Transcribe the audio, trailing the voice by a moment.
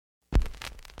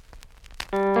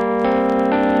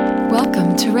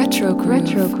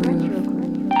Retro Groove.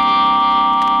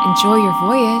 Enjoy your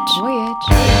voyage.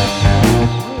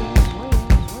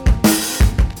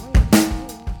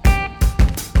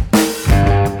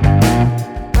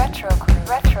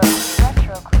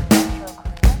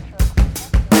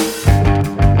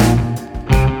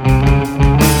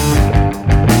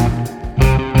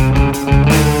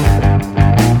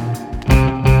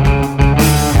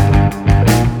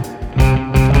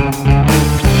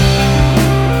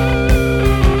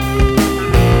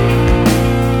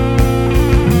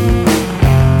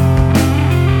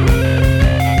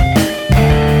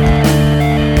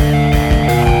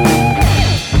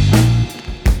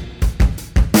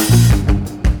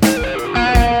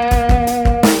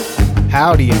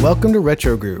 Howdy and welcome to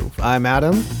Retro Groove. I'm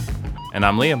Adam. And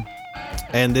I'm Liam.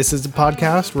 And this is the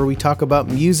podcast where we talk about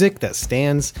music that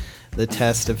stands the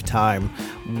test of time.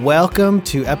 Welcome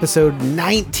to episode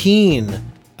 19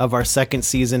 of our second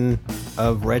season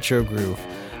of Retro Groove.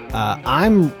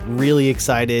 I'm really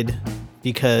excited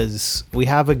because we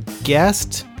have a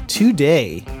guest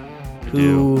today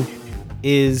who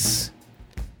is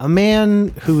a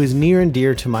man who is near and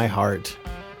dear to my heart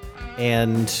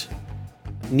and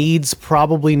needs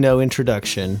probably no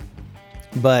introduction,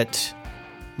 but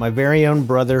my very own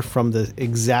brother from the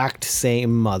exact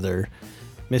same mother,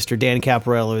 Mr. Dan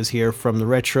Caporello, is here from the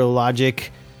RetroLogic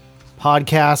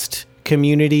podcast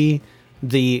community,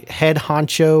 the head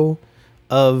honcho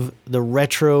of the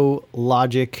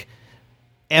RetroLogic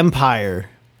empire,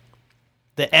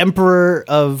 the emperor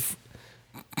of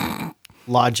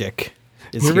logic.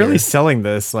 You're really selling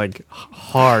this, like,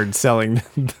 hard selling.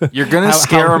 You're going to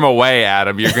scare him away,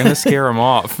 Adam. You're going to scare him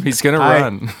off. He's going to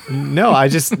run. No,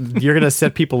 you're going to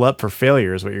set people up for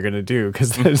failure is what you're going to do,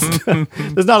 because there's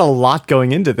not a lot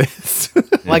going into this.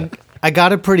 Like, I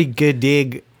got a pretty good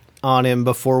dig on him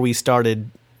before we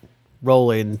started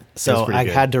rolling, so I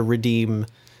had to redeem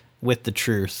with the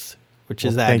truth, which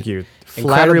is that. Thank you.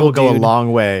 Flattery will go a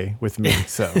long way with me,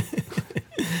 so...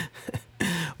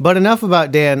 But enough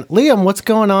about Dan. Liam, what's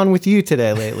going on with you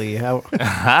today lately? How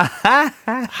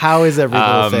is every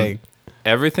little thing?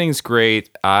 Everything's great.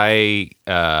 Guys,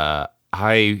 I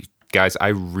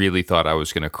really thought I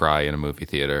was going to cry in a movie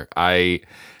theater.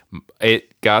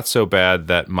 It got so bad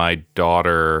that my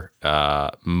daughter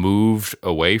moved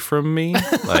away from me.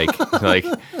 Like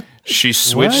she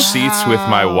switched seats with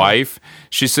my wife.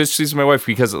 She switched seats with my wife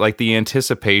because, like, the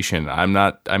anticipation. I'm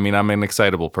an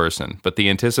excitable person, but the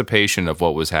anticipation of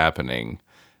what was happening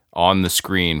on the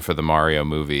screen for the Mario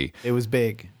movie. It was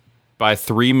big. By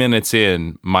 3 minutes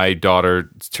in, my daughter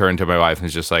turned to my wife and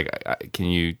was just like, "Can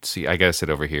you see? I gotta sit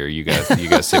over here. You guys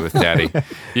sit with Daddy.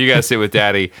 You guys sit with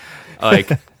Daddy."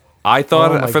 Like, I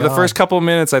thought for the first couple of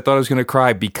minutes, I thought I was gonna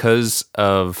cry because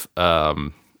of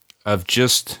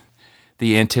just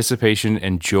the anticipation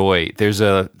and joy. There's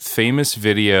a famous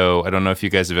video, I don't know if you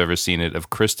guys have ever seen it,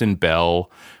 of Kristen Bell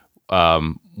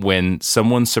when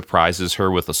someone surprises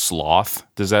her with a sloth.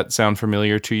 Does that sound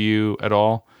familiar to you at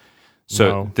all?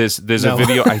 So no. there's a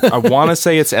video, I want to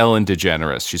say it's Ellen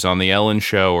DeGeneres. She's on the Ellen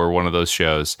Show or one of those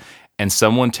shows, and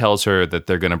someone tells her that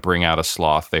they're going to bring out a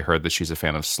sloth. They heard that she's a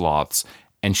fan of sloths,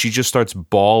 and she just starts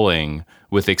bawling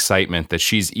with excitement that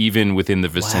she's even within the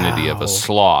vicinity of a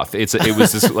sloth. It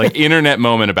was this like internet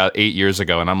moment about 8 years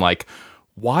ago, and I'm like,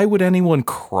 why would anyone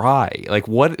cry? Like,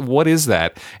 what is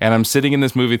that? And I'm sitting in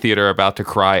this movie theater about to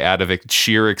cry out of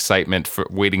sheer excitement for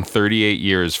waiting 38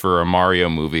 years for a Mario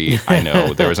movie. I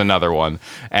know there was another one,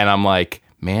 and I'm like,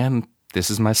 man,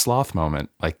 this is my sloth moment.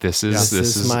 Like, this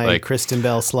is my like Kristen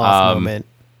Bell sloth moment.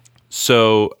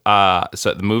 So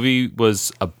the movie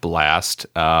was a blast.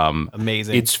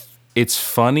 Amazing. It's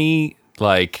funny,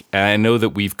 like, and I know that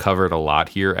we've covered a lot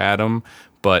here, Adam,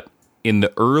 but in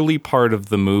the early part of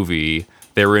the movie,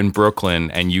 they're in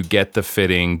Brooklyn, and you get the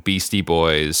fitting Beastie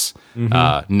Boys,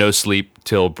 No Sleep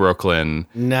Till Brooklyn.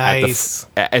 Nice.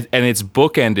 And it's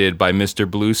bookended by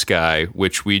Mr. Blue Sky,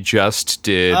 which we just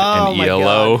did an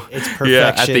ELO. God. It's perfection.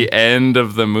 Yeah, at the end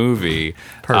of the movie.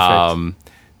 Perfect.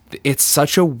 It's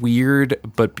such a weird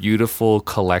but beautiful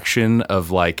collection of,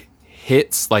 like,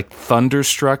 hits, like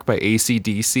Thunderstruck by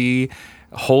AC/DC,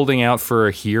 Holding Out for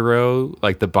a Hero,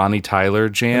 like the Bonnie Tyler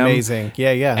jam. Amazing.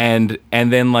 Yeah. And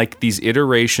then, like, these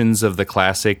iterations of the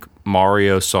classic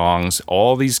Mario songs,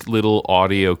 all these little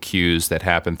audio cues that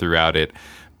happen throughout it.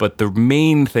 But the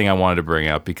main thing I wanted to bring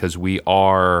up, because we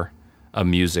are a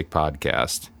music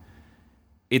podcast,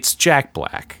 it's Jack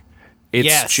Black.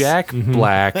 It's Jack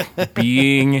Black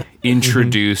being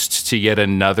introduced to yet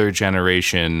another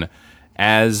generation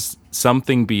as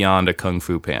something beyond a Kung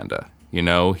Fu Panda. You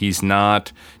know, he's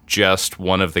not just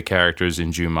one of the characters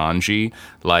in Jumanji.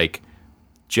 Like,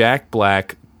 Jack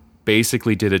Black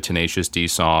basically did a Tenacious D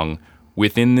song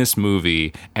within this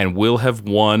movie and will have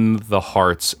won the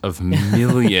hearts of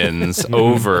millions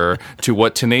over to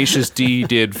what Tenacious D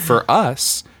did for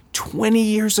us 20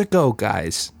 years ago,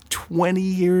 guys. 20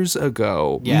 years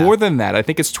ago. Yeah. More than that. I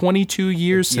think it's 22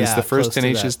 years since the first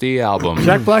Tenacious D album.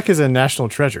 Jack Black is a national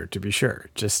treasure, to be sure.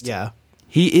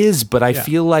 He is, but I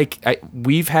feel like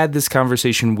we've had this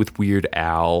conversation with Weird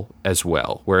Al as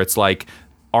well, where it's like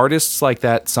artists like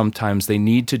that, sometimes they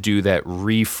need to do that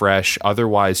refresh.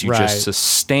 Otherwise, you just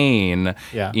sustain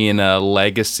in a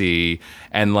legacy.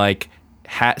 And like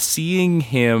seeing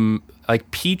him, like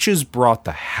Peaches brought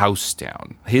the house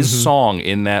down. His song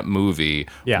in that movie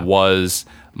was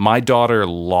 "My daughter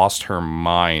lost her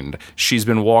mind. She's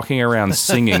been walking around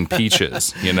singing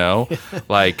Peaches," you know?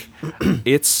 Like,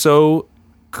 it's so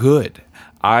good.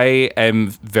 I am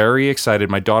very excited.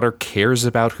 My daughter cares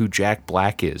about who Jack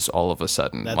Black is all of a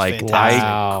sudden. That's like, fantastic.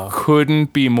 I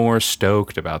couldn't be more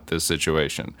stoked about this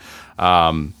situation.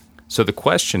 So the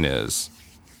question is,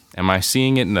 am I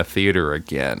seeing it in the theater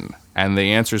again? And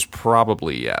the answer is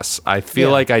probably yes. I feel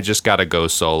like I just got to go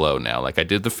solo now. Like, I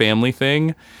did the family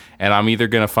thing, and I'm either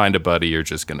going to find a buddy or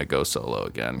just going to go solo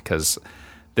again, because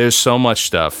there's so much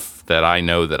stuff that I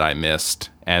know that I missed,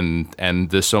 and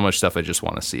there's so much stuff I just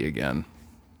want to see again.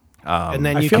 And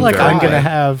then I feel like I'm gonna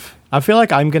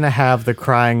have the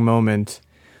crying moment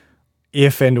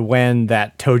if and when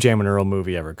that Toe Jam and Earl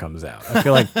movie ever comes out. I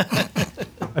feel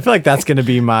like that's gonna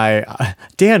be my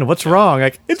Dan. What's wrong?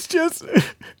 Like, it's just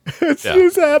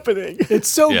happening. It's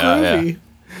so groovy.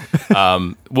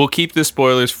 We'll keep the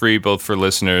spoilers free both for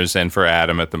listeners and for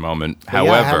Adam at the moment.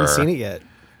 However, I haven't seen it yet.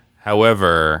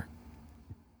 However,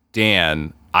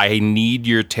 Dan, I need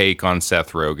your take on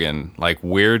Seth Rogen. Like,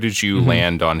 where did you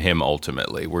land on him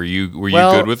ultimately? Were you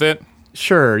good with it?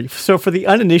 Sure. So for the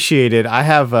uninitiated, I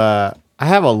have a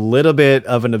little bit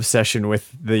of an obsession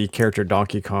with the character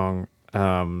Donkey Kong.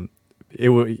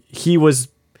 He was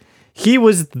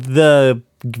the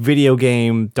video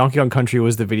game. Donkey Kong Country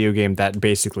was the video game that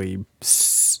basically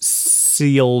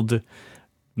sealed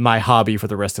my hobby for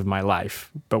the rest of my life.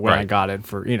 But when I got it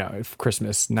for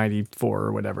Christmas '94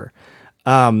 or whatever.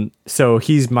 So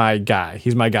he's my guy.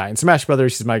 He's my guy in Smash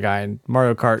Brothers. He's my guy in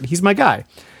Mario Kart. He's my guy.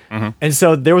 And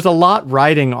so there was a lot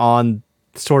riding on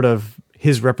sort of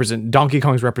Donkey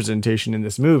Kong's representation in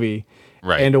this movie.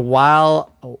 Right. And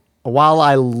while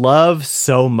I love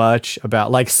so much about,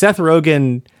 like, Seth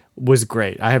Rogen was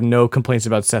great. I have no complaints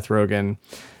about Seth Rogen.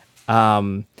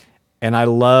 And I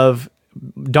love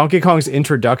Donkey Kong's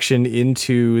introduction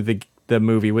into the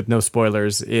movie, with no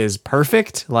spoilers, is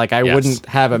perfect. Like, I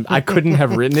couldn't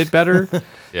have written it better.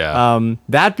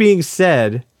 That being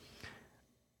said,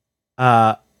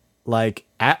 from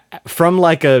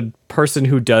like a person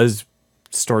who does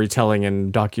storytelling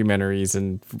and documentaries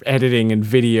and editing and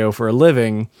video for a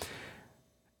living,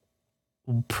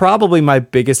 probably my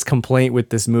biggest complaint with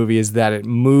this movie is that it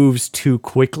moves too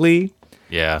quickly.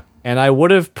 Yeah. And I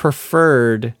would have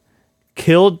preferred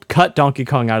cut Donkey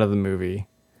Kong out of the movie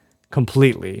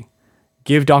completely,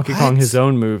 give Donkey Kong his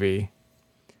own movie,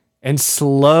 and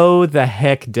slow the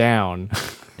heck down.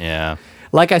 Yeah.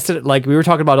 Like I said, like we were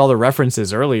talking about all the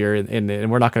references earlier,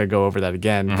 and we're not going to go over that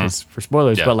again because for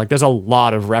spoilers, but like there's a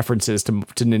lot of references to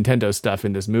Nintendo stuff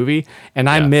in this movie, and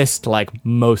I missed like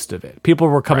most of it. People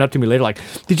were coming up to me later like,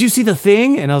 "Did you see the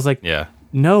thing?" And I was like,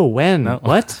 "No, when? No.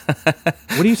 What?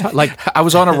 What are you talking?" Like, I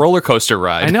was on a roller coaster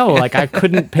ride. I know, like I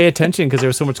couldn't pay attention because there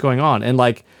was so much going on, and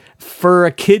like for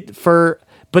a kid,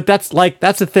 but that's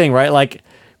the thing, right? Like,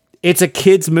 it's a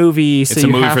kid's movie. So it's a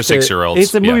movie for 6-year-olds.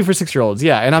 It's a movie for 6-year-olds,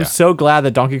 yeah. And I'm so glad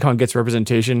that Donkey Kong gets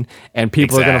representation and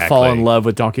people are going to fall in love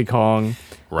with Donkey Kong.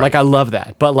 Right. Like, I love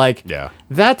that. But, like,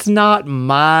 that's not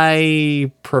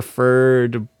my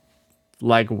preferred,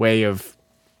 like, way of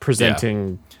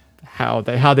presenting how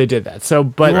they did that. So,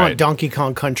 but you want Donkey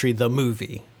Kong Country, the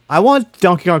movie. I want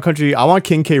Donkey Kong Country. I want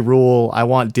King K. Rool. I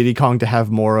want Diddy Kong to have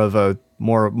more of a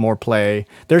more play.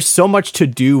 There's so much to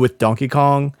do with Donkey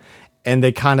Kong. And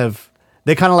they kind of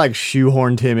like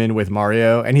shoehorned him in with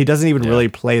Mario, and he doesn't even really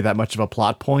play that much of a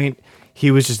plot point.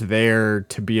 He was just there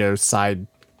to be a side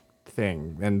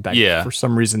thing, and for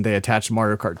some reason they attached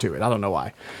Mario Kart to it. I don't know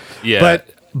why. Yeah.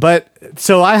 But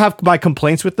so I have my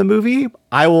complaints with the movie.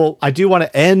 I do want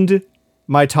to end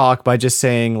my talk by just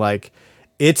saying, like,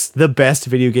 it's the best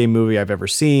video game movie I've ever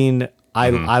seen.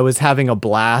 I was having a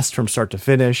blast from start to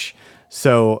finish.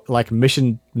 So, like,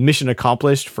 mission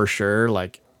accomplished for sure.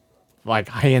 Like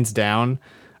hands down,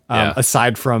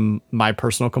 aside from my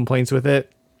personal complaints with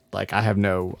it, like I'm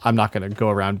not going to go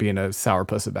around being a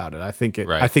sourpuss about it. I think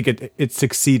it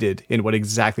succeeded in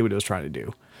exactly what it was trying to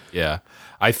do. Yeah.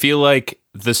 I feel like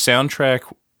the soundtrack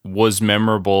was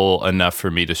memorable enough for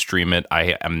me to stream it.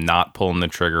 I am not pulling the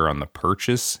trigger on the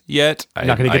purchase yet. You're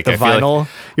not going to get the vinyl.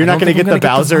 You're not going to get the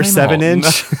Bowser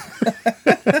 7-inch.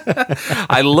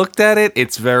 I looked at it.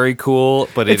 It's very cool,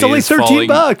 but it's only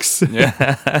 $13.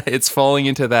 Yeah, it's falling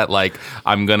into that like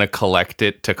I'm going to collect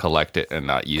it and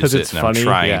not use it. It's and funny.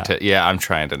 I'm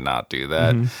trying to not do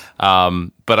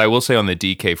that. But I will say on the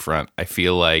DK front, I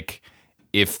feel like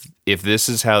if this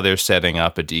is how they're setting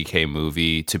up a DK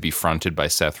movie to be fronted by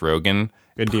Seth Rogen,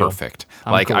 perfect.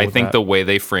 Like cool I think that. The way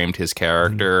they framed his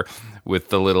character with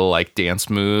the little like dance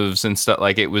moves and stuff,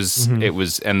 like it was and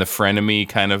the frenemy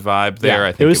kind of vibe there.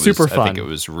 I think it was super fun. I think it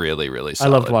was really, really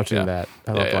solid. I loved watching that.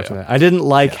 I didn't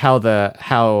like how the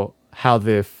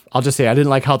I'll just say I didn't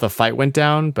like how the fight went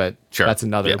down, but that's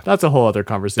a whole other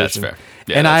conversation. That's fair.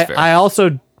 Yeah, and that's fair. I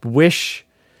also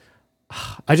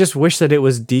I just wish that it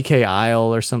was DK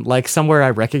Isle or somewhere I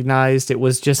recognized. It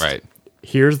was just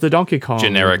here's the Donkey Kong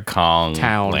generic Kong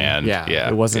town land. Yeah.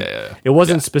 It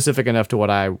wasn't specific enough to what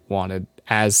I wanted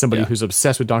as somebody who's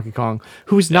obsessed with Donkey Kong,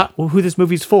 who's not who this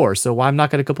movie's for. So I'm not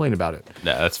going to complain about it.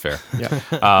 No, that's fair.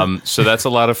 Yeah. So that's a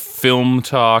lot of film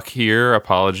talk here.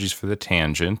 Apologies for the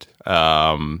tangent.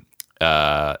 Adam,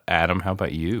 how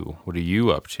about you? What are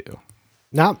you up to?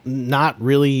 Not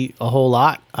really a whole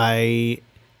lot. I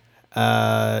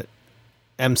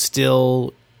am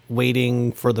still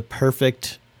waiting for the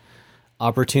perfect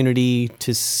opportunity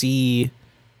to see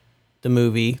the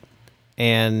movie,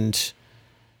 and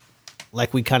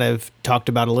like we kind of talked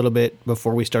about a little bit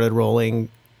before we started rolling,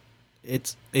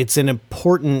 it's an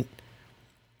important.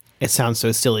 It sounds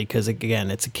so silly because again,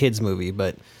 it's a kids movie,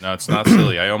 but no, it's not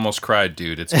silly. I almost cried,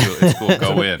 dude. It's cool. It's cool.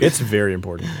 Go in. It's very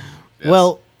important. Yes.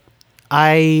 Well,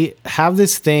 I have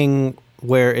this thing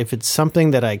where if it's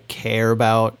something that I care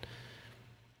about,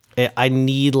 I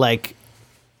need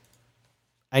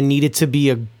it to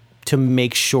be to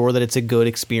make sure that it's a good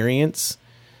experience,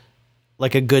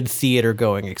 like a good theater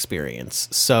going experience.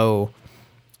 So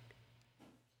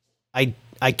I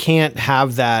can't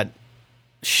have that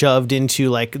shoved into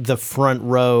like the front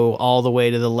row all the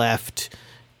way to the left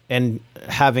and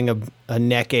having a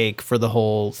neck ache for the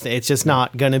whole thing. It's just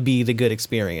not going to be the good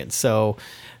experience. So,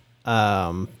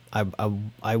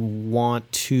 I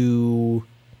want to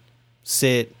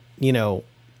sit, in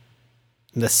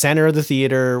the center of the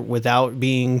theater without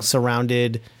being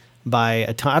surrounded by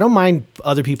a ton. I don't mind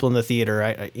other people in the theater.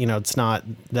 It's not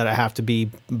that I have to be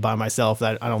by myself.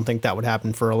 That I don't think that would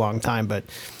happen for a long time. But,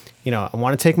 I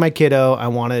want to take my kiddo. I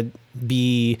want to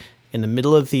be in the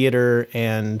middle of the theater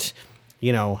and,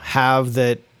 have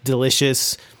that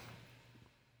delicious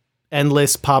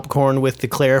endless popcorn with the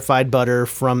clarified butter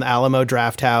from Alamo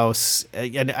Drafthouse.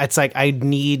 And it's like I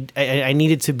need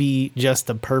it to be just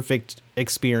the perfect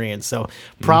experience. So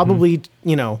probably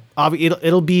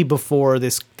it'll be before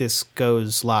this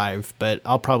goes live, but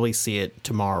I'll probably see it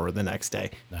tomorrow or the next day.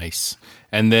 Nice.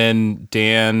 And then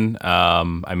Dan,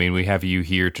 we have you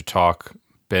here to talk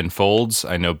Ben Folds.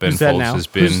 I know Ben Folds has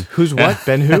been who's what?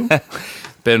 Ben who?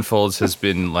 Ben Folds has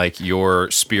been like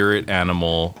your spirit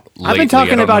animal lately. I've been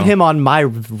talking about him on my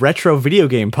retro video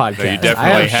game podcast. No, you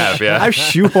definitely have, yeah. I've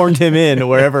shoehorned him in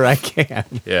wherever I can.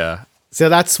 Yeah. So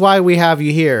that's why we have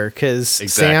you here, because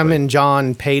Sam and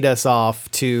John paid us off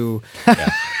to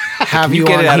have you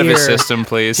get on it out here of his system,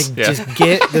 please. To just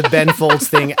get the Ben Folds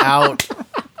thing out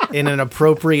in an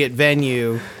appropriate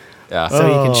venue. Yeah. So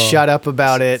you can shut up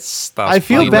about it. I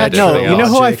feel bad. No, you know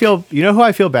who I feel. You know who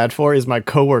I feel bad for is my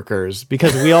coworkers,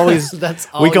 because we always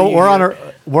we're on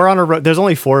a there's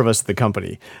only 4 of us at the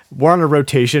company. We're on a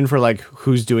rotation for like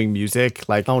who's doing music,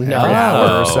 like every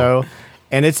hour or so,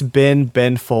 and it's been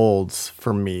Ben Folds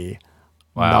for me.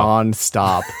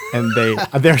 Non-stop, and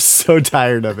they're so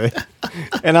tired of it,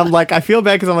 and I'm like, I feel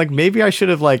bad because I'm like, maybe I should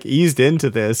have like eased into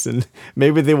this, and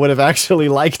maybe they would have actually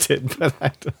liked it, but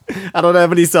I don't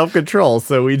have any self-control,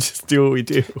 so we just do what we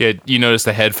do. Yeah, you notice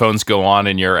the headphones go on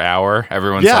in your hour.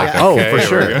 Everyone's like, okay, for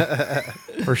sure,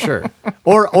 for sure.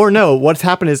 Or no, what's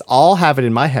happened is I'll have it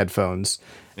in my headphones,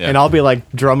 and I'll be like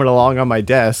drumming along on my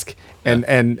desk, and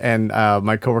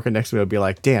my coworker next to me will be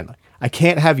like, Dan, I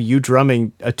can't have you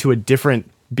drumming to a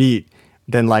different beat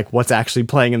than like what's actually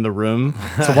playing in the room.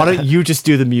 So why don't you just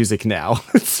do the music now?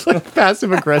 It's like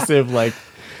passive aggressive. Like,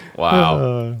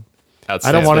 wow.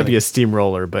 I don't want to be a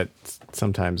steamroller, but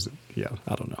sometimes,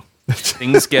 I don't know.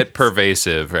 Things get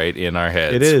pervasive, right, in our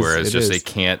heads. It is. Whereas you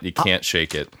can't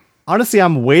shake it. Honestly,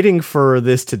 I'm waiting for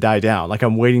this to die down. Like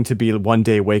I'm waiting to be one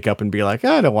day wake up and be like,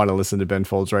 I don't want to listen to Ben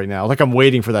Folds right now. Like I'm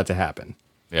waiting for that to happen.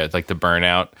 Yeah, it's like the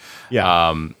burnout.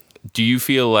 Yeah. Do you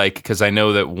feel like, because I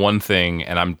know that one thing,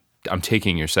 and I'm I'm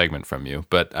taking your segment from you,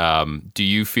 but do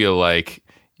you feel like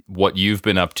what you've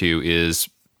been up to is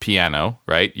piano,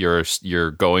 right?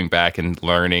 You're going back and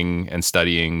learning and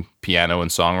studying piano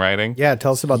and songwriting? Yeah,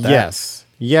 tell us about that. Yes.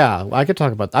 Yeah, I could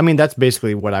talk about. I mean, that's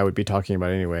basically what I would be talking about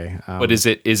anyway. But is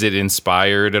it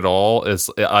inspired at all?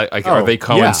 Are they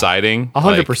coinciding?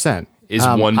 100%. Like, is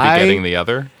one begetting the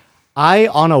other? I,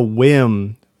 on a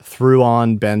whim, threw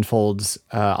on Ben Folds'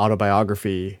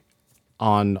 autobiography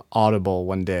on Audible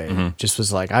one day. Just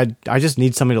was like, I just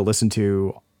need something to listen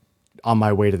to on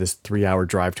my way to this 3-hour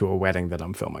drive to a wedding that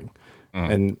I'm filming.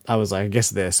 And I was like, I guess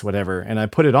this, whatever. And I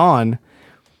put it on.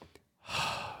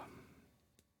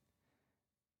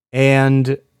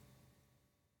 And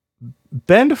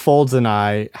Ben Folds and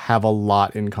I have a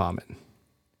lot in common.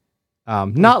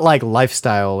 Not like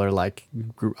lifestyle or like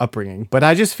upbringing, but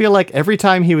I just feel like every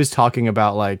time he was talking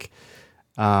about like,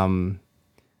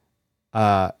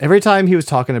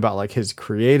 his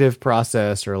creative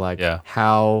process or like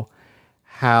how,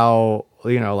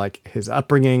 like his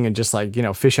upbringing and just like,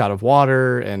 fish out of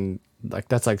water. And like,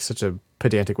 that's like such a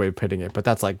pedantic way of putting it, but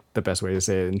that's like the best way to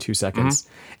say it in 2 seconds.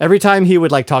 Every time he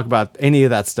would like talk about any of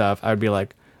that stuff, I would be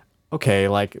like, okay,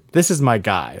 like this is my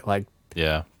guy. Like,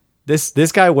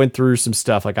 this guy went through some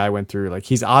stuff like I went through. Like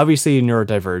he's obviously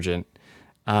neurodivergent,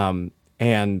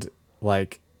 and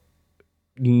like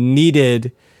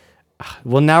needed.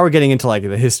 Well, now we're getting into like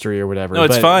the history or whatever. No,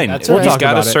 it's fine. We'll talk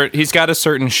about it. He's got a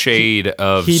certain shade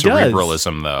of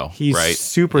cerebralism, though. He right?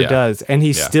 super does, and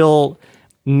he's still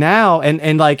now.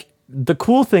 And like the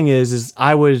cool thing is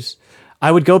I would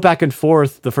go back and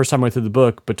forth the first time I went through the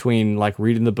book between like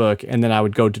reading the book and then I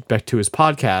would go back to his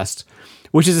podcast,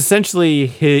 which is essentially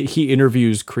he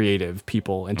interviews creative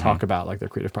people and talk about like their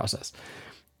creative process.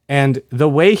 And the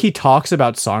way he talks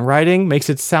about songwriting makes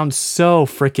it sound so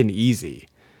freaking easy.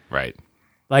 Right.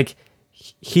 Like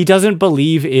he doesn't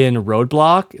believe in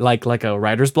roadblock, like a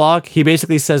writer's block. He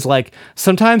basically says like,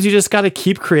 sometimes you just got to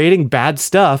keep creating bad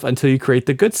stuff until you create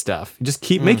the good stuff. You just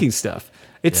keep making stuff.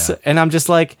 And I'm just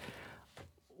like,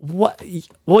 what?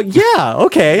 Well, yeah,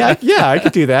 okay. I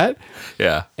could do that.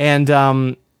 Yeah.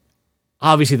 And,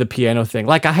 obviously the piano thing,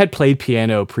 like I had played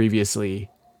piano previously,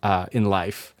 in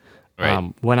life.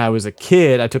 Right. When I was a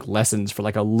kid, I took lessons for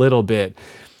like a little bit.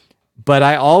 But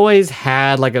I always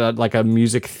had like a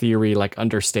music theory like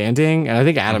understanding, and I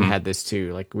think Adam had this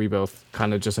too. Like we both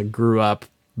kind of just like grew up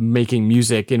making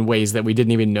music in ways that we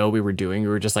didn't even know we were doing. We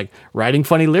were just like writing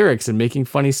funny lyrics and making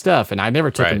funny stuff. And I never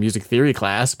took a music theory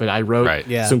class, but I wrote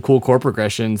some cool chord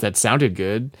progressions that sounded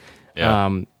good.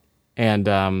 Yeah.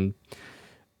 So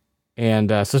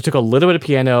I took a little bit of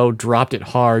piano, dropped it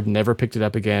hard, never picked it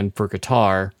up again for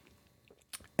guitar.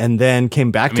 And then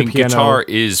came back to piano. Guitar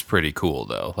is pretty cool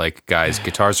though. Like guys,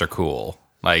 guitars are cool.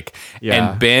 Like,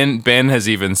 and Ben has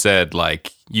even said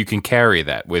like you can carry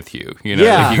that with you. You know,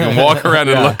 like, you can walk around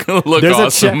and look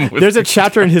awesome. There's a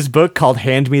chapter in his book called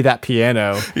 "Hand Me That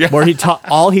Piano," where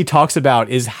all he talks about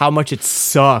is how much it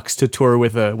sucks to tour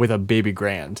with a baby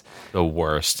grand. The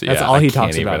worst. That's all he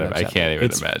talks about. I can't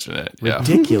even imagine it.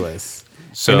 Ridiculous.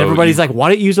 So and everybody's like, why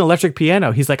don't you use an electric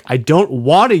piano? He's like, I don't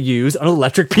want to use an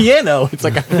electric piano. It's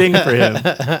like a thing for him.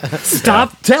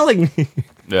 Stop telling me.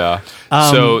 Yeah.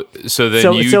 So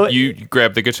then you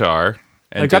grabbed the guitar.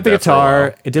 And I got the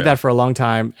guitar. It did that for a long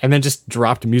time, and then just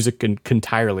dropped music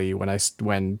entirely when I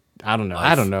don't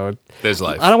know. There's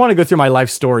life. I don't want to go through my life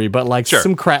story, but like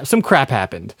some crap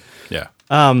happened. Yeah.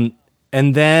 And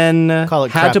then Call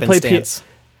it had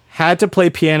to play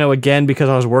piano again because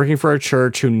I was working for a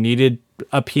church who needed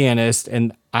a pianist,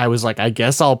 and I was like, I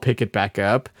guess I'll pick it back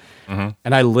up. And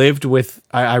I lived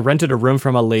I rented a room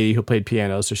from a lady who played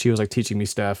piano, so she was like teaching me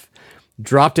stuff.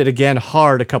 Dropped it again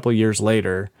hard a couple years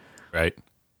later. Right.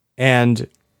 And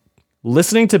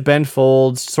listening to Ben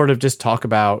Folds sort of just talk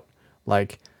about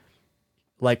like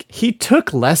he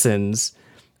took lessons,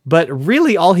 but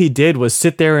really all he did was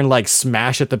sit there and like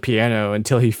smash at the piano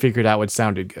until he figured out what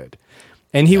sounded good.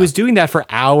 And he was doing that for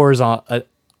hours and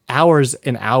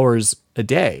hours a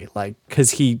day, like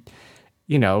because he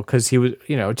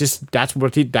was, just that's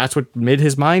what made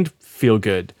his mind feel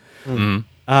good.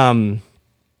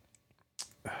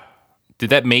 Did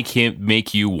that make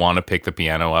you want to pick the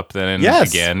piano up then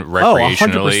again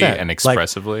recreationally and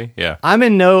expressively? Like,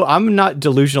 I'm not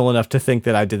delusional enough to think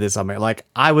that I did this on my, like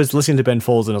I was listening to Ben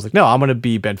Folds and I was like, no, I'm going to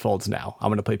be Ben Folds now. I'm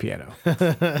going to play piano.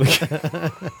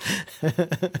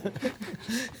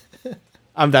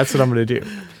 That's what I'm going to do.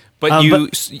 But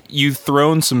you've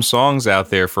thrown some songs out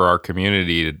there for our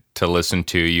community to listen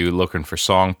to. You looking for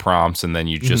song prompts, and then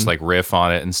you just like riff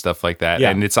on it and stuff like that. Yeah.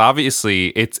 And it's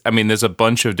obviously there's a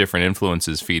bunch of different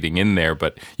influences feeding in there,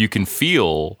 but you can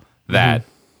feel that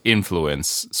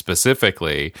influence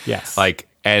specifically. Yes. Like,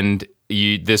 and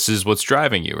this is what's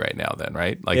driving you right now then,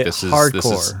 right? Like this is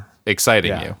hardcore.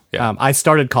 Exciting you. Yeah. I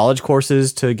started college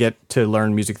courses to get to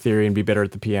learn music theory and be better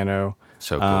at the piano.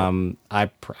 So cool. I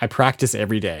practice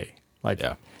every day. Like,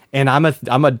 Yeah. And I'm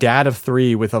a dad of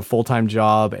 3 with a full-time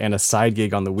job and a side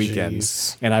gig on the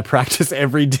weekends. And I practice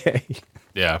every day.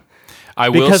 Yeah.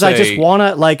 Because I just want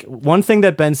to, like, one thing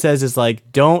that Ben says is like,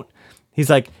 he's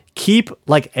like, keep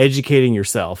like educating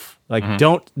yourself. Like,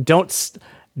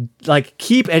 like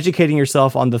keep educating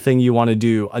yourself on the thing you want to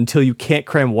do until you can't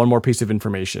cram one more piece of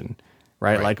information.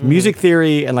 Right. Like music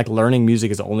theory and like learning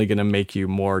music is only going to make you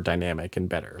more dynamic and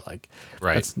better. Like,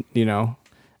 that's,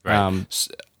 Right.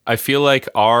 I feel like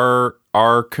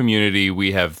our community,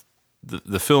 we have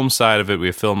the film side of it. We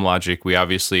have Film Logic. We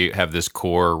obviously have this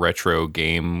core retro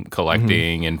game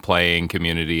collecting and playing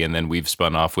community, and then we've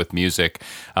spun off with music.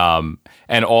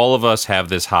 And all of us have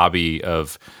this hobby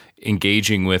of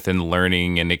engaging with and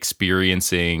learning and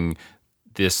experiencing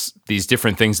these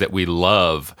different things that we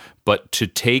love, but to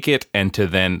take it and to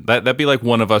then that'd be like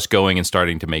one of us going and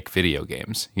starting to make video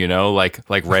games, like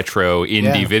retro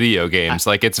indie video games.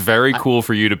 Like it's very cool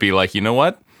for you to be like, you know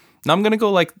what? I'm going to go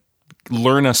like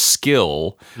learn a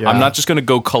skill. Yeah. I'm not just going to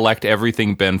go collect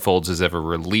everything Ben Folds has ever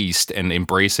released and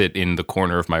embrace it in the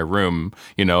corner of my room.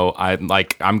 I'm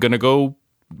going to go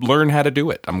learn how to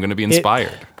do it. I'm going to be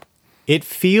inspired. It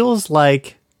feels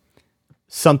like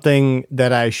something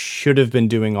that I should have been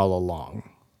doing all along.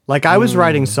 Like I was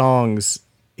writing songs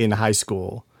in high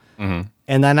school, and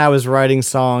then I was writing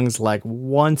songs like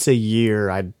once a year.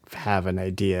 I'd have an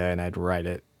idea and I'd write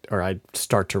it, or I'd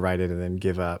start to write it and then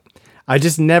give up. I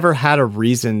just never had a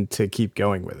reason to keep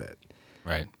going with it.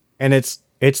 Right. And it's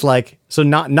like, so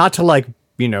not to like,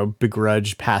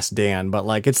 begrudge past Dan, but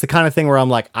like it's the kind of thing where I'm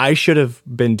like, I should have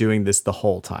been doing this the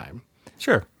whole time.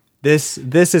 Sure. This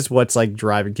is what's like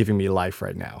giving me life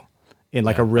right now in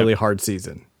like a really hard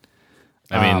season.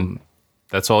 I mean,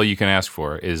 that's all you can ask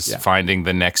for is finding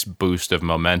the next boost of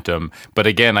momentum. But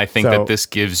again, I think that this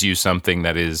gives you something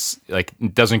that is like,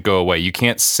 doesn't go away. You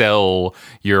can't sell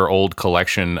your old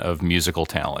collection of musical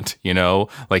talent,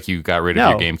 like you got rid of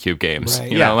your GameCube games,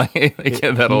 right. That'll always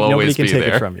be there. Nobody can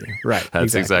take it from you. Right.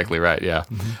 That's exactly right. Yeah.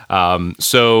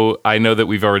 So I know that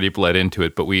we've already bled into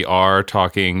it, but we are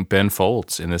talking Ben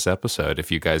Folds in this episode. If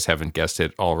you guys haven't guessed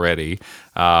it already,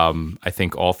 I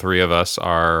think all 3 of us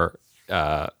are,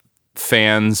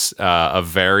 fans of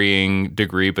varying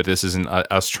degree, but this isn't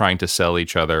us trying to sell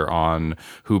each other on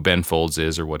who Ben Folds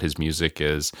is or what his music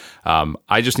is.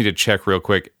 I just need to check real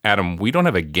quick, Adam. We don't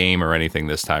have a game or anything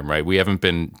this time, right? We haven't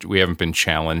been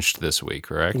challenged this week,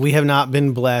 correct? We have not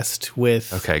been blessed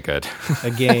with good a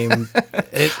game.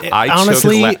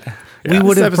 Honestly. We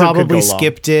would have probably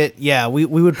skipped it. Yeah, we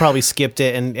would probably skipped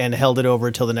it and held it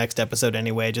over till the next episode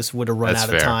anyway. Just would have run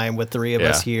out of time with 3 of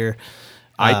us here.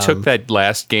 I took that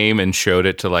last game and showed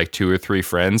it to like 2 or 3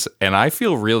 friends, and I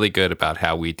feel really good about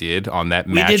how we did on that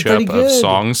matchup of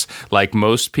songs. Like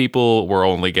most people were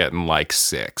only getting like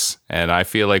 6, and I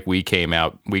feel like we came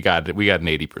out, we got an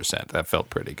 80%. That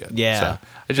felt pretty good. Yeah, so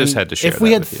I just had to share. If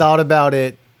we had thought about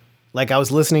it, like I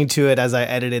was listening to it as I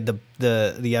edited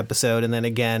the episode, and then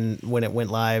again when it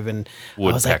went live, and Woodpecker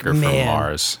I was like, from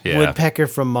Mars, Woodpecker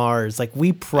from Mars. Like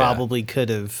we probably could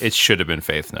have. It should have been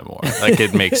Faith No More. Like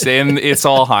it makes, and it's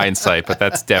all hindsight, but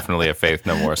that's definitely a Faith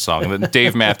No More song.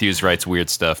 Dave Matthews writes weird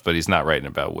stuff, but he's not writing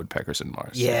about woodpeckers in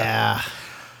Mars. Yeah.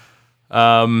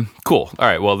 Cool. All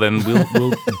right. Well, then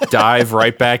we'll dive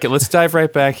right back. Let's dive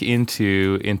right back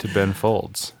into Ben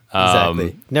Folds.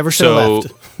 Exactly. Never should have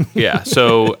left. Yeah.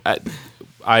 So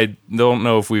I don't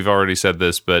know if we've already said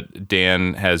this, but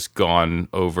Dan has gone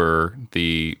over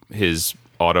his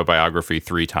autobiography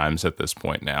 3 times at this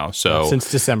point now. So since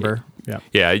December. Yeah.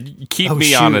 Yeah. Keep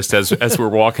me honest as we're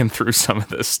walking through some of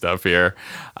this stuff here.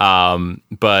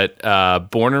 But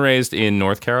born and raised in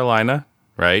North Carolina,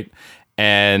 right?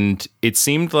 And it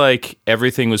seemed like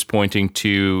everything was pointing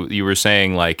to, you were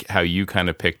saying like how you kind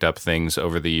of picked up things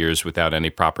over the years without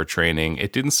any proper training.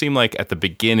 It didn't seem like at the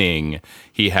beginning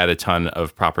he had a ton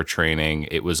of proper training.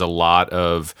 It was a lot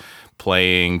of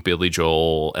playing Billy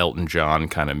Joel, Elton John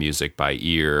kind of music by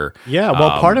ear. Yeah,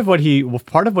 well, part of what he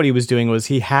was doing was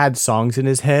he had songs in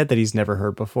his head that he's never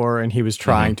heard before, and he was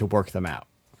trying to work them out.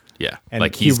 Yeah, and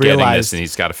like he's getting this and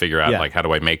he's got to figure out like, how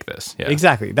do I make this? Yeah,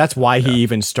 exactly. That's why he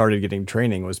even started getting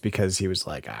training, was because he was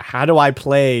like, how do I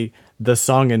play the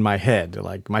song in my head?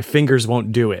 Like my fingers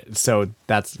won't do it. So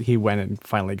he went and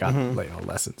finally got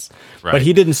lessons. Right. But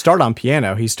he didn't start on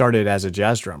piano. He started as a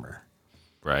jazz drummer.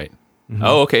 Right.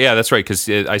 Oh, okay. Yeah, that's right. Because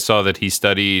I saw that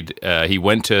he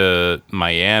went to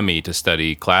Miami to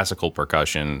study classical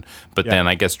percussion, but then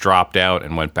I guess dropped out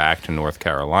and went back to North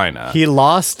Carolina. He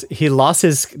lost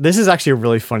his, this is actually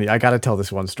really funny. I got to tell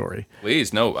this one story.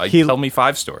 Please, no, tell me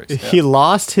 5 stories. Yeah. He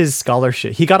lost his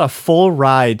scholarship. He got a full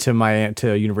ride to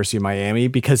University of Miami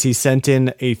because he sent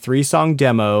in a 3-song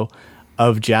demo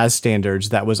of jazz standards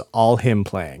that was all him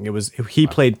playing. He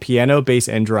played piano, bass,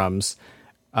 and drums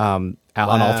on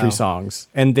all 3 songs,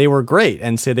 and they were great.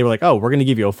 And so they were like, "Oh, we're going to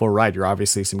give you a full ride. You're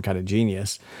obviously some kind of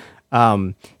genius."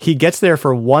 He gets there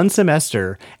for 1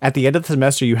 semester. At the end of the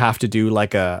semester, you have to do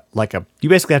you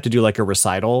basically have to do like a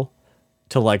recital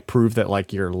to like prove that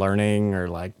like you're learning, or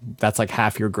like that's like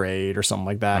half your grade or something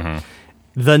like that.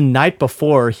 Mm-hmm. The night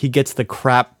before, he gets the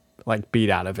crap like beat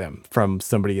out of him from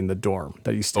somebody in the dorm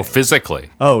that he's staying. Oh,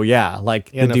 physically? Oh yeah,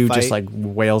 like in the dude fight? just like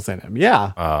wails in him.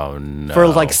 Yeah. Oh no. For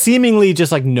like seemingly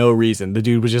just like no reason. The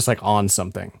dude was just like on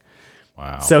something.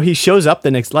 Wow. So he shows up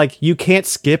the next, like, you can't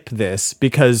skip this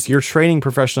because you're training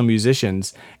professional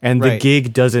musicians, and the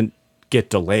gig doesn't get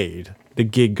delayed. The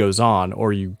gig goes on,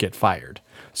 or you get fired.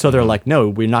 So they're like, no,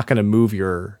 we're not going to move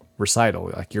your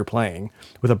recital. Like, you're playing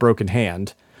with a broken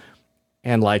hand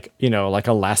and like, you know, like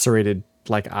a lacerated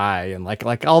like eye and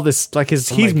like all this, like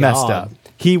he's messed up.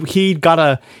 He got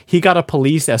a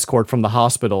police escort from the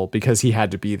hospital because he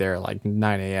had to be there like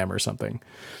 9 a.m. or something.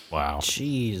 Wow.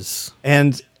 Jeez.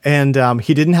 And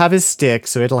he didn't have his stick,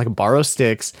 so he had to like borrow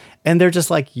sticks, and they're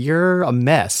just like, you're a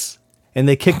mess. And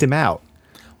they kicked him out.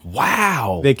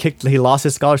 Wow. He lost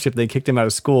his scholarship, they kicked him out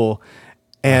of school.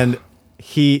 And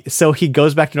he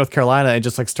goes back to North Carolina and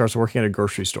just like starts working at a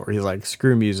grocery store. He's like,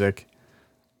 screw music.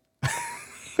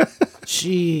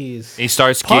 Jeez. He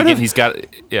starts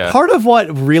gigging. Part of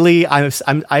what really I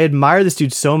admire this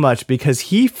dude so much because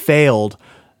he failed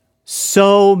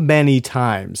so many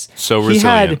times. So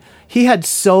resilient. He had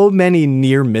so many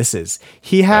near misses.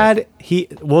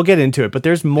 We'll get into it, but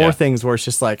there's more things where it's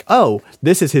just like, oh,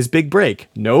 this is his big break.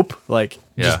 Nope. Like,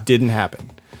 just didn't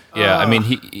happen. Yeah, I mean,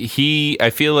 I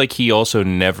feel like he also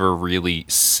never really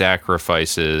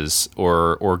sacrifices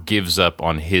or gives up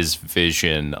on his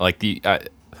vision. Like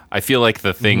I feel like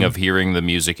the thing of hearing the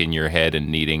music in your head and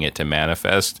needing it to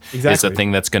manifest is a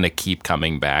thing that's going to keep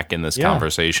coming back in this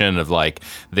conversation of like,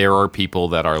 there are people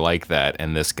that are like that.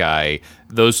 And this guy,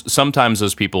 sometimes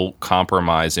those people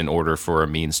compromise in order for a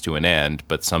means to an end,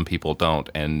 but some people don't.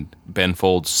 And Ben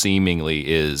Folds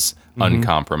seemingly is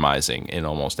uncompromising in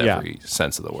almost every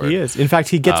sense of the word. He is. In fact,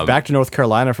 he gets back to North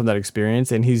Carolina from that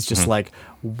experience, and he's just like,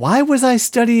 why was I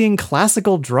studying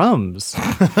classical drums?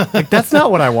 Like, that's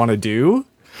not what I want to do.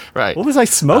 Right. What was I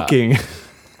smoking?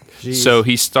 So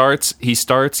he starts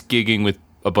gigging with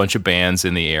a bunch of bands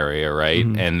in the area, right?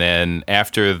 And then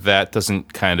after that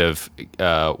doesn't kind of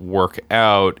work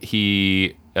out,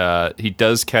 he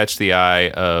does catch the eye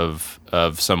of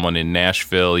someone in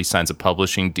Nashville. He signs a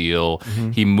publishing deal.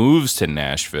 He moves to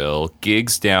Nashville,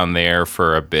 gigs down there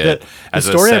for a bit as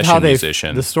a session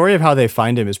musician. The story of how they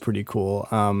find him is pretty cool.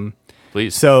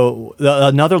 Please. So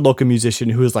another local musician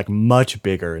who is like much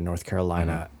bigger in North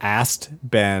Carolina asked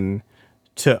Ben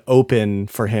to open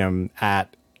for him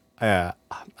at, I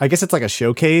guess it's like a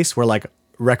showcase where like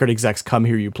record execs come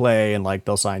hear you play and like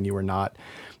they'll sign you or not.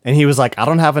 And he was like, I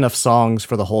don't have enough songs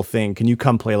for the whole thing. Can you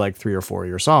come play like 3 or 4 of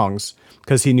your songs?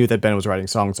 Because he knew that Ben was writing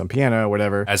songs on piano or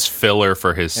whatever. As filler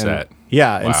for his set.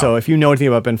 Yeah. Wow. And so if you know anything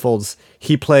about Ben Folds,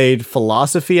 he played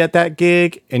Philosophy at that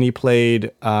gig, and he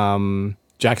played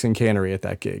Jackson Cannery at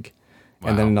that gig. Wow.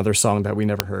 And then another song that we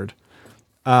never heard.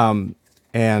 And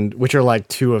which are like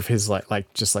 2 of his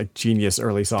like just like genius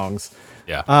early songs.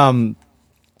 Yeah.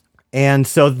 And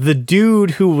so the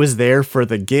dude who was there for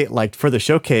the gig, like for the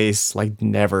showcase, like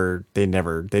they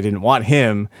didn't want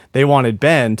him. They wanted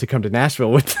Ben to come to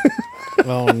Nashville with them.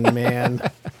 Oh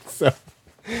man. So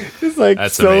it's like,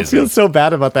 that's so amazing. Feels so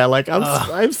bad about that. Like,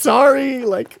 I'm sorry.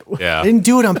 Like, I didn't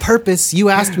do it on purpose. You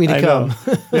asked me to come.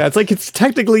 Yeah. It's like, it's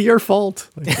technically your fault.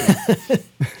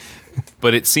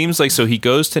 But it seems like, so he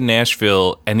goes to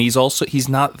Nashville, and he's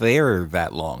not there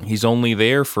that long. He's only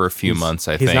there for a few months,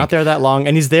 I think. He's not there that long,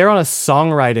 and he's there on a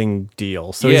songwriting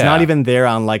deal. So he's not even there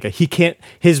on like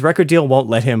his record deal won't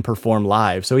let him perform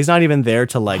live. So he's not even there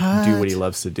to like do what he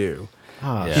loves to do.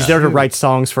 He's there to write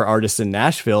songs for artists in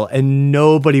Nashville, and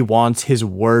nobody wants his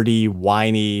wordy,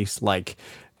 whiny, like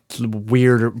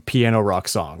weird piano rock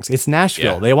songs. It's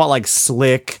Nashville. They want like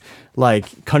slick,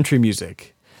 like country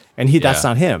music, and that's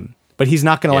not him. But he's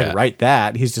not going to like write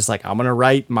that. He's just like, I'm going to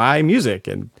write my music,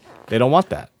 and they don't want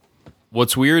that.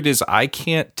 What's weird is I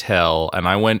can't tell, and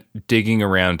I went digging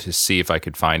around to see if I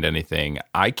could find anything.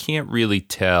 I can't really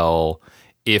tell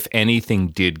if anything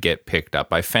did get picked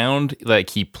up. I found like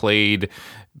he played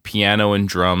piano and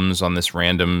drums on this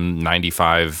random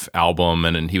 95 album,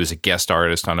 and he was a guest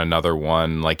artist on another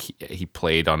one. Like he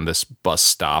played on this bus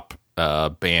stop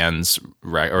bands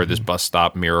or this bus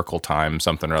stop Miracle Time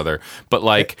something or other, but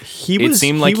like it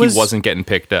seemed like he wasn't getting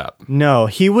picked up. No,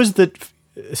 he was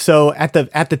so at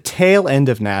the tail end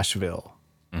of Nashville,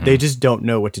 they just don't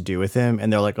know what to do with him,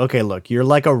 and they're like, okay, look, you're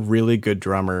like a really good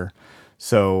drummer,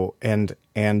 so and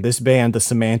this band, the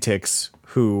Semantics,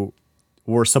 who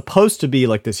were supposed to be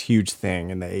like this huge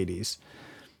thing in the 80s,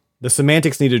 the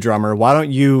Semantics need a drummer, why don't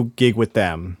you gig with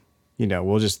them? You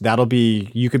know,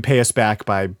 you could pay us back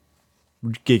by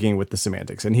gigging with the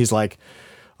Semantics. And he's like,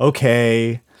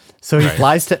 okay. So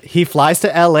he flies to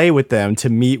LA with them to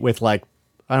meet with like,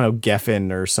 I don't know,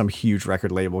 Geffen or some huge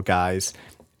record label guys.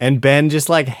 And Ben just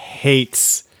like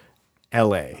hates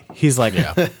LA. He's like,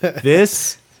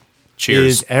 this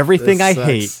is everything I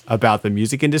hate about the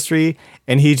music industry.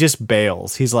 And he just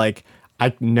bails. He's like,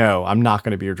 I'm not going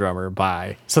to be your drummer.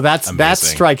 Bye. So that's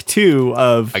strike two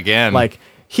of, again, like,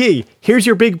 hey, here's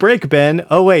your big break, Ben.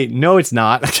 Oh wait, no, it's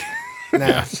not.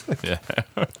 Nah. Yeah.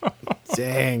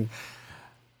 Dang.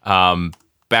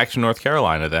 Back to North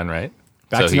Carolina then, right?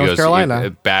 Back to North Carolina.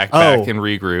 Back and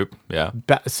regroup. Yeah.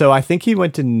 So I think he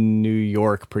went to New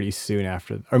York pretty soon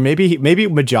after, or maybe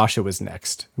Majasha was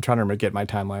next. I'm trying to get my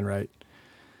timeline right.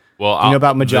 Well, you know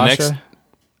about Majasha?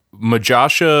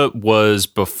 Majasha was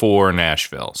before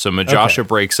Nashville. So Majasha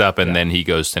breaks up and then he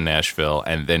goes to Nashville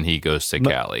and then he goes to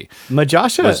Cali.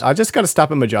 Majasha, I just got to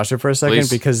stop at Majasha for a second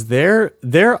because they're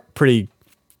pretty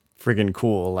friggin'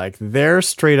 cool. Like they're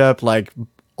straight up like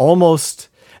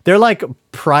they're like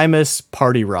Primus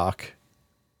party rock.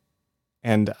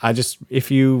 And if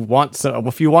you want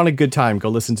a good time, go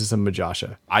listen to some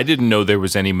Majasha. I didn't know there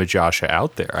was any Majasha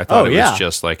out there. I thought it was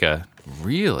just like a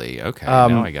really okay.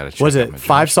 Now I got to check. Was it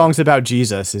 5 Songs About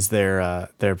Jesus? Is their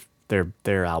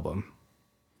album?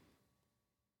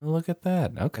 Look at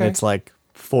that. Okay, it's like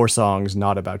 4 songs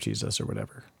not about Jesus or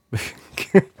whatever.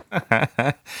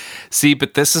 See,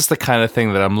 but this is the kind of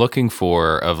thing that I'm looking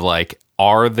for. Of like,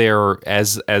 are there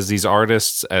as these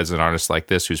artists, as an artist like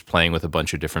this who's playing with a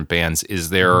bunch of different bands,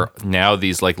 is there now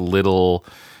these like little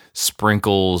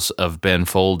sprinkles of Ben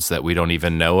Folds that we don't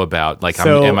even know about? Like,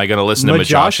 am I going to listen to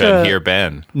Majasha and hear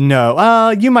Ben?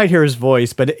 No, you might hear his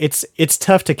voice, but it's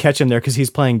tough to catch him there because he's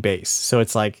playing bass. So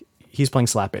it's like he's playing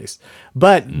slap bass.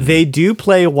 But they do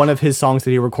play one of his songs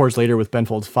that he records later with Ben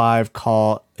Folds 5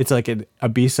 it's like a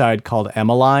B-side called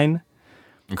Emmeline.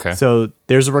 Okay. So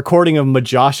there's a recording of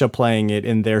Majasha playing it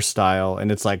in their style,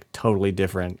 and it's like totally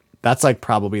different. That's like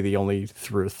probably the only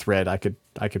thread I could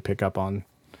pick up on.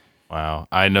 Wow.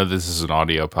 I know this is an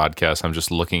audio podcast. I'm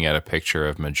just looking at a picture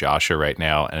of Majasha right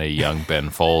now and a young Ben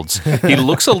Folds. He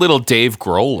looks a little Dave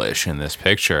Grohl-ish in this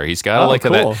picture. He's got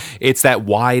cool. It's that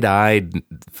wide-eyed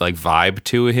like vibe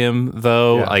to him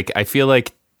though. Yeah. Like I feel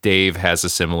like Dave has a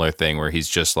similar thing where he's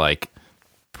just like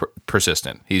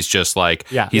persistent. He's just like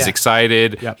he's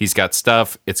excited. Yep. He's got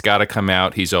stuff. It's got to come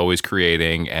out. He's always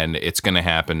creating and it's going to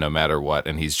happen no matter what,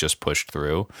 and he's just pushed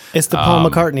through. It's the Paul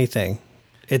McCartney thing.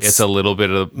 It's a little bit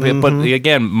of, but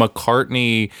again,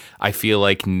 McCartney, I feel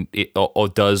like it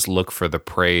does look for the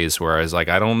praise. Whereas, like,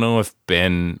 I don't know if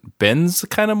Ben's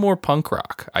kind of more punk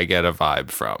rock. I get a vibe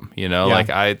from,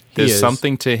 there's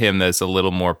something to him that's a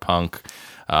little more punk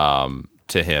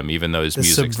to him, even though his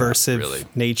music's subversive really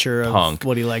nature of punk.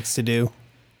 What he likes to do,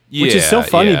 which is so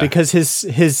funny because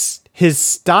his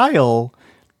style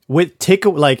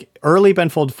early Ben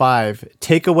Fold 5,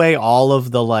 take away all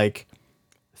of the like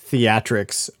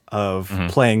theatrics of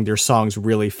playing their songs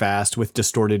really fast with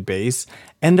distorted bass,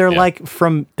 and they're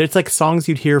it's like songs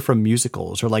you'd hear from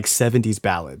musicals or like 70s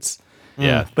ballads.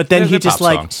 But then he just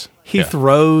like songs.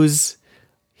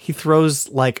 He throws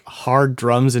like hard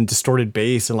drums and distorted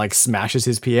bass and like smashes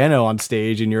his piano on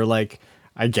stage, and you're like,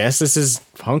 I guess this is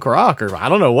punk rock, or I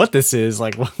don't know what this is.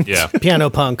 Like, piano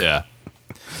punk. Yeah,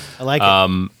 I like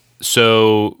it.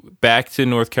 So back to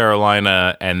North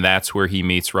Carolina, and that's where he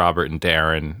meets Robert and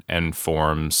Darren and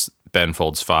forms Ben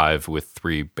Folds 5 with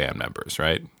 3 band members,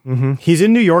 right? Mm-hmm. He's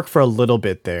in New York for a little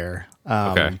bit there.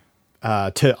 To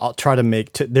try to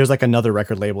there's like another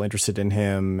record label interested in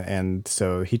him, and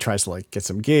so he tries to like get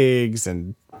some gigs,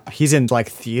 and he's in like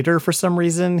theater for some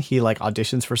reason. He like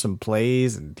auditions for some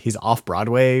plays, and he's off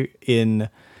Broadway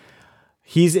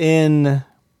he's in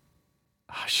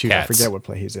Cats. I forget what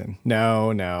play he's in.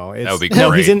 No, that would be great.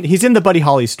 No, he's in the Buddy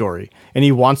Holly story, and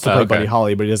he wants to play Buddy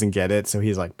Holly, but he doesn't get it, so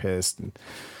he's like pissed.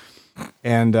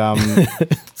 And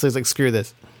so he's like, screw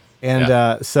this.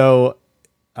 And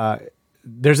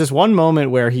there's this one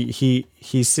moment where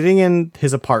he's sitting in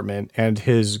his apartment, and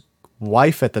his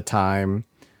wife at the time,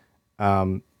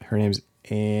 her name's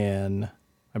Anne,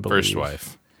 I believe. First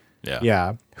wife. Yeah.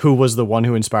 Yeah. Who was the one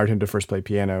who inspired him to first play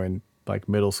piano in like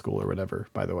middle school or whatever,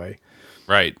 by the way.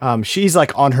 Right. She's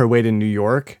like on her way to New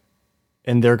York,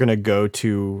 and they're going to go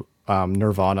to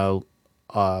Nirvana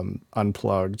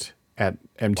Unplugged at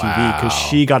MTV because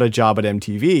she got a job at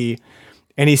MTV.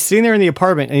 And he's sitting there in the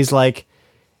apartment, and he's like,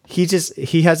 he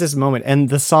has this moment. And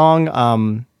the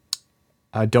song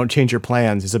Don't Change Your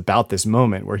Plans is about this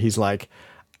moment where he's like,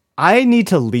 I need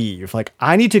to leave. Like,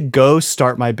 I need to go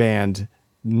start my band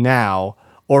now,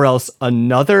 or else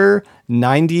another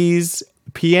 90s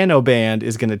piano band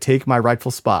is going to take my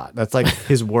rightful spot. That's like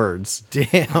his words.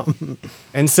 Damn.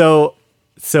 And so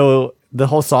the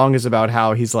whole song is about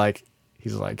how he's like,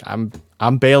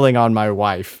 I'm bailing on my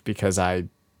wife because I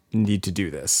need to do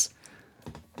this.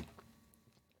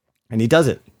 And he does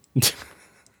it.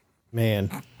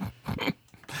 Man.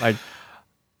 Like,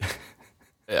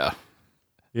 Yeah.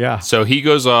 yeah. So he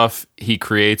goes off, he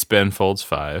creates Ben Folds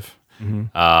 5.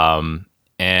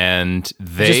 And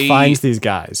they He just finds these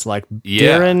guys like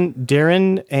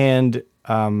Darren and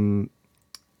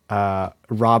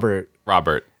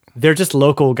Robert. They're just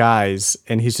local guys,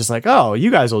 and he's just like, "Oh, you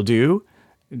guys will do."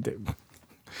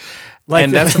 Like,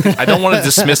 and that's I don't want to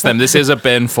dismiss them. This is a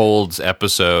Ben Folds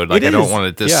episode. Like, I don't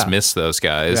want to dismiss those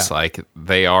guys. Yeah. Like,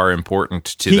 they are important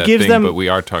to He that gives thing, them- but we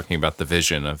are talking about the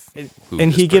vision of who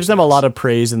and this he gives person them a is. lot of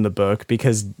praise in the book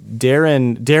because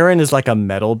Darren is like a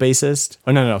metal bassist.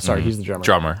 Oh no, sorry, he's the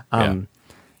drummer. Robert.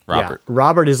 Yeah.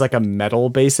 Robert is like a metal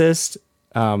bassist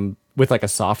with like a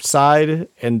soft side,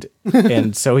 and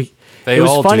so it was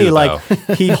all funny. do, Like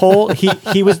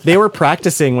they were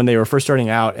practicing when they were first starting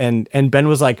out, and Ben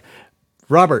was like,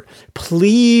 Robert,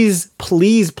 please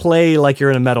play like you're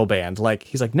in a metal band. Like,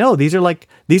 he's like, no, these are like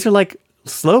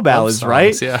slow ballads, songs,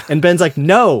 right? yeah. And Ben's like,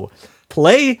 no,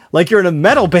 play like you're in a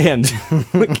metal band.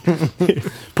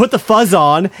 Put the fuzz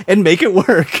on and make it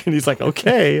work. And he's like,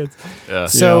 okay. Yeah.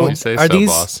 So You say are so,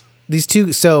 boss. these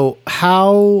two? So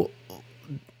how?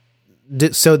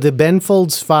 So the Ben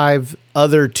Folds 5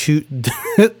 other two.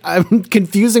 I'm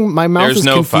confusing. My mouth There's is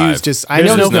no confused. five. Just I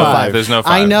know There's no no- five. there's no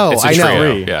five. I know. It's a I know.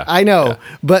 trio. Yeah. I know. Yeah.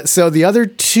 But so the other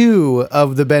two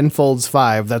of the Ben Folds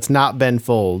 5, that's not Ben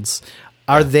Folds.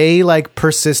 Are they like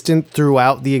persistent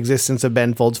throughout the existence of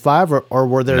Ben Folds 5, or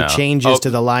were there No. changes to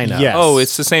the lineup? Yes. Oh,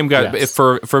 it's the same guy. Yes.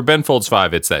 For Ben Folds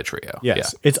 5, it's that trio. Yes.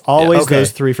 Yeah. It's always Okay.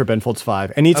 those three for Ben Folds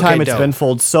 5. Anytime Okay, it's dope. Ben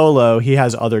Folds solo, he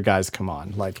has other guys come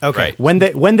on. Like, Okay.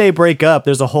 Right. when they break up,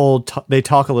 there's a whole they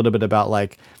talk a little bit about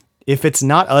like, if it's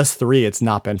not us three, it's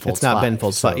not Ben Folds 5. It's not Ben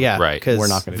Folds 5. Yeah. Right. 'cause We're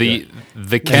not going to do it.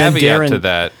 The then caveat Darren- to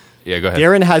that. Yeah, go ahead.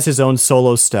 Darren has his own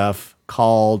solo stuff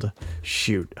called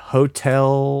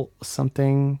Hotel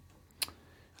something.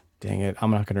 Dang it,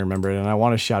 I'm not going to remember it, and I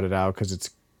want to shout it out because it's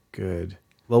good.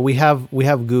 Well, we have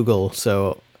Google,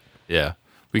 so Yeah,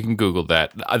 we can Google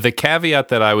that. The caveat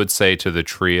that I would say to the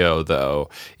trio, though,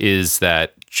 is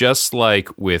that just like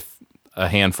with a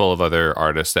handful of other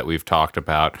artists that we've talked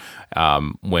about,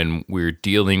 when we're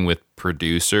dealing with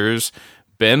producers,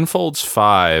 Ben Folds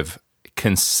 5,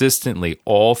 consistently,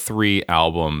 all three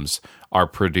albums are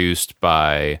produced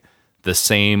by the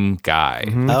same guy,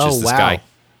 which Oh, is this wow. guy,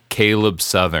 Caleb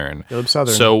Southern. Caleb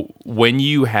Southern. So when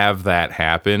you have that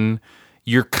happen,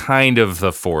 you're kind of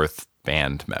the fourth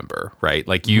band member, right?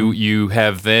 Like you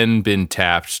have then been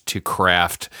tapped to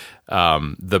craft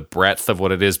the breadth of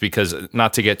what it is, because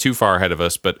not to get too far ahead of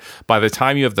us, but by the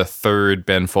time you have the third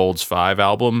Ben Folds 5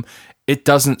 album, it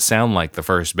doesn't sound like the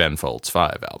first Ben Folds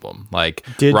 5 album. Like,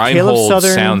 Did Caleb Reinhold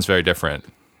Southern- sounds very different.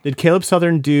 Did Caleb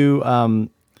Southern do Sound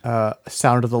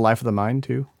of the Life of the Mind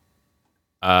too?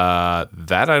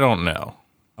 That I don't know.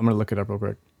 I'm going to look it up real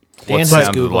quick. Dan What has sound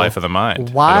of the Google. life of the mind? I don't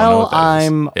know While what that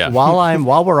is. Yeah.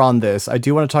 while we're on this, I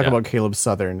do want to talk Yeah. about Caleb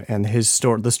Southern and his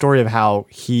story. The story of how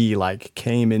he like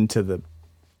came into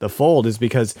the fold is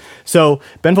because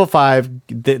Ben Folds 5,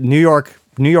 the New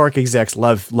York execs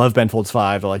love Ben Folds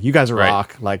 5. They're like, you guys are Right.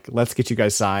 rock. Like, let's get you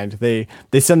guys signed. They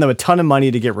send them a ton of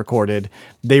money to get recorded.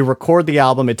 They record the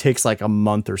album. It takes like a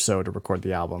month or so to record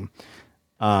the album.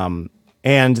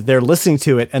 And they're listening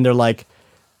to it and they're like,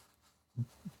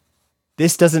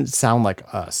 this doesn't sound like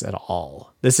us at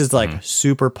all. This is like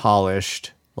super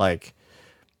polished. Like,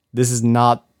 this is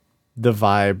not the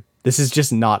vibe. This is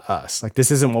just not us. Like,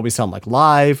 this isn't what we sound like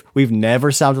live. We've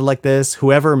never sounded like this.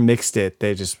 Whoever mixed it,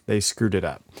 they screwed it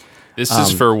up. This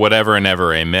is for Whatever and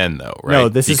Ever Amen, though, right? No,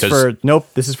 this is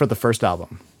for the first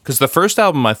album. Because the first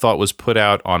album I thought was put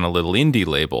out on a little indie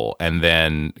label, and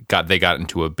then they got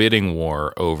into a bidding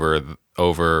war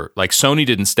over like Sony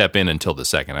didn't step in until the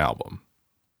second album.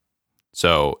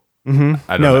 So I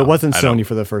don't know. It wasn't Sony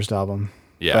for the first album.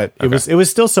 Yeah, but it was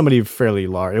still somebody fairly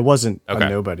large. It wasn't a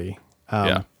nobody.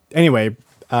 Anyway,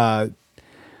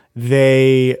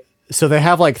 they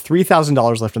have like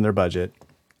 $3,000 left in their budget,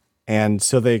 and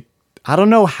so I don't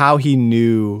know how he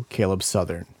knew Caleb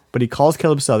Southern, but he calls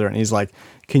Caleb Southern and he's like,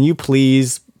 "Can you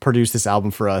please produce this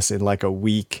album for us in like a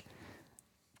week?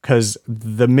 Because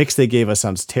the mix they gave us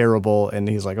sounds terrible." And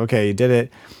he's like, "Okay," he did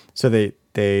it.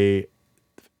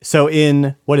 So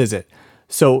what is it?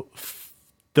 So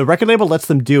the record label lets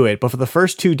them do it, but for the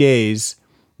first 2 days,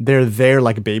 they're there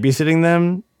like babysitting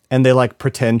them, and they like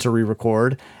pretend to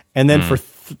re-record, and then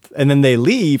and then they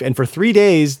leave, and for 3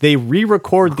 days they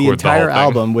re-record the entire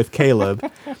album with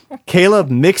Caleb. Caleb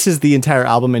mixes the entire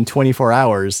album in 24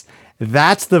 hours.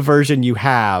 That's the version you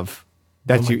have.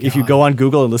 If you go on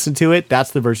Google and listen to it,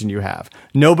 that's the version you have.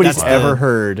 Nobody's ever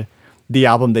heard the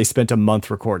album they spent a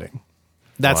month recording.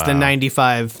 That's the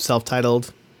 95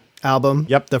 self-titled album.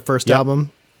 Yep. The first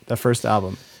album. The first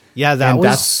album. Yeah, that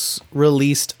was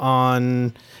released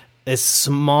on a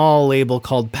small label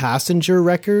called Passenger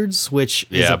Records, which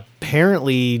is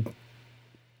apparently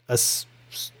a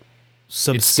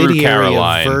subsidiary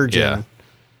of Virgin.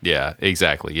 Yeah,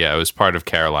 exactly. Yeah, it was part of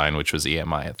Caroline, which was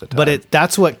EMI at the time. But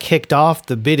that's what kicked off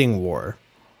the bidding war.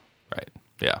 Right.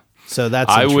 Yeah. So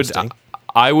that's interesting.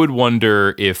 I would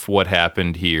wonder if what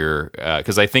happened here,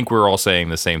 because I think we're all saying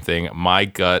the same thing. My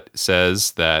gut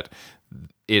says that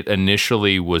it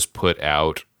initially was put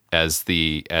out as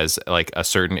like a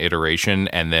certain iteration,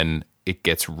 and then it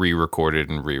gets re-recorded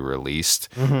and re-released,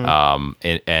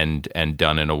 and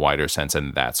done in a wider sense,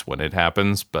 and that's when it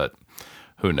happens. But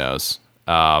who knows?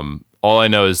 All I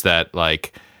know is that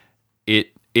like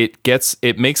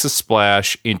it makes a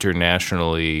splash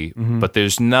internationally, but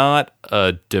there's not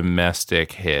a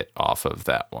domestic hit off of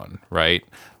that one, right?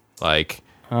 Like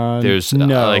there's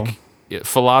like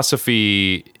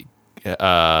Philosophy.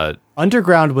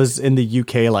 Underground was in the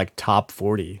UK like top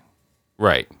 40.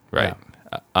 Right.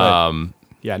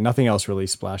 Yeah, nothing else really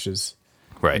splashes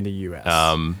in the US.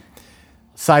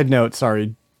 Side note,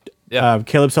 sorry. Yeah.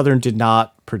 Caleb Southern did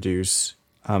not produce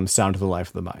Sound of the Life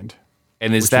of the Mind.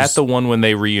 And is that the one when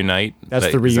they reunite?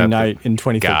 That's the reunite in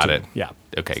 2013. Got it. Yeah.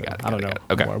 Okay, got it. I don't know.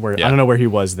 Okay. I don't know where he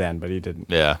was then, but he didn't.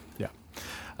 Yeah. Yeah.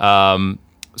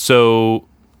 So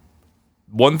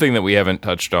one thing that we haven't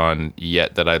touched on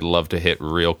yet that I'd love to hit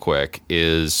real quick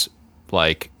is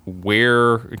like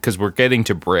because we're getting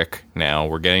to Brick now.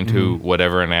 We're getting to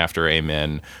Whatever and After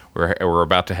Amen. We're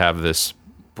about to have this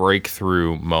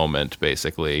breakthrough moment,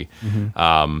 basically.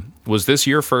 Was this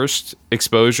your first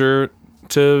exposure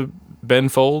to Ben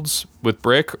Folds with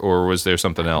Brick, or was there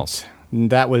something else?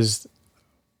 That was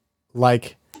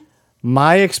like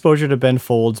my exposure to Ben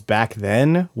Folds back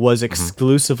then was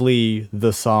exclusively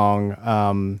the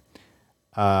song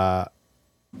Battle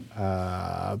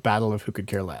of Who Could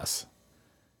Care Less.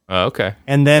 Okay.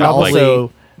 And then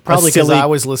probably because I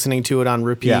was listening to it on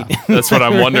repeat. Yeah. That's what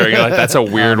I'm wondering. Like, that's a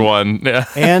weird one. Yeah.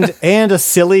 and a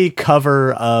silly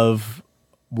cover of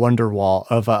Wonderwall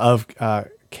of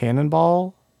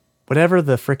Cannonball, whatever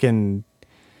the frickin'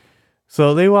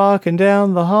 slowly walking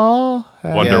down the hall.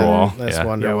 Wonderwall. That's yeah.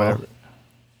 Wonderwall.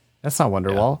 That's not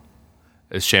Wonderwall.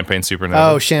 It's Champagne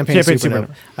Supernova. Oh, Champagne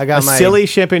Supernova. I got my silly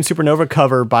Champagne Supernova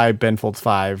cover by Ben Folds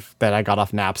 5 that I got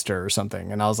off Napster or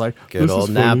something, and I was like, good old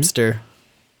Napster.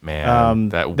 Man,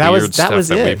 that weird stuff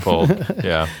that we pulled.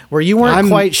 Yeah. Where you weren't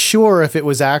quite sure if it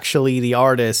was actually the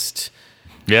artist.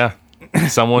 Yeah.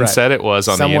 Someone said it was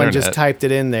on the internet. Someone just typed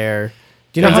it in there.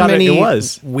 Do you know how many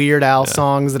Weird Al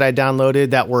songs that I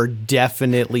downloaded that were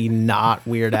definitely not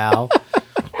Weird Al?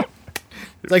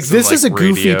 Like, this is a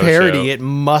goofy parody. Show. It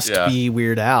must be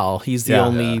Weird Al. He's the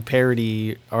only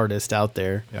parody artist out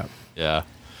there. Yeah.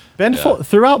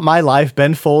 Throughout my life,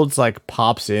 Ben Folds like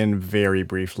pops in very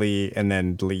briefly and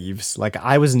then leaves. Like,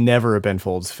 I was never a Ben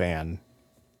Folds fan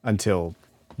until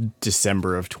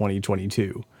December of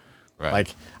 2022. Right. Like,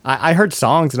 I heard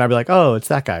songs and I'd be like, oh, it's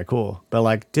that guy, cool. But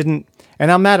like, didn't,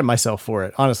 and I'm mad at myself for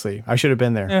it. Honestly, I should have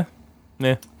been there.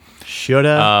 Yeah.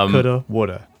 Shoulda, coulda,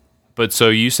 woulda. But so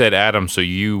you said, Adam, so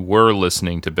you were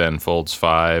listening to Ben Folds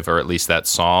 5, or at least that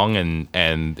song,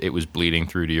 and it was bleeding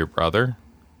through to your brother?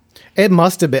 It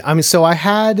must have been. I mean, so I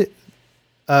had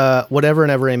Whatever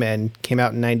and Ever Amen came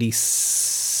out in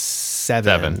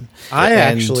 97. I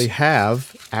actually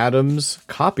have Adam's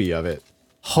copy of it.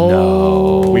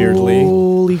 Weirdly.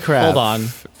 Holy crap. Hold on.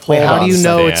 Wait, how do you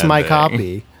know it's my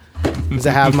copy? Does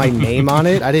it have my name on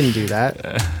it? I didn't do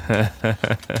that.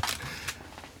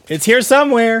 It's here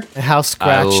somewhere. How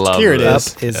scratched Here it up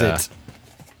is. is Yeah.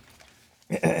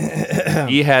 it?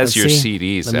 He has Let's your see.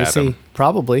 CDs, Let me Adam. see.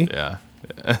 Probably. Yeah.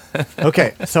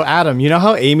 Okay, so Adam, you know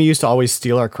how Amy used to always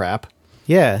steal our crap?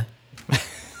 Yeah.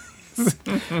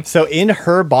 So in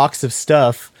her box of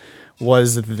stuff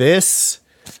was this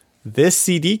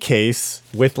CD case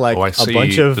with like Oh, I a see.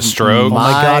 bunch of The Strokes. my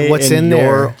Oh my God, what's and in your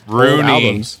there? old Rooney.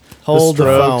 albums. Hold the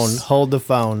phone. Strokes, Hold the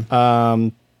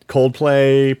phone.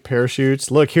 Coldplay,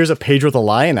 Parachutes. Look, here's a Pedro the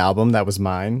Lion album that was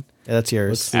mine. Yeah, that's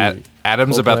yours.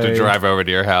 Adam's about to Coldplay. drive over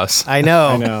to your house. I know.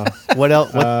 I know. What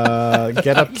else? What?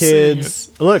 Get Up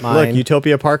Kids. Look, Mine.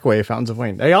 Utopia Parkway, Fountains of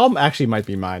Wayne. They all actually might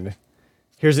be mine.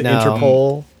 Here's an No.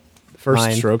 Interpol first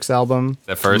Mine. Strokes album.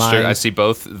 The first, Mine. I see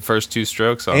both the first two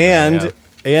Strokes on there,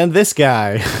 And this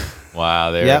guy. yeah.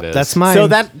 Wow, there Yep, it is. that's mine. So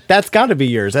that's got to be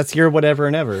yours. That's your whatever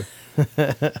and ever.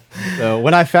 So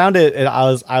when I found it,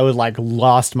 I was like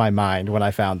lost my mind when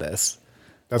I found this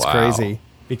That's Wow. crazy.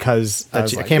 because I I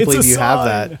can't believe you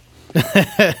have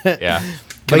that. Yeah.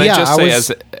 But Can I yeah, just I say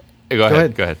was- go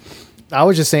ahead. Go ahead. I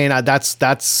was just saying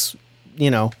that's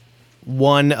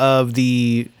one of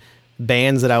the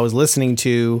bands that I was listening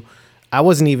to. I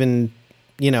wasn't even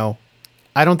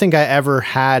I don't think I ever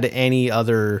had any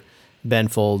other Ben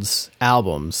Folds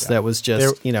albums. That was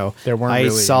just there weren't I really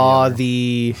saw any other.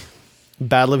 the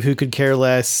Battle of Who Could Care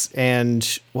Less, and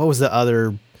what was the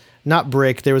other? Not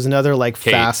Brick. There was another like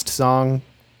Kate. fast song.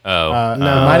 Oh, No,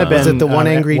 it might have been was it the One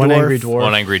Angry One Dwarf? Angry Dwarf.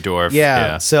 One Angry Dwarf.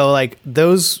 Yeah. So like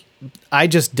those, I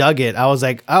just dug it. I was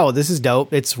like, oh, this is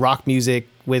dope. It's rock music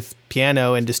with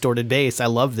piano and distorted bass. I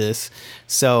love this.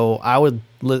 So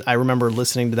I remember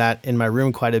listening to that in my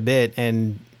room quite a bit,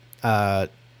 and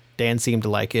Dan seemed to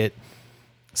like it.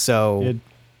 So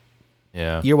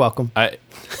Yeah. you're welcome.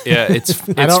 It's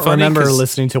I don't funny remember 'cause-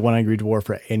 listening to One Angry Dwarf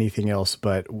or anything else,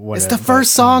 but It's the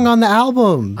first song on the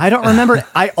album. I don't remember.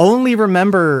 I only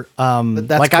remember. that's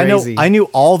like crazy. I knew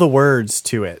all the words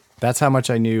to it. That's how much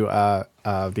I knew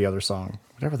the other song,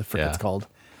 whatever the frick Yeah. it's called.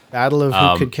 Battle of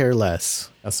Who Could Care Less.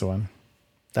 That's the one.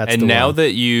 That's And the now one.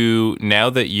 that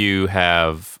you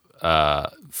have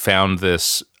found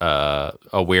this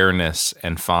awareness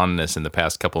and fondness in the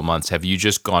past couple of months, have you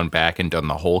just gone back and done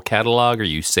the whole catalog? Are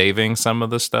you saving some of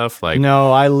the stuff? Like,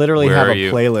 No, I literally where have are a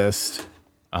you? playlist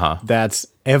Uh-huh. that's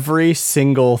every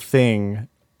single thing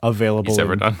available He's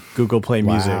ever in done. Google Play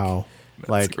Music. Wow.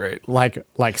 Like great. like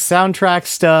soundtrack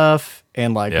stuff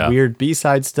and like Yeah. weird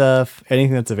B-side stuff,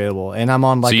 anything that's available. And I'm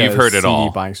on like you've a heard it CD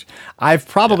all. buying. I've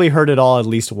probably heard it all at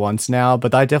least once now,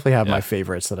 but I definitely have my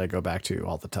favorites that I go back to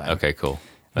all the time. Okay, cool.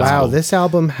 That's Wow, cool. this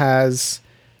album has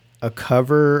a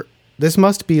cover. This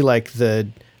must be like the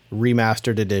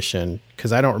remastered edition,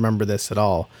 because I don't remember this at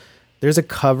all. There's a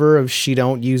cover of She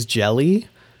Don't Use Jelly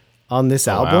on this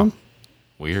Oh, wow. album.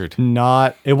 Weird.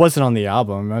 It wasn't on the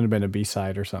album. It might have been a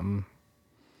B-side or something.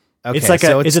 Okay, It's like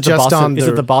so is it the just bossa, on is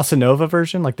it the bossa nova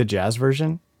version, like the jazz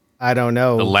version? I don't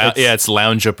know. It's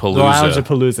Loungeapalooza.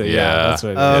 Loungeapalooza, yeah, that's what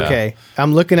it is. Oh, okay.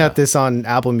 I'm looking at this on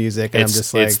Apple Music, and I'm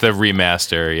just like, it's the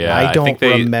remaster. Yeah, I don't think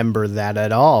they, remember that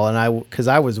at all. And because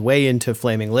I was way into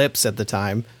Flaming Lips at the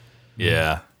time.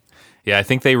 Yeah, I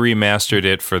think they remastered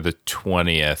it for the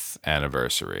 20th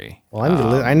anniversary.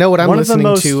 Well, I know what I'm one of the listening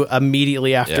most- to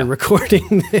immediately after Yeah.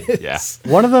 recording this. Yeah,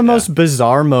 One of the most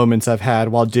bizarre moments I've had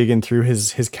while digging through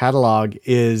his catalog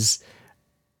is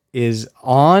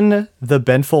on the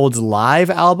Ben Folds Live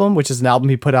album, which is an album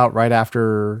he put out right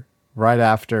after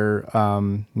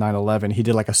 9/11. He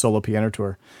did like a solo piano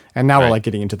tour, and now we're Right. like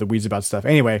getting into the weeds about stuff.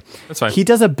 Anyway, That's fine. he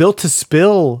does a Built to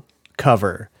Spill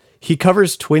cover. He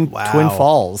covers Twin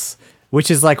Falls, which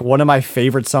is like one of my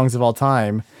favorite songs of all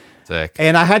time. sick.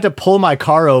 And I had to pull my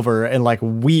car over and like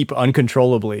weep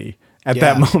uncontrollably at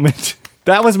Yeah. that moment.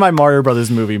 That was my Mario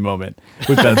Brothers movie moment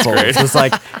with Ben Folds. It's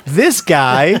like, this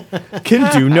guy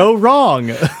can do no wrong.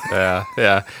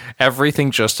 Yeah. Everything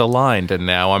just aligned, and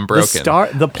now I'm broken.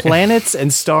 The planets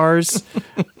and stars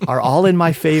are all in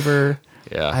my favor.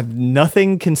 Yeah.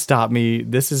 Nothing can stop me.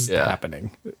 This is Yeah.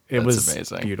 happening. It That's was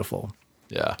amazing. beautiful.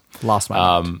 Yeah. Lost my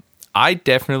mind. I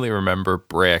definitely remember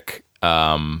Brick,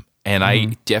 and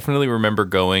I definitely remember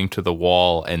going to the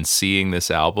wall and seeing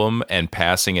this album and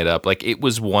passing it up. Like, it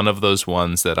was one of those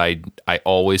ones that I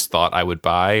always thought I would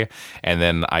buy, and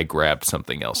then I grabbed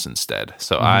something else instead.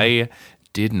 So I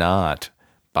did not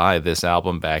buy this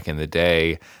album back in the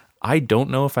day. I don't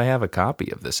know if I have a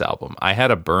copy of this album. I had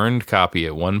a burned copy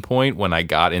at one point when I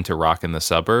got into Rock in the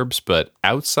Suburbs, but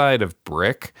outside of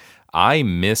Brick, I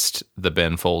missed the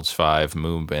Ben Folds 5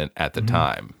 movement at the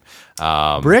time.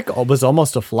 Brick was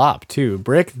almost a flop too.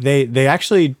 Brick, they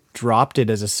actually dropped it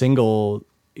as a single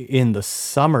in the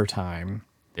summertime.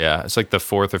 Yeah, it's like the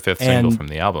fourth or fifth single from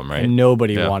the album, right? And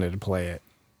nobody wanted to play it.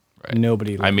 Right.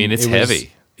 Nobody. I mean, it's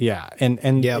heavy. Yeah, and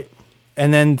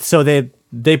then so they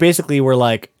basically were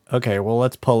like, okay, well,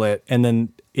 let's pull it. And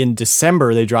then in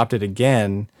December they dropped it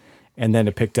again, and then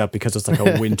it picked up because it's like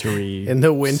a wintry in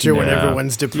the winter when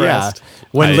everyone's depressed. Yeah,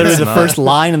 when literally the first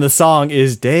line in the song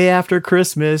is "Day After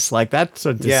Christmas." Like that's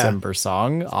a December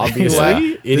song,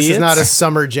 obviously. This is not a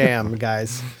summer jam,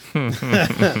 guys.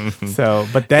 So,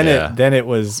 but then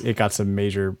it got some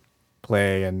major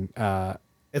play, and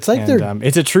it's like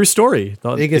it's a true story.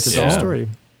 It's a true story.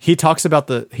 He talks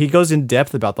about he goes in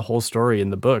depth about the whole story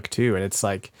in the book too, and it's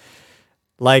like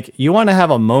you want to have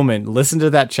a moment, listen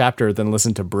to that chapter, then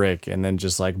listen to Brick, and then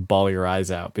just like bawl your eyes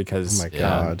out because oh my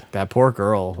God, that poor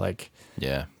girl, like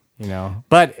yeah, you know.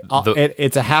 But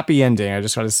it's a happy ending. I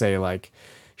just got to say, like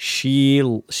she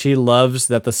loves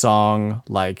that the song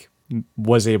like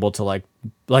was able to like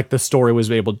the story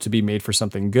was able to be made for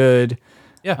something good.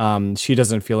 Yeah. She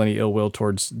doesn't feel any ill will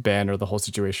towards Ben or the whole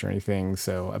situation or anything.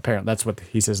 So apparently that's what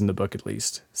he says in the book, at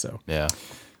least. So yeah.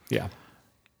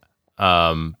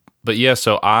 But yeah,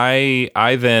 so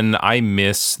I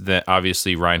miss that,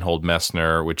 obviously, Reinhold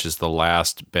Messner, which is the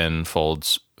last Ben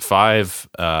Folds 5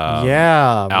 album.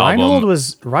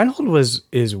 Reinhold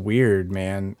is weird,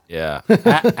 man. Yeah.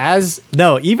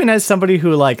 Even as somebody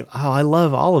who like, I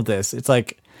love all of this. It's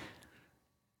like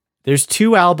there's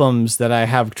 2 albums that I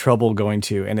have trouble going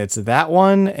to, and it's that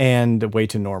one and Way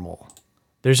to Normal.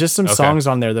 There's just some songs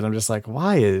on there that I'm just like,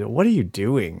 what are you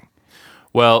doing?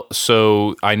 Well,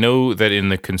 so I know that in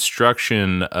the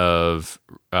construction of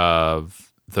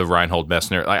the Reinhold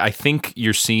Messner, I think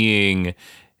you're seeing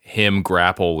him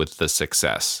grapple with the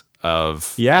success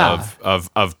of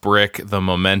Brick, the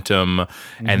momentum,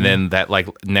 and then that like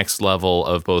next level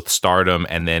of both stardom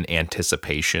and then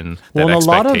anticipation,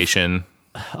 expectation.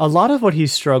 A lot of what he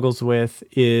struggles with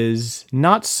is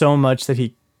not so much that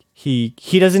he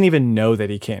doesn't even know that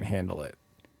he can't handle it.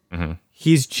 Mm-hmm.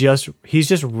 He's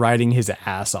just writing his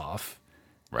ass off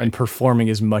and performing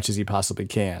as much as he possibly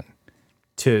can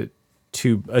to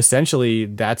essentially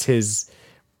that's his,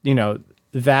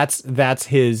 that's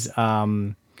his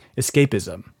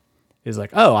escapism is like,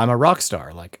 oh, I'm a rock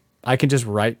star. Like I can just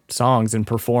write songs and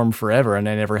perform forever and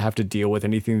I never have to deal with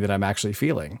anything that I'm actually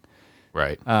feeling.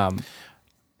 Right.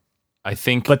 I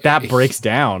think, but that breaks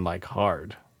down like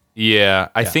hard. Yeah.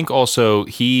 I think also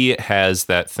he has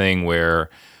that thing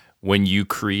where when you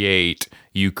create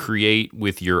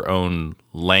with your own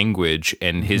language,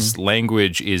 and his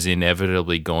language is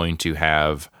inevitably going to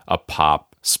have a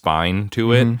pop spine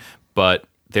to it, but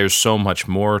there's so much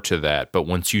more to that. But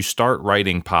once you start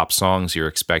writing pop songs, you're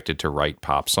expected to write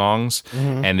pop songs.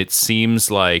 And it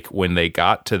seems like when they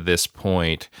got to this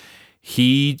point,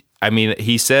 he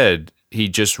said he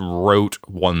just wrote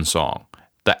one song.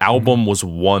 The album was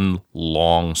one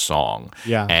long song.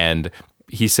 Yeah. And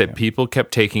he said people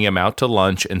kept taking him out to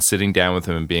lunch and sitting down with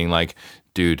him and being like,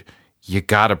 dude, you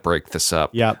gotta break this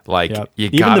up. You gotta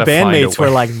even the bandmates were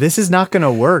like, this is not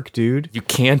gonna work, dude. You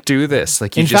can't do this.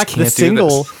 Like, you in just fact, can't the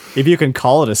single, do this. if you can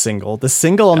call it a single, the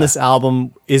single on this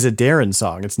album is a Darren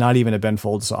song. It's not even a Ben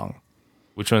Folds song.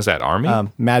 Which one's that? Army?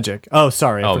 Magic. Oh,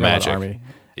 sorry. I forgot Magic. about Army.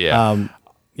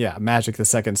 Yeah. Magic, the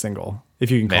second single,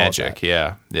 if you can call Magic. it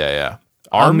that. Yeah.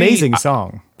 Amazing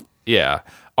song. Yeah.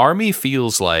 Army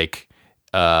feels like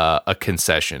a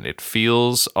concession. It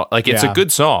feels like it's a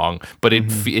good song, but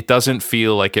it doesn't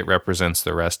feel like it represents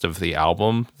the rest of the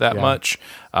album that much.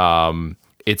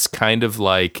 It's kind of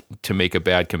like, to make a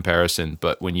bad comparison,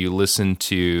 but when you listen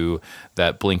to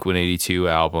that Blink-182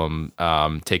 album,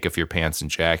 Take Off Your Pants and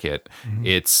Jacket,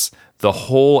 it's the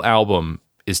whole album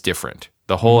is different.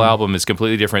 The whole album is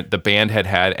completely different. The band had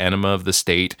Enema of the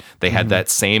State. They had that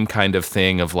same kind of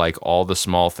thing of like all the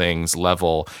small things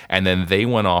level. And then they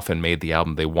went off and made the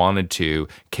album they wanted to,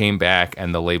 came back,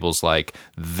 and the label's like,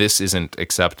 this isn't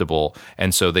acceptable.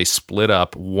 And so they split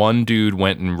up. One dude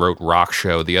went and wrote Rock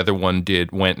Show. The other one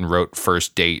went and wrote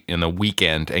First Date in the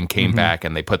weekend and came back,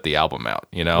 and they put the album out,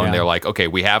 and they're like, okay,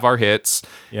 we have our hits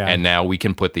and now we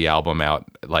can put the album out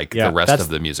like the rest of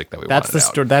the music that we wanted. That's the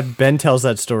story that Ben tells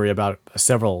that story about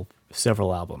several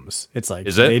albums. It's like,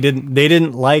 is it? They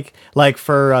didn't like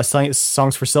for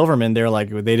Songs for Silverman, they're like,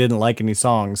 they didn't like any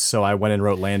songs, so I went and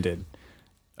wrote Landed.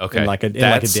 Okay, in like a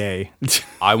day.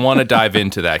 I want to dive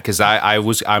into that because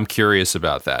I'm curious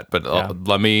about that. But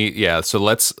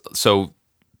So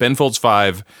Ben Folds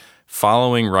 5,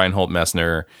 following Reinhold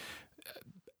Messner.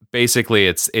 Basically,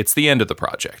 it's the end of the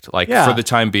project. Like, for the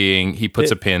time being, he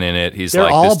puts a pin in it. He's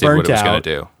like, this did what it was going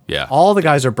to do. Yeah. All the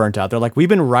guys are burnt out. They're like, we've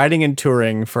been writing and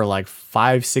touring for like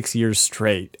 5-6 years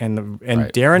straight. And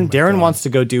Right. Darren wants to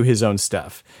go do his own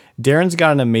stuff. Darren's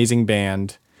got an amazing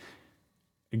band.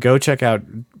 Go check out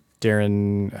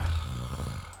Darren.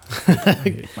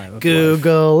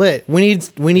 Google it. We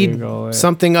need Google it.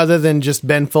 something other than just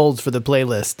Ben Folds for the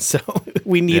playlist. So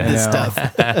we need this stuff.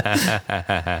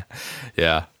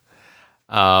 Yeah.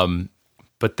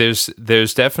 But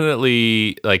there's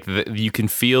definitely like you can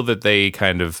feel that they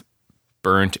kind of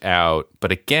burnt out,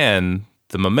 but again,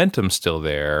 the momentum's still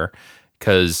there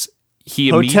because he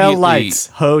Hotel immediately lights.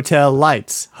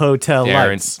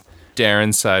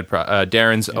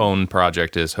 Darren's own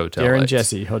project is Hotel Darren Lights.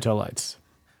 Jesse, Hotel Lights.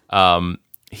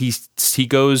 He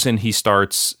goes and he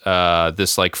starts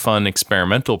this like fun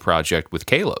experimental project with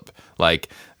Caleb. Like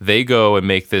they go and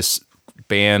make this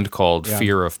band called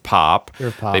Fear of Pop.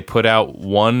 They put out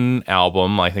one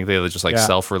album. I think they just like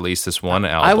self-released this one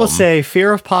album. I will say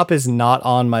Fear of Pop is not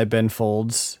on my Ben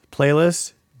Folds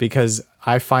playlist because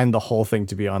I find the whole thing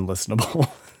to be unlistenable.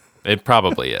 It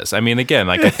probably is. I mean, again,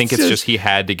 like I think it's just he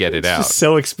had to get it out. Just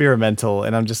so experimental,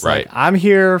 and I'm just Right. like, I'm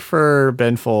here for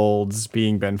Ben Folds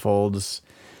being Ben Folds,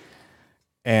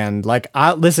 and like,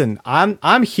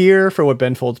 I'm here for what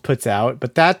Ben Folds puts out,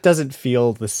 but that doesn't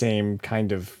feel the same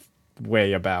kind of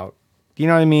way about. You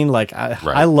know what I mean? Like,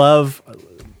 I love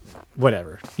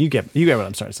whatever you get what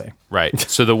I'm trying to say. Right.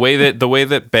 So the way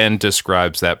that Ben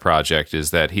describes that project is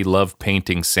that he loved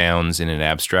painting sounds in an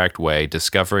abstract way,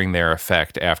 discovering their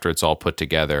effect after it's all put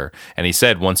together. And he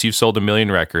said, once you've sold 1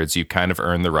 million records, you kind of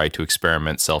earn the right to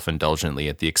experiment self-indulgently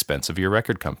at the expense of your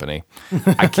record company.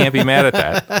 I can't be mad at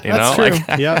that. You know, True.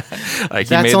 like, Yeah, like he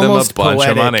That's made them a almost bunch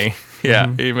poetic. of money.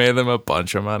 Yeah, he made them a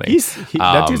bunch of money.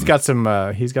 that dude's got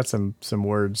some. He's got some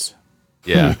words.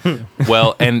 Yeah.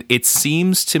 Well, and it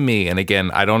seems to me, and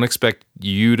again, I don't expect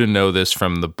you to know this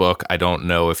from the book. I don't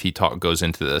know if he goes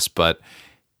into this, but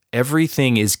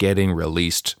everything is getting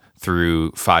released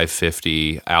through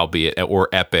 550, albeit, or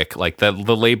Epic. Like the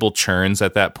label churns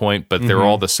at that point, but they're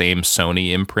all the same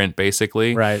Sony imprint,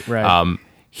 basically. Right.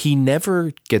 He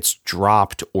never gets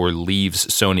dropped or leaves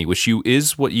Sony, which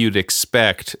is what you'd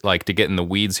expect, like to get in the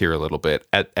weeds here a little bit.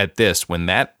 At this, when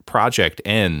that project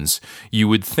ends, you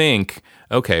would think,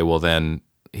 okay, well then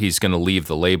he's going to leave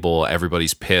the label.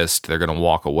 Everybody's pissed. They're going to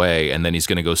walk away, and then he's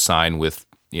going to go sign with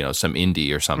some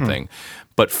indie or something.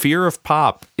 But Fear of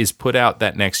Pop is put out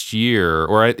that next year,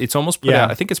 or it's almost put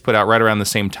out. I think it's put out right around the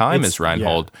same time as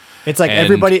Reinhold. Yeah. It's like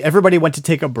everybody went to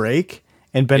take a break.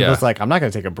 And Ben was like, I'm not going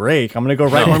to take a break. I'm going to go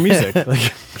write more music.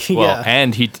 Like, well,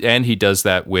 and he does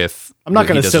that with. I'm not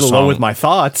going to sit alone with my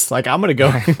thoughts. Like, I'm going to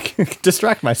go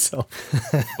distract myself.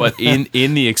 But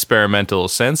in the experimental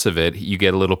sense of it, you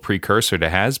get a little precursor to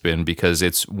Has Been because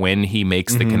it's when he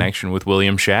makes the connection with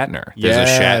William Shatner. There's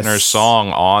a Shatner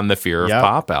song on the Fear of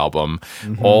Pop album,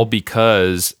 all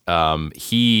because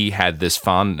he had this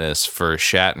fondness for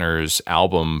Shatner's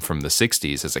album from the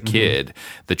 60s as a kid,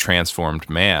 The Transformed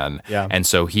Man. Yeah. And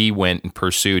so he went and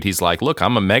pursued, he's like, look,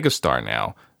 I'm a megastar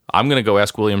now. I'm going to go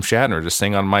ask William Shatner to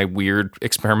sing on my weird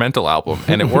experimental album.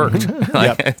 And it worked.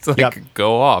 It's like,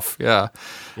 go off. Yeah.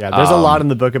 Yeah. There's a lot in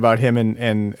the book about him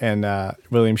and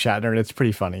William Shatner, and it's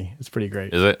pretty funny. It's pretty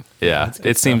great. Is it? Yeah.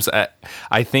 It seems,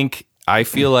 I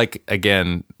feel like,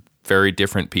 again, very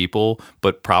different people,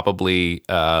 but probably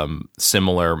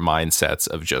similar mindsets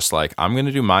of just like, I'm going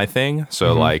to do my thing.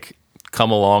 So like,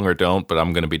 come along or don't, but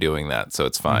I'm going to be doing that. So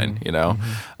it's fine,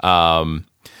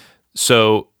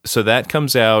 So that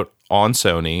comes out on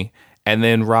Sony, and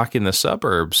then Rock in the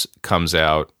Suburbs comes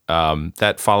out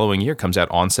that following year, comes out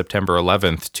on September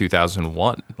 11th,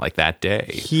 2001, like that day.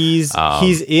 He's at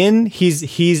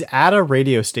a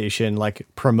radio station, like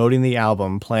promoting the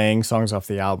album, playing songs off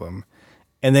the album.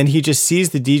 And then he just sees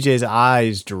the DJ's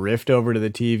eyes drift over to the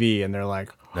TV, and they're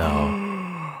like,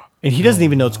 no. And he doesn't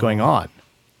even know what's going on.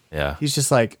 Yeah. He's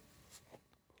just like,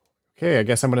 okay, I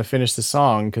guess I'm going to finish the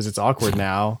song because it's awkward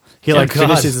now. He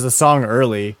finishes the song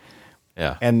early.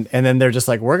 Yeah. And then they're just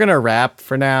like, we're going to rap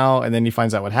for now. And then he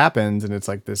finds out what happens. And it's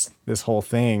like this whole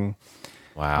thing.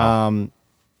 Wow.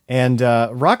 And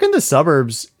Rock in the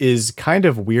Suburbs is kind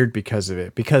of weird because of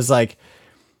it. Because like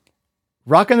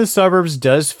Rock in the Suburbs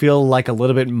does feel like a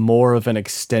little bit more of an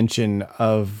extension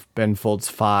of Ben Folds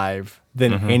 5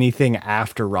 than anything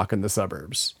after Rock in the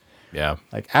Suburbs. Yeah.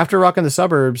 Like after Rock in the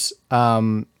Suburbs,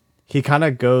 he kind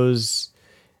of goes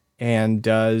and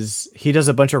does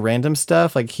a bunch of random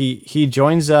stuff. Like he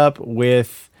joins up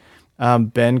with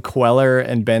Ben Queller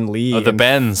and Ben Lee. Oh, the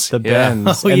Bens.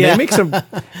 Bens. And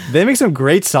they make some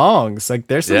great songs. Like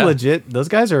there's some legit, those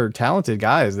guys are talented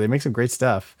guys. They make some great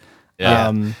stuff.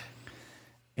 Yeah.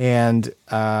 and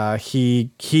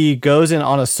he goes in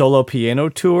on a solo piano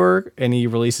tour, and he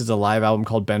releases a live album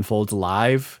called Ben Folds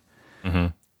Live,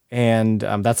 and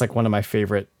that's like one of my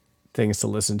favorite things to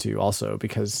listen to, also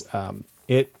because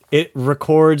it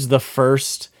records the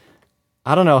first.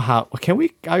 I don't know how.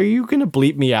 Are you gonna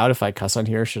bleep me out if I cuss on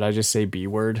here? Should I just say B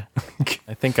word?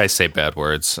 I think I say bad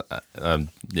words.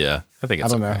 Yeah, I think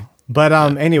it's okay. Know. But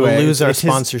anyway, we'll lose our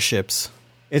sponsorships.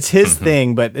 It's his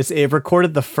thing, but it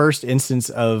recorded the first instance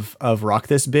of Rock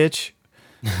This Bitch,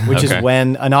 which is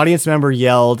when an audience member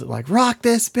yelled like "Rock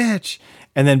this bitch,"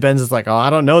 and then Ben's is like, "Oh,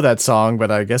 I don't know that song, but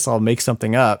I guess I'll make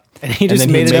something up." And he just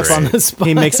made it up on the spot.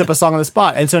 He makes up a song on the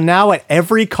spot. And so now at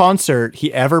every concert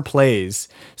he ever plays,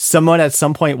 someone at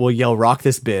some point will yell "Rock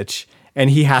this bitch," and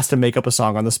he has to make up a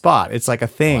song on the spot. It's like a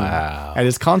thing at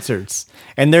his concerts.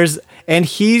 And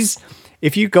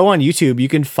if you go on YouTube, you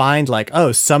can find like,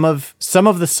 some of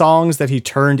the songs that he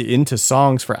turned into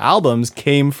songs for albums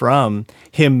came from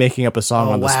him making up a song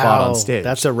on the spot on stage.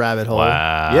 That's a rabbit hole.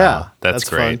 Wow. Yeah. That's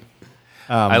great. Fun.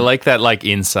 I like that, like,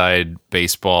 inside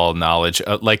baseball knowledge.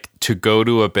 Like, to go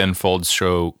to a Ben Folds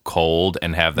show cold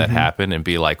and have that happen and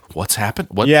be like, "What's happened?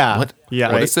 What? Yeah, what?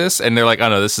 Yeah, what is this?" And they're like, "Oh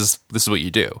no, this is what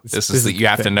you do. This is you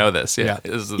have to know this." Yeah.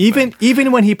 This is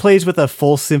even when he plays with a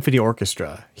full symphony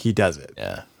orchestra, he does it.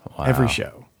 Yeah. Wow. Every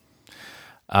show.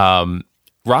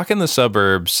 Rock in the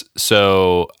Suburbs.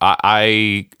 So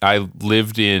I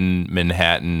lived in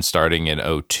Manhattan starting in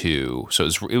 2002. So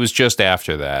it was just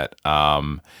after that.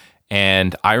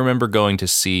 And I remember going to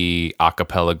see a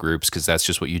cappella groups because that's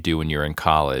just what you do when you're in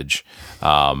college.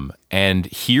 And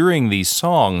hearing these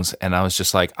songs, and I was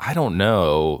just like, I don't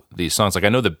know these songs. Like, I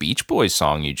know the Beach Boys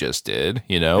song you just did,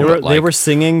 They were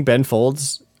singing Ben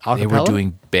Folds a cappella? They were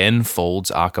doing Ben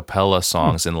Folds a cappella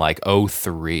songs in like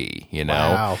 2003,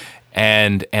 Wow.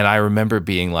 And I remember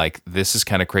being like, this is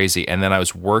kind of crazy. And then I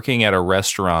was working at a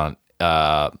restaurant.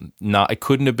 It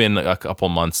couldn't have been a couple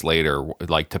months later,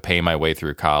 like to pay my way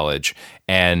through college.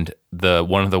 And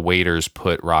one of the waiters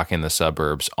put Rock in the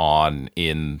Suburbs on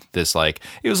in this, like,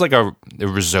 it was like a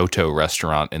risotto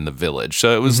restaurant in the Village.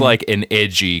 So it was like an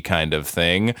edgy kind of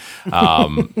thing.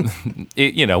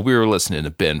 We were listening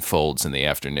to Ben Folds in the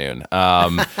afternoon.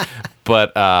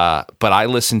 But I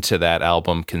listened to that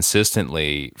album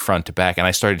consistently front to back, and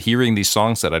I started hearing these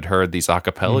songs that I'd heard these a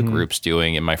cappella groups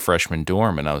doing in my freshman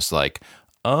dorm, and I was like,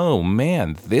 oh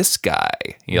man, this guy.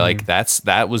 Like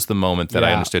that was the moment that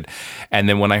I understood. And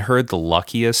then when I heard The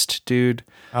Luckiest, dude,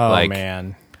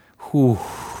 man. Whew,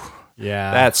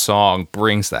 Yeah. that song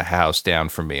brings the house down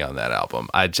for me on that album.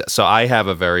 So I have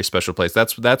a very special place.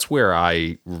 That's where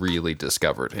I really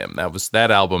discovered him.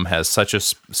 That album has such a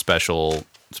special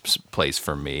place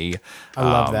for me. I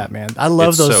love that, man. I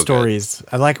love those stories.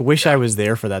 Good. I wish I was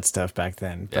there for that stuff back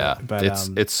then. But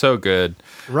it's so good.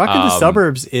 Rock in the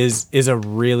Suburbs is a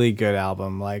really good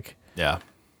album.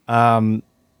 Coming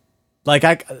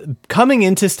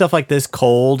into stuff like this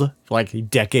cold, like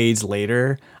decades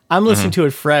later, I'm listening to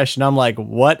it fresh, and I'm like,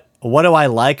 what do I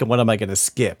like, and what am I going to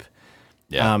skip?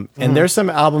 Yeah. And there's some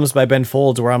albums by Ben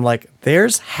Folds where I'm like,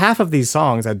 there's half of these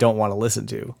songs I don't want to listen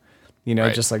to.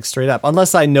 Right. Just like straight up,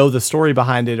 unless I know the story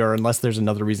behind it, or unless there's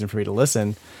another reason for me to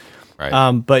listen.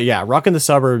 Right. But yeah, Rock in the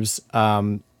Suburbs,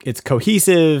 it's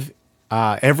cohesive.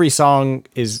 Every song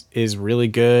is really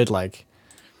good. Like,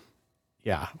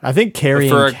 yeah, I think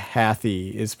Carrying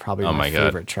Kathy is probably my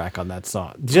favorite track on that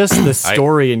song. Just the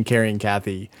story in Carrying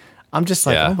Kathy. I'm just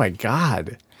like, oh my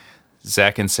God.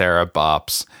 Zach and Sarah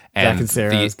bops. And Zach and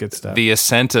Sarah is good stuff. The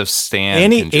Ascent of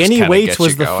Stan. Annie Waits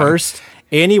was the first.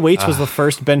 Annie Waits was the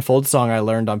first Ben Folds song I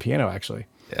learned on piano, actually.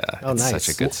 Yeah, it's such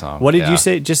a good song. What did you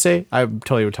say? Just say? I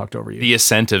totally talked over you. The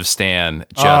Ascent of Stan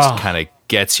just kind of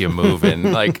gets you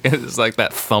moving. Like, it's like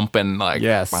that thumping, like,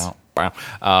 yes. Bow,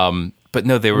 bow. But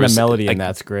no, there was the melody, and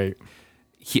that's great.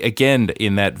 Again,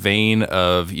 in that vein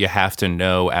of you have to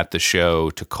know at the show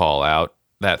to call out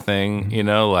that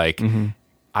thing,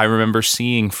 I remember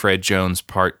seeing Fred Jones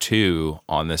Part 2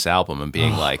 on this album and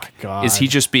being is he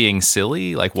just being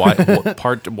silly? Like,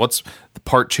 what's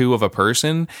Part 2 of a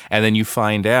person? And then you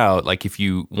find out, like,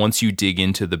 once you dig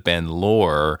into the Ben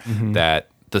lore, that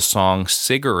the song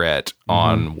Cigarette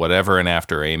on Whatever and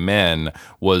After Amen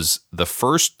was the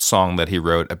first song that he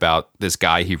wrote about this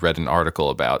guy he read an article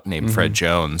about named Fred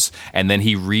Jones. And then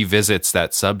he revisits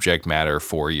that subject matter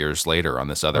 4 years later on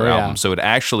this other album. So it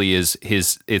actually is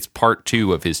it's part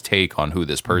 2 of his take on who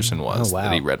this person was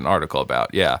that he read an article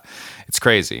about. Yeah, it's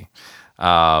crazy.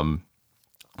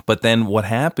 But then what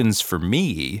happens for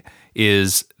me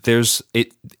is there's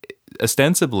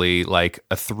ostensibly like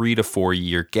a 3 to 4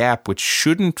 year gap, which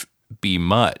shouldn't be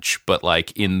much, but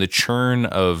like in the churn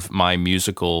of my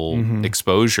musical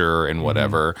exposure and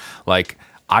whatever, like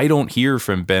I don't hear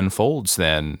from Ben Folds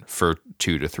then for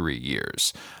 2 to 3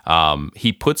 years.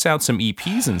 He puts out some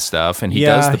EPs and stuff, and he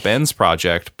does the Ben's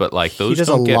project, but like those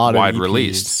don't get wide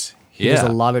released. He does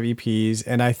a lot of EPs,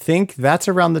 and I think that's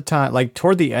around the time, like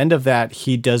toward the end of that,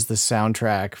 he does the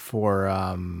soundtrack for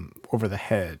Over the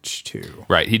Hedge too.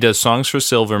 Right, he does Songs for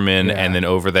Silverman and then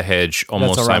Over the Hedge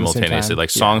almost simultaneously.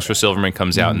 Like Songs for Silverman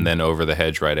comes out and then Over the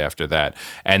Hedge right after that.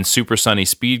 And Super Sunny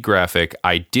Speed Graphic,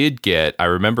 I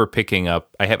remember picking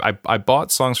up. I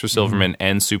bought Songs for Silverman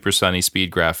and Super Sunny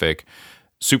Speed Graphic.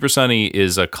 Super Sunny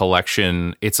is a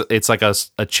collection. It's like a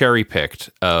cherry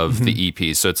picked of the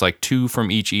EPs. So it's like 2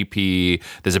 from each EP.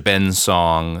 There's a Ben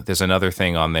song. There's another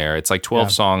thing on there. It's like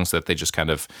 12 songs that they just kind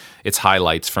of, it's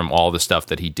highlights from all the stuff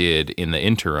that he did in the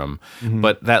interim.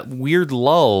 But that weird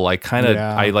lull,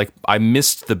 I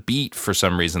missed the beat for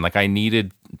some reason. Like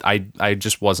I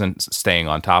just wasn't staying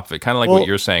on top of it. Kind of like what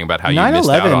you're saying about how you missed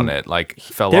out on it, like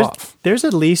fell off. There's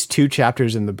at least 2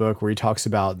 chapters in the book where he talks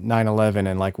about 9/11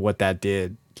 and like what that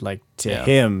did like to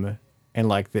him and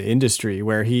like the industry,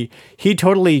 where he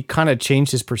totally kind of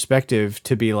changed his perspective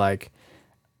to be like,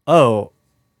 oh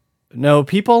no,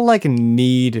 people like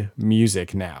need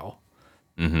music now.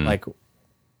 Like,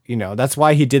 you know, that's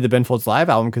why he did the Ben Folds Live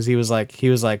album, because he was like,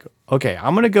 okay,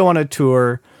 I'm gonna go on a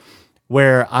tour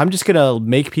where I'm just going to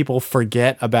make people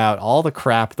forget about all the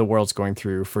crap the world's going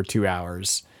through for 2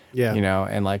 hours. Yeah. You know,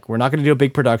 and like, we're not going to do a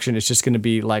big production. It's just going to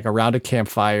be like around a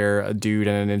campfire, a dude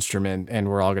and an instrument, and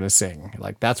we're all going to sing.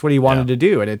 Like, that's what he wanted to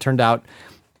do. And it turned out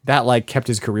that like kept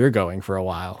his career going for a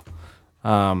while.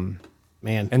 Man.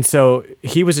 And so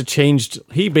he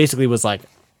basically was like,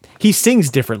 he sings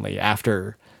differently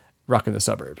after Rockin' the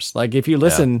Suburbs. Like, if you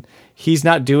listen, he's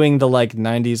not doing the like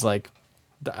 90s, like,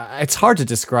 it's hard to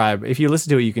describe. If you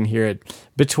listen to it, you can hear it.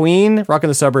 Between Rockin'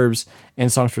 the Suburbs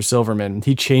and Songs for Silverman,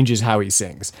 he changes how he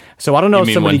sings. So I don't know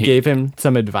if somebody gave him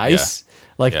some advice,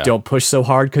 don't push so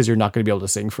hard because you're not going to be able to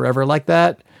sing forever like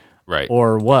that. Right.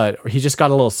 Or what? Or he just got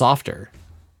a little softer.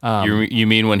 You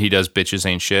mean when he does Bitches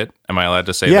Ain't Shit? Am I allowed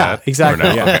to say that? Yeah, exactly.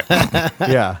 No? Yeah.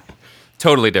 Okay. Yeah.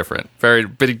 Totally different. Very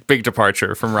big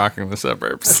departure from Rocking the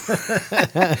Suburbs.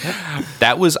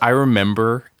 I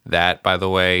remember that, by the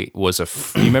way, was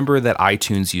you remember that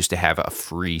iTunes used to have a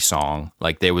free song?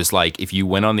 Like, there was like, if you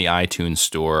went on the iTunes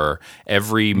store,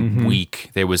 every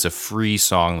week there was a free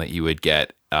song that you would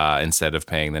get instead of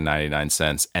paying the 99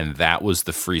 cents. And that was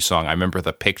the free song. I remember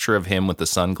the picture of him with the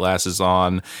sunglasses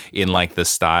on in like the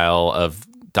style of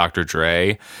Dr.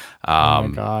 Dre. Oh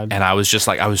my God. And I was just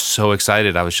like, I was so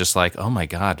excited. I was just like, oh my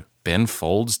God, Ben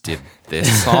Folds did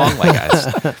this song?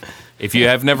 If you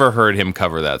have never heard him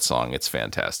cover that song, it's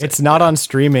fantastic. It's not on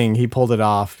streaming. He pulled it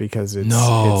off because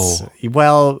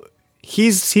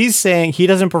he's saying he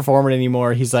doesn't perform it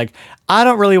anymore. He's like, I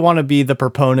don't really want to be the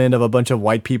proponent of a bunch of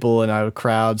white people in a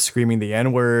crowd screaming the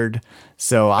N-word.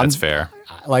 So that's fair.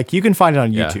 Like, you can find it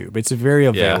on YouTube. It's very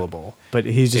available, but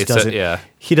he just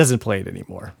he doesn't play it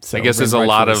anymore. So I guess there's a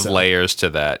lot of layers to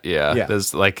that. Yeah.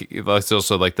 There's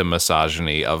also like the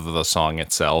misogyny of the song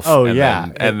itself. Oh, and yeah.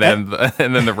 Then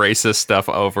the racist stuff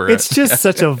over it. It's just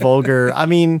such a vulgar, I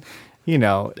mean, you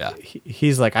know,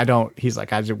 he's like, I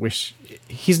just wish,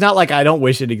 he's not like, I don't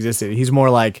wish it existed. He's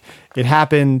more like, it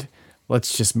happened.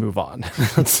 Let's just move on.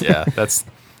 Yeah, that's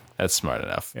smart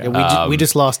enough. Yeah, we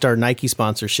just lost our Nike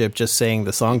sponsorship just saying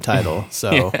the song title.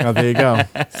 So oh, there you go.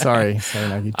 Sorry,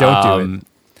 Nike. Don't do it.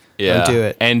 Yeah, don't do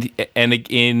it. And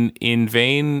in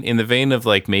the vein of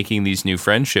like making these new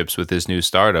friendships with his new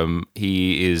stardom,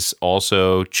 he is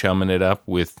also chumming it up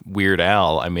with Weird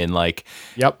Al. I mean, like,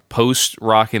 post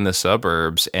Rockin' the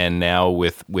Suburbs, and now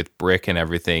with Brick and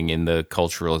everything in the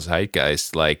cultural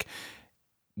zeitgeist, like,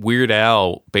 Weird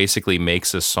Al basically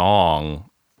makes a song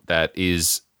that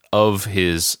is of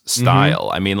his style.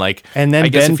 I mean, like, and then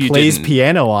Ben plays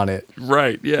piano on it.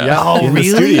 Right. Yeah. Oh, in really?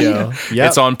 The studio. Yep.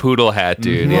 It's on Poodle Hat,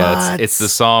 dude. What? Yeah. It's the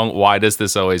song "Why Does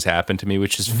This Always Happen to Me,"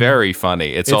 which is very funny.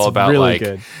 It's all about really like,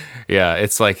 good. Yeah,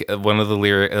 it's like one of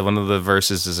the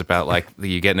verses is about like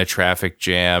you get in a traffic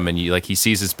jam and he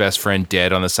sees his best friend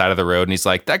dead on the side of the road and he's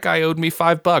like, that guy owed me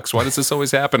 $5. Why does this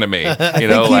always happen to me? You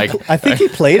know, I think he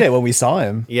played it when we saw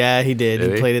him. Yeah, he did.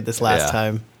 He played it this last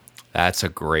time. That's a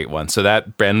great one. So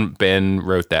that Ben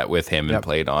wrote that with him and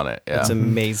played on it. Yeah. It's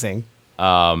amazing.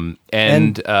 And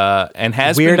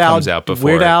Has Been comes out before.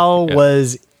 Weird Al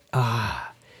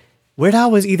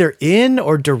was either in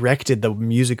or directed the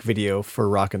music video for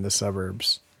Rockin' the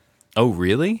Suburbs. Oh,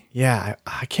 really? Yeah,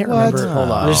 I can't remember.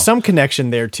 Hold on. There's some connection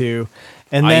there too.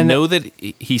 And I then know that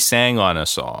he sang on a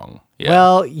song.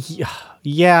 Well,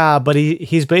 yeah, but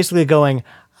he's basically going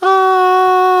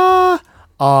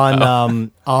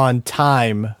on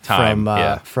time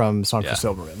from Song for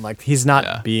Silverman. Like he's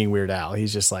not being Weird Al.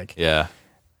 He's just like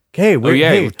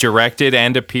hey, directed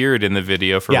and appeared in the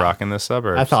video for Rockin' the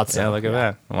Suburbs. I thought so. Yeah, look at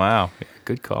that. Wow,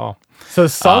 good call. So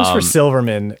Songs for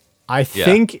Silverman, I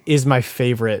think, is my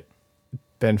favorite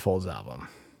Ben Folds album.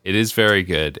 It is very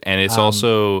good, and it's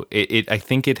also I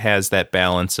think it has that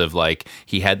balance of like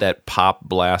he had that pop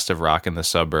blast of Rockin' the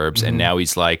Suburbs, and now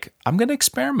he's like, I'm going to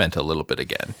experiment a little bit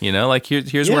again. You know, like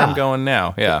here's where I'm going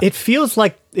now. Yeah, it feels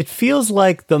like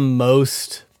the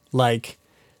most like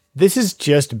this is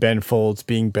just Ben Folds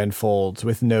being Ben Folds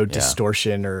with no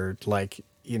distortion or like.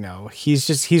 You know,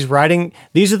 he's writing.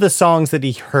 These are the songs that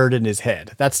he heard in his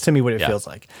head. That's to me what it feels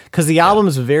like. Because the album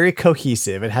is very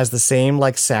cohesive. It has the same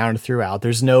like sound throughout.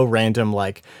 There's no random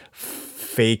like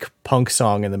fake punk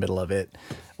song in the middle of it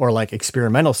or like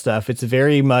experimental stuff. It's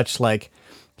very much like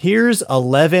here's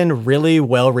 11 really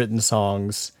well written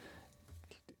songs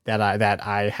that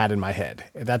I had in my head.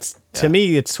 That's to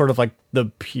me, it's sort of like the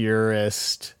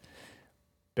purest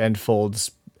Ben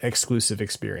Folds exclusive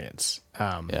experience.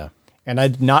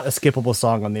 And not a skippable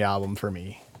song on the album for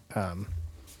me.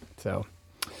 So,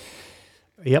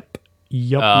 yep.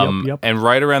 And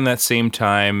right around that same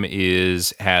time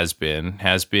is Has Been.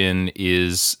 Has Been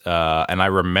is, and I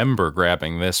remember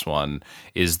grabbing this one,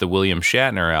 is the William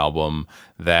Shatner album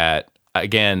that,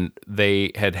 again,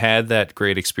 they had that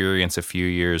great experience a few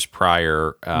years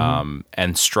prior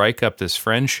and strike up this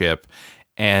friendship.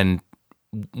 And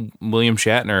William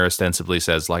Shatner ostensibly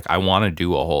says, like, I want to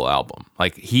do a whole album.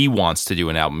 Like, he wants to do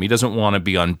an album. He doesn't want to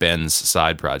be on Ben's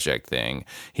side project thing.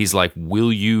 He's like,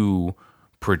 will you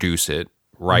produce it,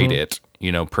 write it,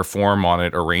 you know, perform on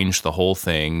it, arrange the whole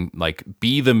thing, like,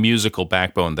 be the musical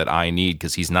backbone that I need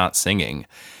because he's not singing.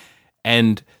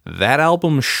 And that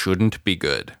album shouldn't be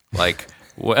good. Like,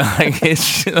 like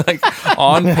it's like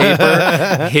on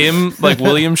paper, him, like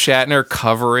William Shatner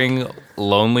covering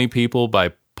Lonely People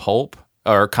by Pulp.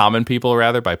 Or Common People,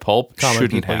 rather, by Pulp,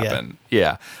 shouldn't happen.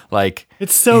 Yeah. Like,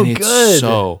 it's so good. It's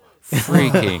so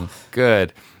freaking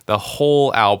good. The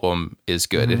whole album is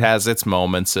good. It has its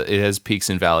moments. It has peaks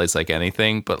and valleys like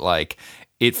anything, but like,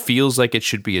 it feels like it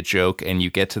should be a joke, and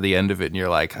you get to the end of it, and you're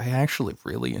like, I actually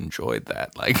really enjoyed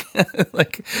that. Like,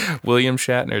 like William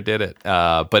Shatner did it.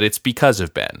 But it's because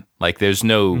of Ben. Like, there's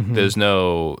no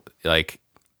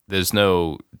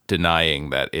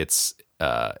denying that it's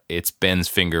Ben's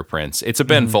fingerprints. It's a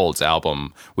Ben Folds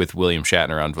album with William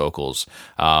Shatner on vocals.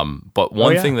 But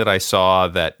one thing that I saw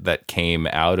that came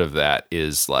out of that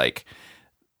is like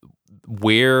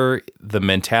where the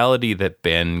mentality that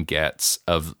Ben gets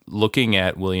of looking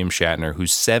at William Shatner,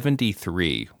 who's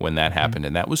 73 when that happened,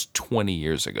 and that was 20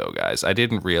 years ago, guys. I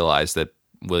didn't realize that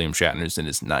William Shatner's in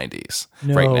his 90s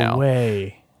right now. No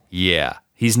way. Yeah.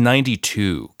 He's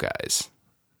 92, guys.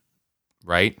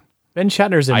 Right? Ben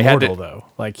Shatner's immortal, though.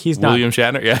 Like, he's not... William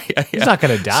Shatner? Yeah. He's not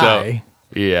going to die.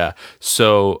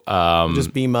 So,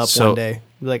 just beam up one day.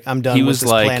 Like, I'm done with this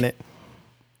planet.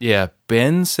 Yeah,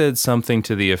 Ben said something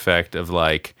to the effect of,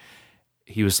 like,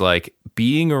 he was like,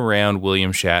 being around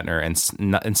William Shatner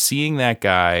and seeing that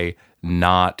guy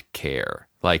not care.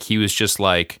 Like, he was just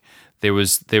like...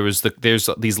 There's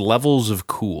these levels of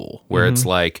cool where it's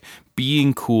like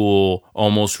being cool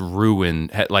almost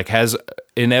ruined, like has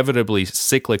inevitably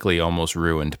cyclically almost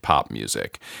ruined pop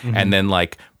music. And then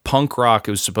like punk rock,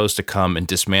 it was supposed to come and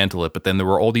dismantle it, but then there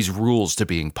were all these rules to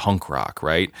being punk rock,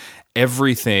 right?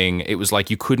 Everything, it was like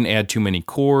you couldn't add too many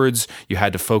chords. You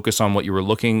had to focus on what you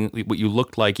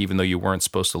looked like, even though you weren't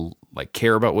supposed to like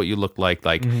care about what you looked like.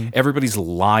 Like everybody's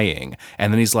lying.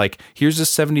 And then he's like, here's a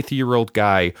 73-year-old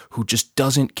guy who just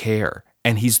doesn't care.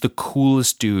 And he's the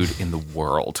coolest dude in the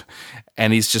world.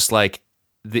 And he's just like,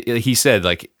 he said,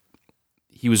 like,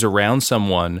 he was around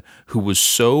someone who was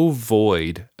so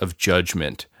void of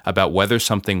judgment about whether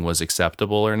something was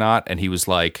acceptable or not. And he was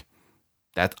like,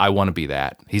 that I want to be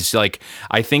that. He's like,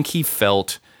 I think he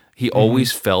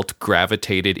always felt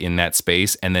gravitated in that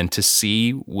space. And then to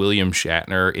see William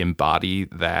Shatner embody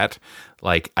that,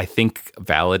 like, I think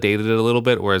validated it a little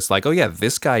bit, where it's like, oh yeah,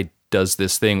 this guy does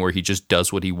this thing where he just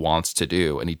does what he wants to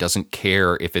do, and he doesn't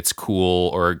care if it's cool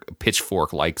or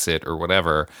Pitchfork likes it or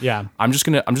whatever. Yeah. I'm just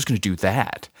gonna do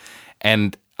that.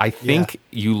 And I think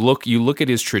you look at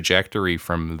his trajectory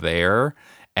from there,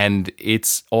 and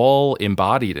it's all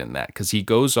embodied in that, because he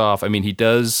goes off. I mean, he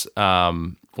does.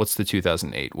 What's the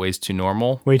 2008 Ways to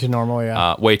Normal? Way Too Normal,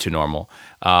 yeah. Way Too Normal.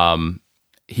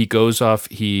 He goes off.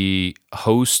 He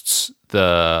hosts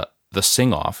the the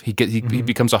sing-off. He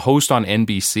becomes a host on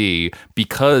NBC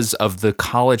because of the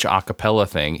college a cappella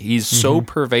thing. He's so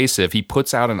pervasive. He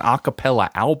puts out an a cappella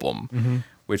album,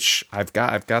 which I've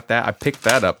got that. I picked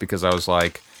that up because I was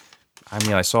like, I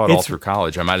mean, I saw it all through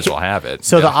college. I might as well have it.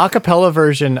 So the a cappella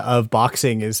version of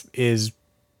boxing is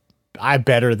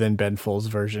better than Ben Folds'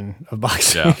 version of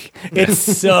boxing. Yeah. It's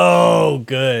so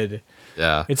good.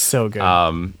 Yeah. It's so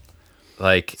good.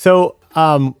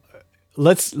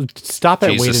 Let's stop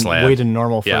at Jesus Wait and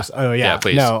Normal first. Yeah. Oh yeah. Yeah,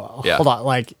 please. No, Yeah. hold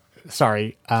on.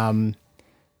 Sorry.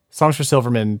 Songs for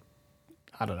Silverman,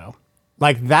 I don't know.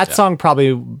 That song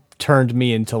probably turned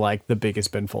me into the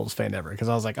biggest Ben Folds fan ever, because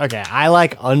I was like, okay, I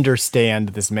understand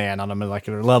this man on a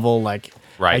molecular level. Right.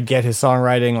 I get his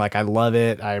songwriting. I love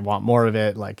it. I want more of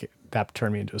it. That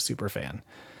turned me into a super fan.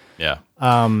 Yeah.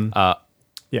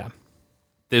 Yeah.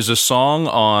 There's a song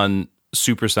on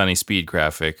Super Sunny Speed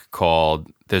Graphic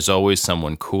called "There's Always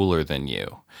Someone Cooler Than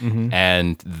You,"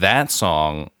 and that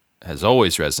song has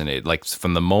always resonated.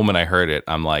 From the moment I heard it,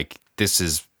 I'm like, this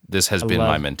has been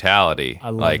my mentality. I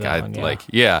love that one,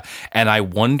 yeah. And I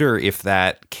wonder if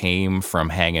that came from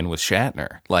hanging with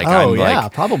Shatner.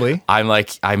 Probably. I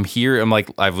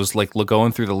was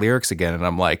going through the lyrics again, and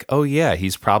I'm like, oh yeah,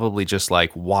 he's probably just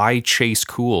why chase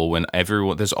cool when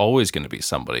there's always going to be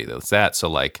somebody that's that. So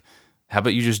how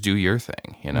about you just do your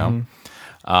thing, you know?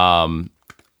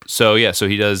 So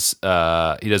he does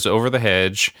Over the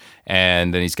Hedge,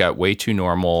 and then he's got Way Too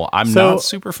Normal. I'm not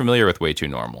super familiar with Way Too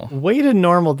Normal. Way Too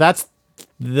Normal, that's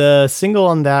the single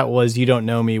on that was You Don't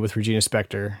Know Me with Regina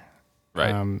Spektor.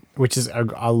 Right. Which is,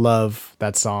 I love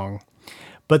that song.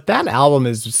 But that album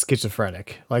is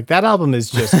schizophrenic. That album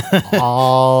is just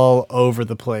all over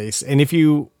the place. And if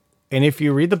you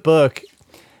read the book,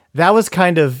 that was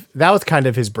kind of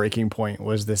his breaking point,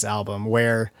 was this album,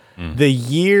 where the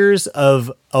years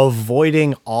of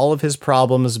avoiding all of his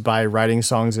problems by writing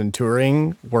songs and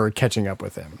touring were catching up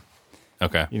with him.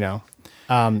 Okay.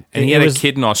 And he had a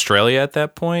kid in Australia at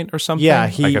that point or something? Yeah.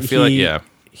 He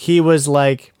was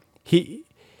one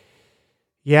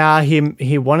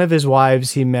of his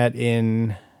wives he met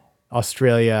in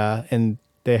Australia, and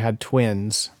they had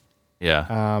twins.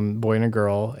 Yeah. Boy and a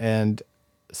girl. And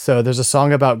so there's a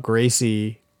song about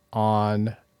Gracie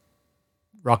on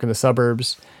Rockin' the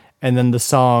Suburbs, and then the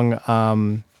song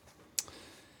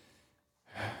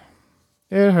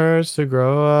It Hurts to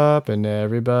Grow Up and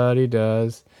Everybody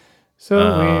Does.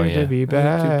 So weird to be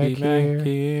back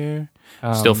here.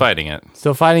 Still Fighting It.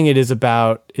 Still Fighting It is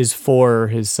for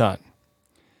his son.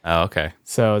 Oh, okay.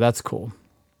 So that's cool.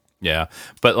 Yeah.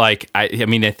 But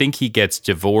I think he gets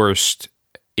divorced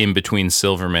in between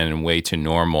Silverman and Way Too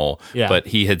Normal. Yeah. But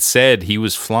he had said he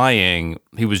was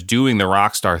doing the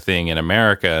rock star thing in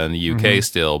America and the UK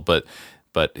still, but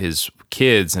his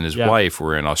kids and his wife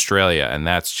were in Australia, and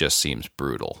that just seems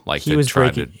brutal. He was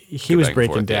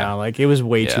breaking down. It was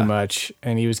way too much,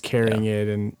 and he was carrying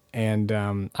it. And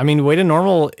Way to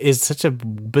Normal is such a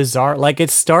bizarre.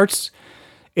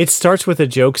 It starts with a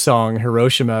joke song,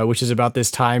 Hiroshima, which is about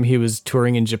this time he was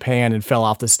touring in Japan and fell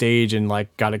off the stage and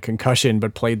got a concussion,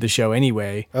 but played the show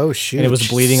anyway. Oh shoot! And it was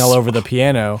bleeding all over the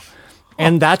piano.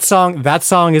 And that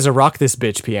song is a Rock This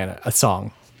Bitch a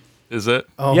song. Is it?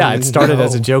 Oh, yeah, it started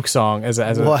as a joke song, as a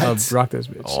Rock This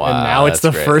Bitch. Wow, and now it's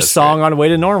the first song on Way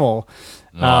to Normal.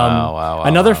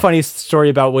 Another funny story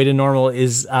about Way to Normal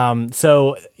is,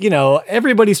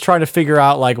 everybody's trying to figure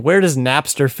out, where does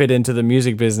Napster fit into the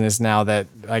music business now that,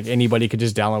 anybody could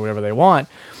just download whatever they want.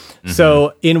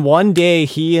 So in one day,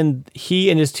 he and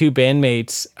his two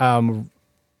bandmates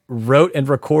wrote and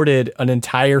recorded an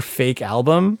entire fake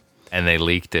album. And they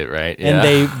leaked it, right?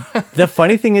 And the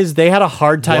funny thing is they had a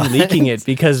hard time leaking it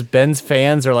because Ben's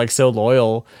fans are so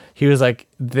loyal. He was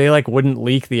they wouldn't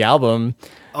leak the album.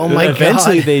 Oh my god.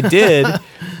 Eventually they did.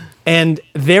 And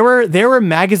there were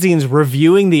magazines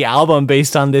reviewing the album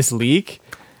based on this leak.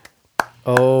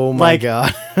 Oh my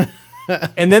god.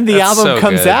 And then the album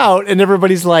comes out and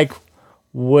everybody's like,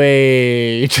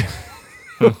 wait.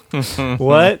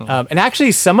 What? And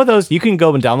actually, some of those, you can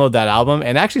go and download that album,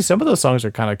 and actually, some of those songs are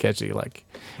kind of catchy.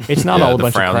 It's not all a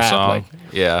bunch of crap. Song.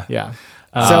 Yeah.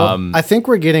 So I think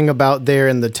we're getting about there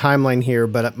in the timeline here,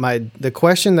 but the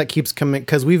question that keeps coming,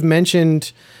 because we've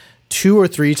mentioned 2 or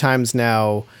 3 times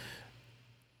now,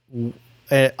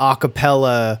 a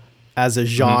cappella as a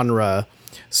genre.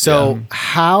 So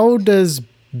how does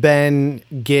Ben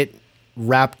get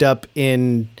wrapped up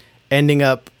in ending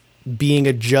up being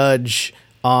a judge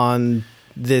on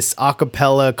this a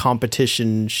cappella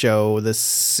competition show, the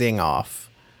Sing Off?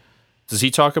 Does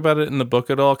he talk about it in the book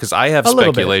at all? Because I have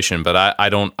speculation, but I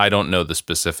don't know the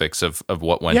specifics of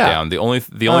what went down. The only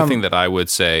thing that I would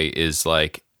say is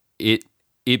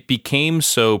it became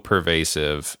so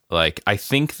pervasive. Like, I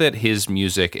think that his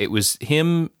music, it was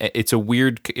him. It's a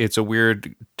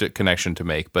weird connection to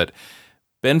make, but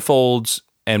Ben Folds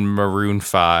and Maroon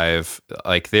 5,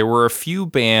 like, there were a few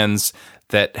bands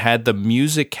that had the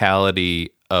musicality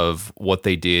of what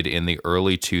they did in the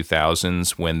early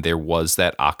 2000s when there was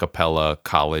that a cappella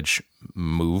college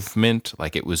movement.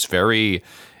 Like, it was very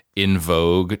in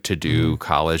vogue to do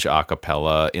college a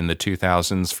cappella in the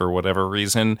 2000s for whatever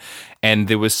reason. And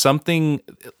there was something,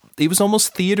 it was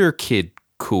almost theater kid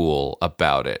cool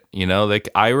about it. You know, like,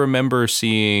 I remember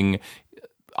seeing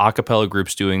a cappella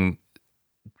groups doing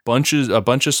a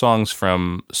bunch of songs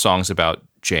from Songs About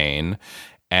Jane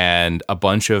and a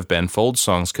bunch of Ben Folds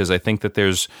songs, because I think that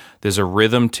there's a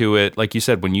rhythm to it. Like you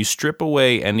said, when you strip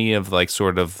away any of, like,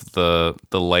 sort of the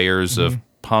layers of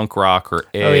punk rock or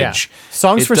edge,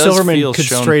 Songs for Silverman could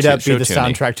straight up be the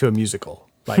show-tuney. soundtrack to a musical.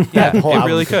 Like, that whole it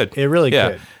really could. It really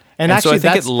could. And actually, so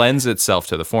I think it lends itself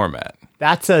to the format.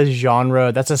 That's a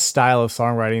genre, that's a style of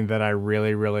songwriting that I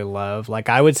really, really love. Like,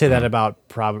 I would say that about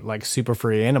probably, like, Super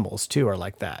Free Animals too, are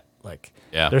like that. Like,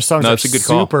 their songs are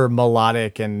super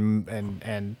melodic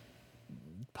and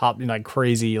pop, you know, like,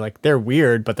 crazy. Like, they're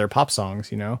weird, but they're pop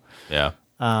songs, you know? Yeah.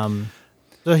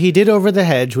 So he did Over the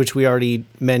Hedge, which we already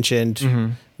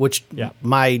mentioned, which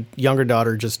my younger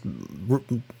daughter just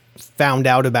found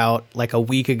out about like a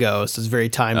week ago. So it's very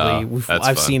timely.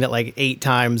 I've seen it like 8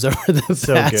 times over the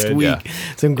past week. Yeah.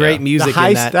 Some great music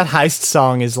in that. That heist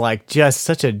song is like just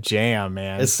such a jam,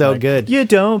 man. It's so like, good. You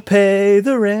don't pay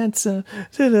the ransom.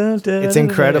 It's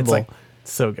incredible. It's like,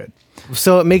 so good.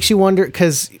 So it makes you wonder,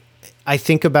 because I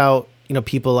think about, you know,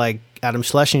 people like Adam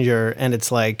Schlesinger, and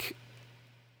it's like,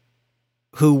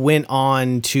 who went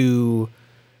on to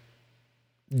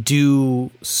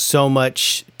do so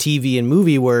much TV and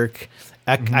movie work.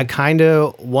 I kind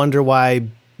of wonder why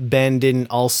Ben didn't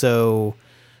also,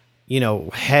 you know,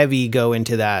 heavy go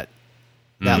into that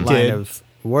line of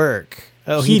work.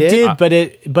 Oh, he did, but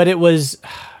it was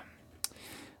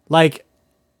like,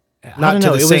 not I don't to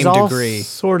know, the it same was all degree.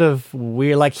 Sort of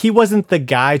weird. Like, he wasn't the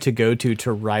guy to go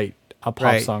to write a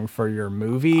pop song for your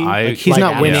movie. He's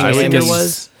not winning. I think it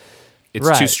was.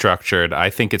 It's too structured. I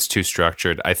think it's too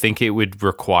structured. I think it would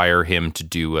require him to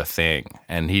do a thing,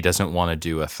 and he doesn't want to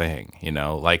do a thing. You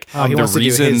know, like he wants to do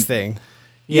his thing.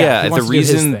 Yeah, the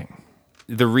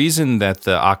reason that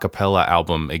the a cappella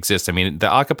album exists. I mean,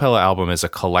 the a cappella album is a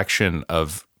collection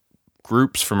of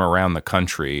groups from around the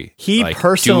country. He like,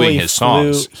 personally doing his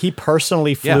songs. He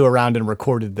personally flew around and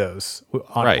recorded those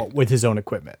with his own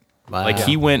equipment. Like,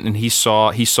 he went and he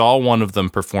saw one of them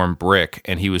perform Brick,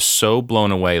 and he was so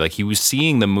blown away. Like, he was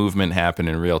seeing the movement happen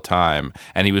in real time,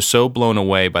 and he was so blown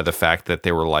away by the fact that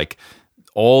there were like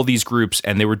all these groups,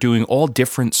 and they were doing all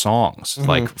different songs,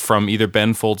 like from either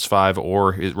Ben Folds 5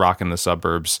 or Rock in the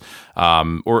Suburbs,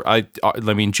 or I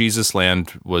mean, Jesus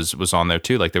Land was on there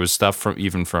too. Like, there was stuff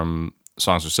from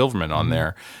Songs for Silverman on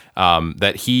there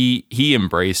that he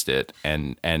embraced it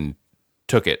and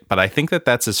took it. But I think that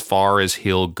that's as far as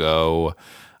he'll go.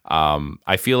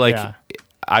 I feel like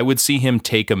I would see him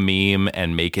take a meme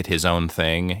and make it his own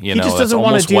thing. You know, that's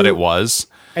almost what it was.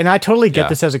 And I totally get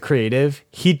this as a creative.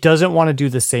 He doesn't want to do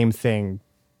the same thing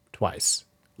twice.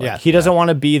 Like, he doesn't want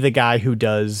to be the guy who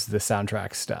does the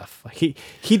soundtrack stuff. Like,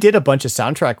 he did a bunch of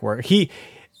soundtrack work.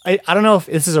 I don't know if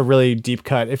this is a really deep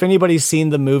cut. If anybody's seen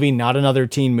the movie Not Another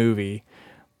Teen Movie,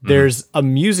 there's a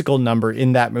musical number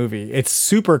in that movie. It's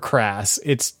super crass.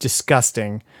 It's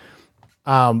disgusting.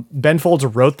 Ben Folds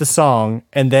wrote the song,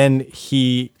 and then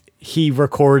he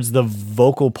records the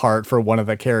vocal part for one of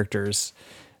the characters.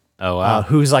 Oh wow!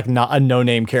 Who's like not a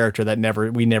no-name character that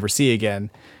we never see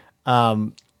again.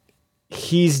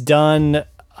 He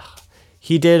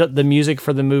did the music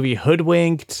for the movie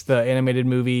Hoodwinked, the animated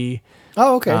movie.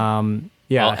 Oh, okay.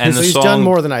 Well, and so he's done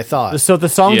more than I thought. So the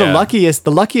song "The Luckiest"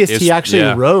 he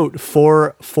actually wrote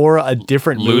for a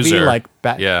different movie, like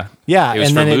it was and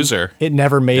for then Loser. It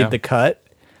never made the cut,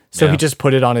 so he just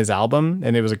put it on his album,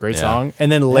 and it was a great song. And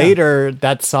then later,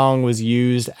 that song was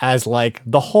used as like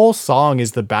the whole song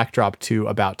is the backdrop to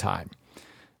About Time,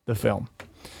 the film.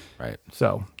 Right.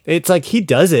 So it's like he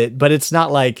does it, but it's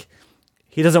not like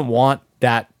he doesn't want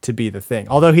that to be the thing.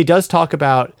 Although he does talk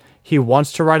about. He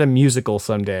wants to write a musical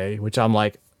someday, which I'm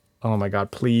like, oh my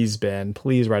God, please, Ben,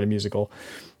 please write a musical.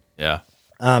 Yeah.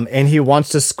 And he wants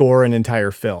to score an entire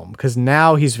film, because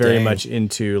now he's very much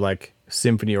into like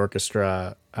symphony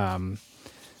orchestra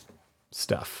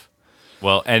stuff.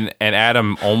 Well, and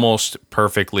Adam almost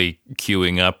perfectly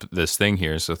queuing up this thing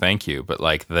here, so thank you. But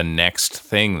like the next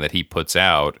thing that he puts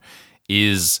out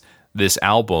is this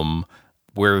album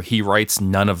where he writes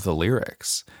none of the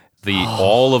lyrics.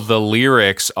 all of the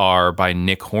lyrics are by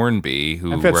Nick Hornby,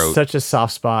 who I've got wrote such a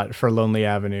soft spot for Lonely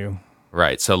Avenue.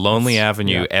 Right. So Lonely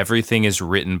Avenue, everything is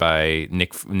written by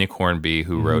Nick Hornby,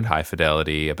 who wrote High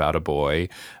Fidelity, About a Boy.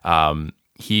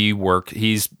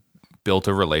 He's built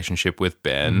a relationship with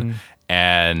Ben,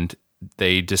 and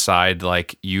they decide,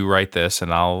 like, you write this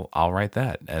and I'll write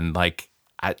that. And like,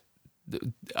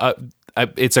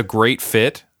 it's a great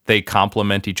fit. They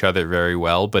complement each other very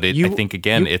well, but I think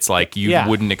again, it's like you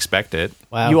wouldn't expect it.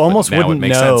 Wow. You almost wouldn't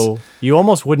know. Sense. You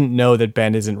almost wouldn't know that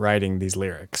Ben isn't writing these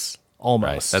lyrics.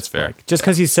 Almost. Right, that's fair. Like, just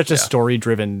because he's such a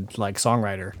story-driven like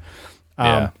songwriter.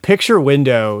 Picture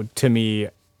Window to me,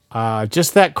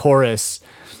 just that chorus.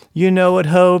 You know what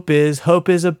hope is? Hope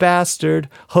is a bastard.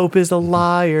 Hope is a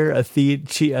liar, a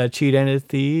thief, a cheat, and a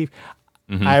thief.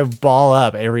 I ball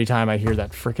up every time I hear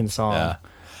that freaking song. Yeah.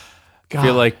 God. I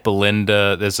feel like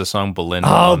Belinda. There's a song Belinda.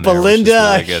 Oh, on there,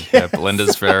 Belinda! which is really good. Yeah,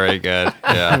 Belinda's very good.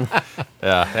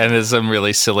 Yeah, and there's some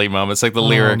really silly moments. Like the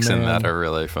lyrics in that are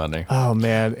really funny. Oh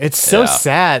man, it's so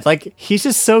sad. Like he's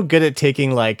just so good at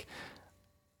taking like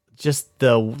just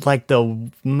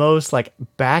the most like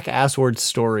back assward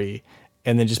story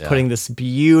and then just putting this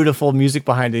beautiful music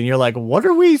behind it. And you're like,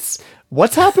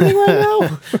 what's happening right now?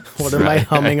 What am I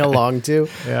humming along to?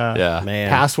 Yeah. Man.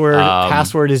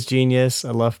 Password is genius. I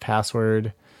love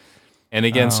Password. And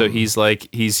again, so he's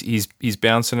like he's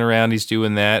bouncing around, he's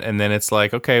doing that, and then it's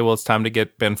like, okay, well, it's time to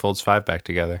get Ben Folds 5 back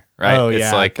together, right? Oh, it's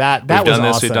yeah. like that we've was done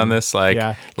this, awesome. we've done this. Like,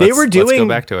 let's go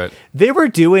back to it. They were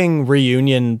doing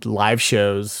reunion live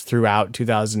shows throughout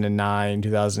 2009,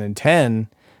 2010.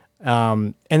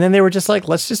 And then they were just like,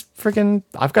 let's just freaking,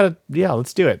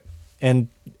 let's do it. And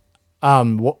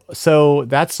so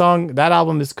that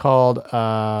album is called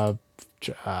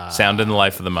Sound in the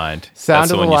Life of the Mind. Sound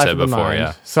That's of the the one you Life said of the before, Mind.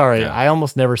 yeah. Sorry, Yeah. I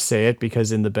almost never say it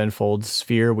because in the Ben Folds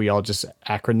sphere, we all just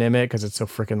acronym it because it's so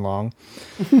freaking long.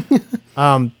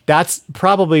 That's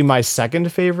probably my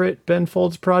second favorite Ben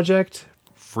Folds project.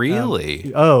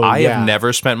 Really? I have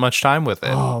never spent much time with it.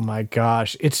 Oh my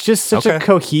gosh. It's just such a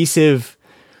cohesive,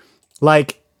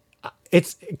 like,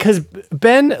 it's because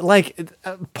Ben, like,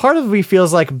 part of me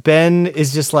feels like Ben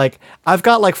is just like, I've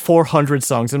got like 400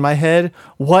 songs in my head.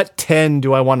 What 10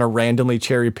 do I want to randomly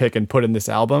cherry pick and put in this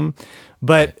album?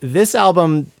 But this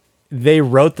album, they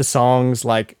wrote the songs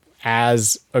like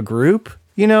as a group,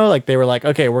 you know, like they were like,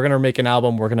 okay, we're going to make an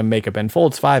album. We're going to make a Ben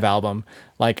Folds 5 album.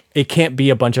 Like, it can't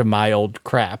be a bunch of my old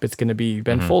crap. It's going to be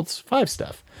Ben Folds 5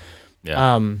 stuff.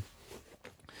 Yeah.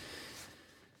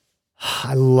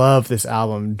 I love this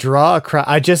album. Draw a Crowd.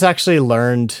 I just actually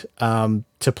learned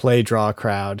to play Draw a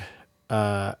Crowd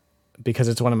because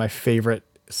it's one of my favorite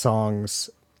songs.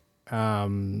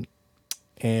 And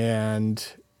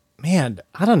man,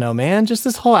 I don't know, man. Just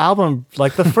this whole album,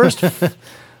 like the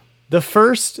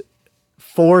first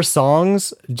 4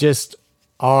 songs just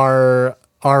are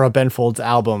a Ben Folds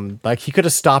album. Like he could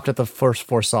have stopped at the first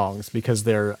 4 songs because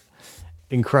they're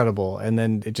incredible, and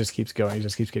then it just keeps going. It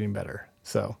just keeps getting better.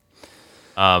 So.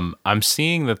 I'm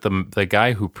seeing that the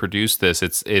guy who produced this,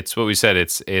 it's what we said,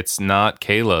 it's not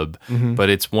Caleb,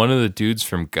 but it's one of the dudes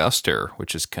from Guster,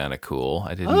 which is kind of cool.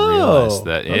 I didn't realize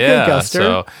that. Okay, yeah, Guster.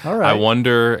 so all right. I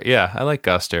wonder. Yeah, I like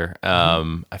Guster.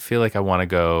 I feel like I want to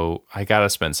go. I gotta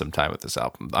spend some time with this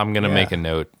album. I'm gonna make a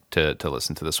note to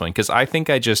listen to this one because I think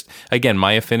again,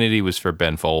 my affinity was for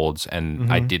Ben Folds,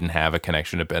 and I didn't have a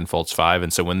connection to Ben Folds 5,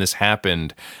 and so when this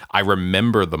happened, I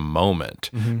remember the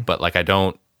moment, but like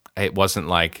it wasn't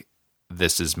like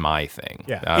this is my thing.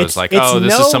 Yeah. I was like,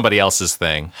 this is somebody else's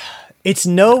thing. It's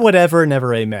no whatever,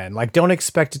 never amen. Like, don't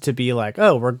expect it to be like,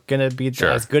 oh, we're gonna be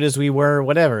as good as we were,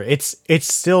 whatever. It's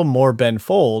still more Ben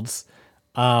Folds.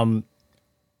 I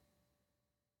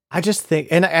just think,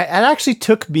 and it actually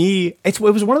took me. It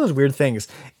was one of those weird things.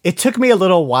 It took me a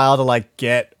little while to like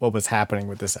get what was happening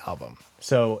with this album.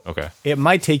 So it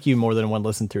might take you more than one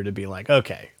listen through to be like,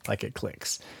 okay, like it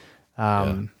clicks.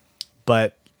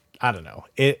 But I don't know.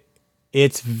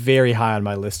 It's very high on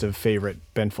my list of favorite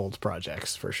Ben Folds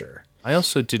projects for sure. I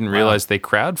also didn't realize they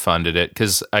crowdfunded it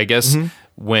because I guess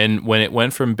when it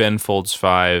went from Ben Folds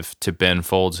 5 to Ben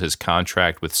Folds, his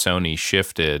contract with Sony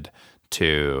shifted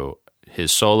to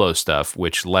his solo stuff,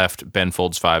 which left Ben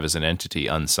Folds 5 as an entity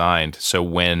unsigned. So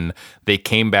when they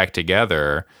came back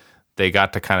together, they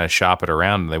got to kind of shop it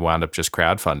around and they wound up just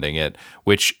crowdfunding it,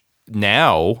 which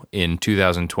now in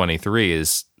 2023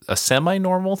 is a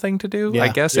semi-normal thing to do. I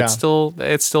guess it's still a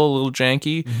little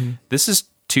janky. This is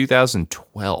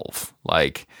 2012.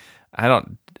 Like,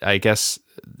 I guess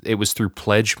it was through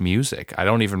Pledge Music. I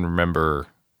don't remember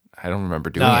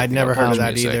doing No, I'd never heard of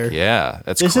that music. either. Yeah,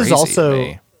 that's This crazy.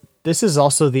 is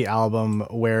also the album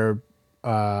where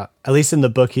at least in the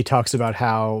book, he talks about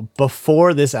how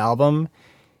before this album,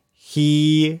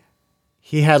 he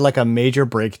had like a major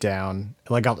breakdown,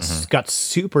 like got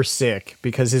super sick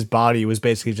because his body was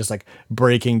basically just like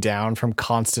breaking down from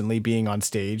constantly being on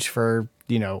stage for,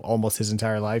 almost his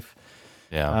entire life.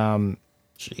 Yeah.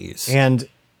 Jeez. And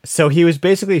so he was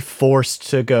basically forced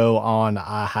to go on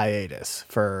a hiatus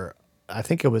for, I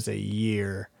think it was a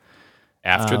year.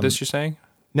 After this, you're saying?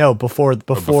 No, before this.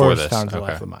 Found the Okay.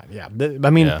 Life of Mine. Yeah.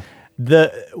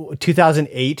 The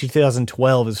 2008 to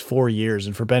 2012 is 4 years,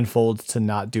 and for Ben Folds to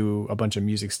not do a bunch of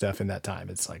music stuff in that time,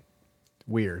 it's like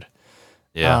weird.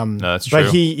 Yeah, no, that's true.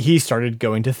 But he started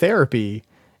going to therapy,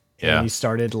 and Yeah. he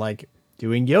started like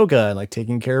doing yoga and like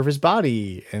taking care of his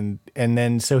body, and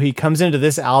then so he comes into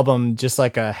this album just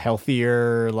like a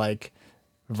healthier like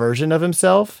version of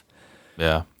himself.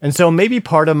 Yeah. And so maybe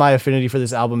part of my affinity for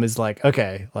this album is like,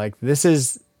 okay, like this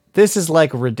is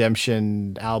like a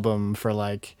redemption album for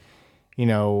like,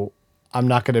 I'm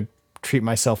not going to treat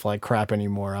myself like crap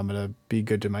anymore. I'm going to be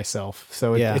good to myself.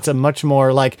 So it's a much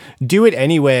more like Do It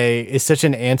Anyway is such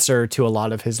an answer to a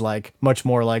lot of his like much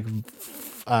more like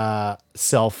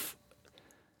self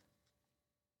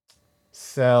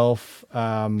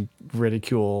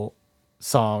ridicule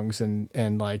songs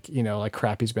and like, like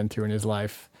crap he's been through in his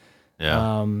life.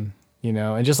 Yeah.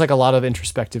 And just like a lot of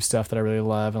introspective stuff that I really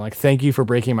love. And like, Thank You for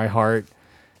Breaking My Heart.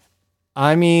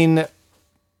 I mean,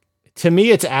 to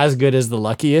me, it's as good as The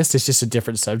Luckiest. It's just a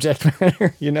different subject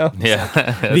matter, Yeah.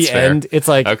 The end. It's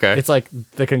like, Okay. it's like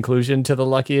the conclusion to The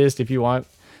Luckiest, if you want,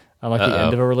 like the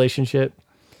end of a relationship.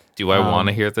 Do I want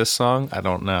to hear this song? I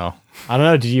don't know. I don't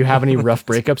know. Do you have any rough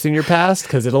breakups in your past?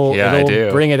 Cause it'll I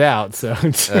do. bring it out. So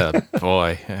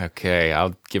Boy. Okay.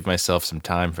 I'll give myself some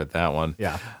time for that one.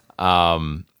 yeah.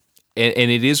 And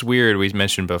it is weird. We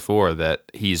mentioned before that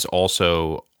he's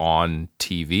also on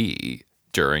TV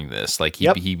during this. Like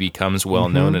he becomes well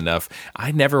known enough.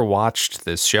 I never watched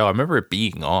this show. I remember it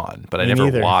being on, but I never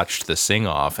neither. watched the sing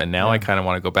off. And now I kind of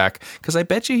want to go back because I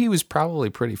bet you he was probably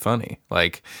pretty funny.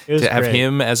 Like was to have great.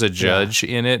 him as a judge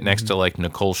in it next to like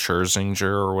Nicole Scherzinger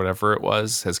or whatever it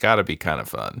was has got to be kind of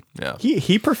fun. Yeah.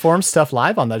 He performs stuff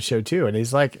live on that show too. And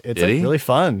he's like, it's Did like he? really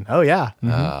fun. Oh yeah.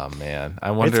 Oh man,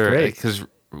 I wonder great. because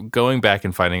going back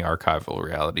and finding archival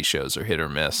reality shows are hit or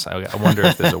miss. I wonder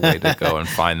if there's a way to go and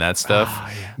find that stuff.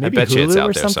 Maybe I bet you it's Hulu out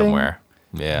or there something? somewhere.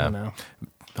 I Yeah, don't know.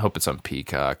 hope it's on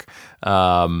Peacock.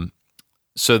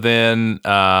 So then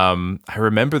I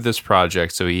remember this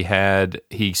project. So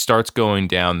he starts going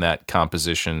down that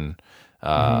composition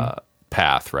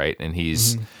path, right? And he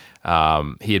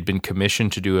had been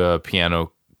commissioned to do a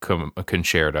piano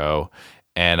concerto.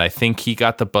 And I think he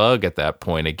got the bug at that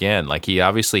point again. Like he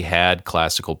obviously had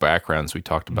classical backgrounds. We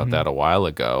talked about that a while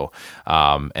ago.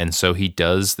 And so he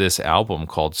does this album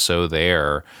called So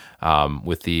There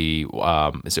with the,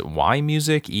 is it Y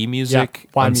Music, E Music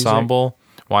Y Ensemble?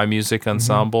 Y Music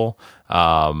Ensemble.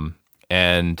 And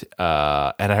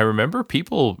I remember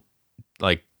people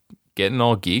like getting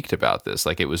all geeked about this.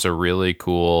 Like it was a really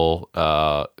cool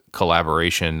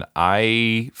collaboration.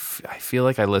 I feel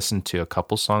like I listened to a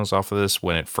couple songs off of this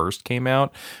when it first came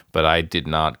out, but I did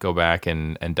not go back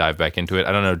and dive back into it.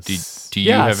 I don't know. Do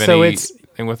you have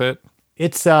anything with it?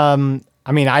 It's I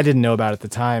mean, I didn't know about it at the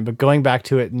time, but going back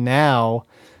to it now,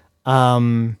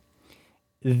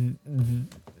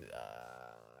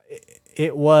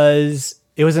 it was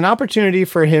an opportunity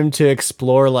for him to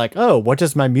explore like, oh, what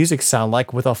does my music sound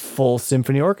like with a full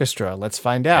symphony orchestra? Let's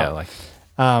find out. Yeah, like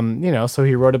So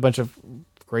he wrote a bunch of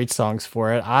great songs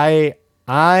for it. I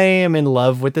am in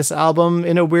love with this album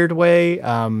in a weird way.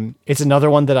 It's another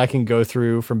one that I can go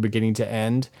through from beginning to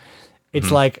end. It's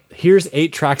like, here's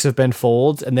 8 tracks of Ben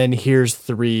Folds, and then here's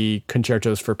 3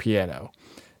 concertos for piano.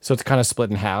 So it's kind of split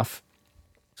in half.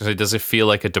 so does it feel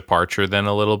like a departure then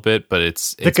a little bit? But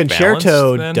it's The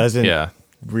concerto balanced then? doesn't Yeah.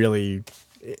 really,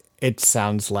 it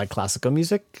sounds like classical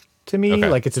music to me. Okay.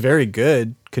 Like it's a very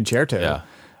good concerto, Yeah.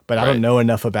 but I Right. don't know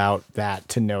enough about that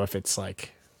to know if it's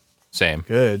like Same.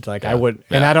 good. Like I would,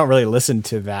 and I don't really listen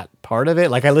to that part of it.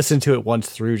 Like I listened to it once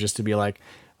through just to be like,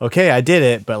 okay, I did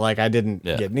it, but like I didn't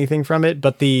get anything from it.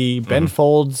 But the Ben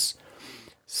Folds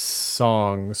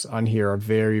songs on here are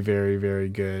very, very, very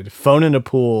good. Phone in a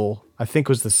Pool, I think,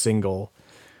 was the single.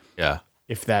 Yeah.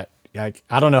 If that, like,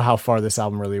 I don't know how far this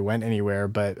album really went anywhere,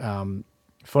 but Phone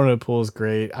in a Pool is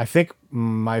great. I think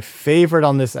my favorite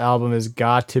on this album has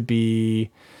got to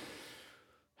be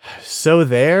So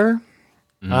There,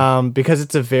 because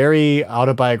it's a very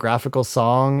autobiographical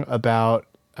song about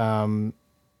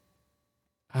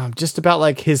just about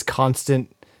like his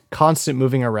constant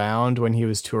moving around when he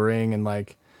was touring, and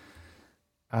like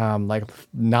like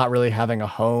not really having a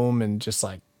home and just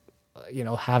like,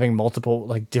 having multiple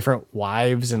like different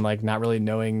wives and like not really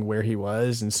knowing where he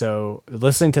was. And so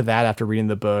listening to that after reading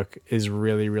the book is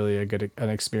really, really an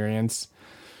experience.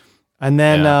 And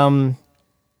then,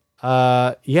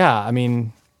 I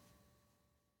mean,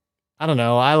 I don't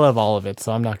know. I love all of it,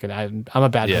 so I'm not gonna. I'm a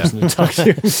bad person to talk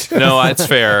to. No, it's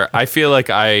fair. I feel like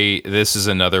this is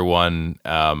another one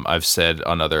I've said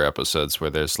on other episodes where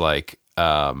there's like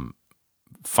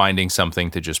finding something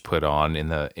to just put on in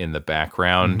the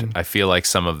background. Mm-hmm. I feel like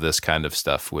some of this kind of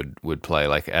stuff would play.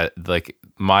 Like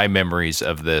my memories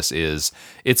of this is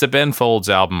it's a Ben Folds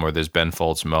album where there's Ben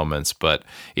Folds moments, but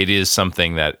it is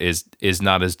something that is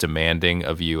not as demanding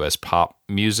of you as pop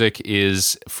music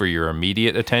is for your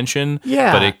immediate attention.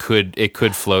 Yeah, but it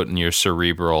could float in your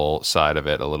cerebral side of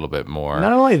it a little bit more.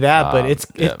 Not only that, but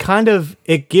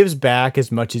it gives back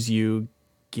as much as you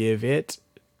give it.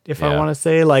 If I want to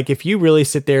say, like, if you really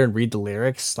sit there and read the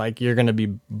lyrics, like, you're gonna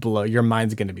be your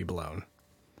mind's gonna be blown.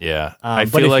 Yeah,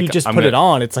 but if you just put it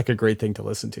on, it's like a great thing to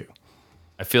listen to.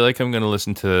 I feel like I'm going to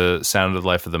listen to Sound of the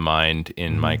Life of the Mind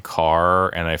in my car,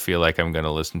 and I feel like I'm going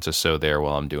to listen to So There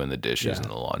while I'm doing the dishes and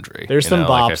the laundry. There's some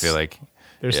bops. I feel like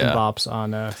there's some bops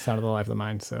on Sound of the Life of the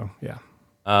Mind. So yeah.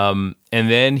 And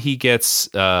then he gets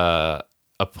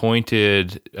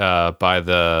appointed by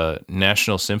the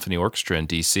National Symphony Orchestra in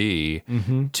D.C.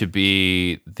 To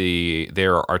be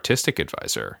their artistic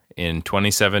advisor in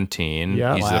 2017.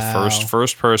 Yeah, he's the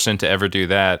first person to ever do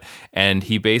that, and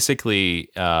he basically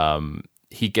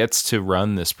he gets to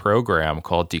run this program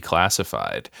called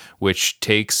Declassified, which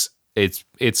takes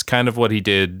it's kind of what he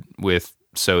did with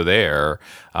So There,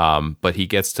 but he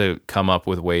gets to come up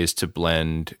with ways to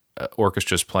blend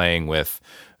orchestras playing with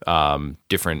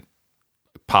different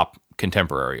pop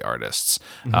contemporary artists.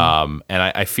 And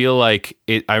I feel like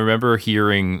I remember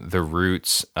hearing the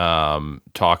Roots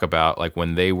talk about like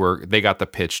when they got the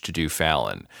pitch to do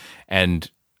Fallon,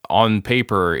 and on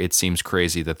paper it seems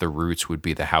crazy that the Roots would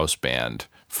be the house band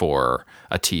for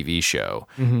a TV show.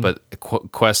 But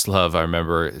Questlove, I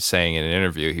remember saying in an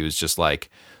interview, he was just like,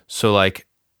 so like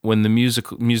when the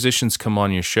musicians come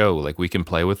on your show, like we can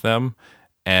play with them.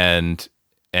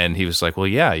 And he was like, well,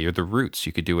 yeah, you're the Roots.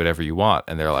 You could do whatever you want.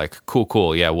 And they're like,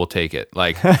 cool. Yeah, we'll take it.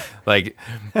 Like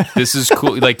this is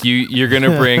cool. Like you're going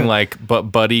to bring like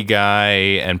Buddy Guy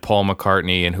and Paul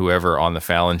McCartney and whoever on the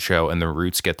Fallon show, and the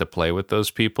Roots get to play with those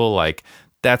people. Like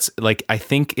that's like, I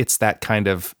think it's that kind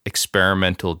of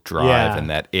experimental drive and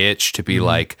that itch to be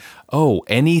like, oh,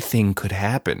 anything could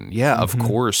happen. Yeah, of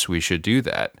course we should do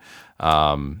that.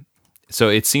 So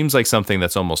it seems like something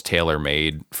that's almost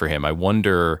tailor-made for him. I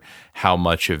wonder how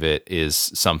much of it is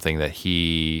something that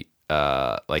he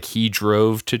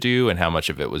drove to do, and how much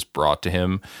of it was brought to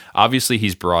him. Obviously,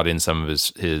 he's brought in some of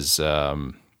his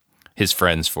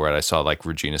friends for it. I saw like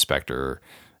Regina Spektor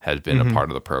has been a part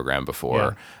of the program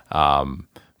before,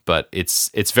 but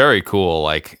it's very cool.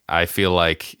 Like I feel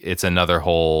like it's another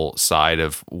whole side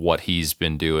of what he's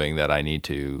been doing that I need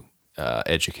to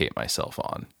educate myself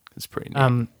on. It's pretty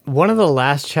neat. One of the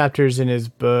last chapters in his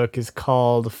book is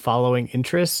called Following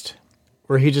Interest,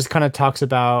 where he just kind of talks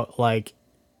about like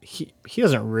he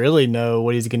doesn't really know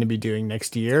what he's going to be doing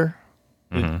next year.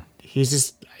 He's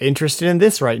just interested in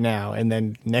this right now, and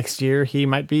then next year he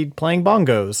might be playing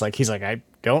bongos. Like he's like, I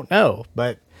don't know,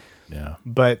 but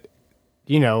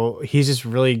he's just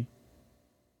really,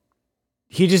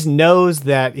 he just knows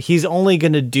that he's only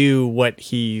going to do what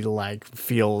he like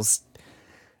feels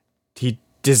he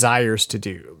desires to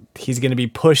do. He's going to be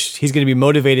pushed. He's going to be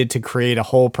motivated to create a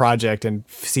whole project and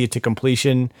see it to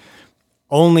completion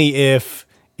only if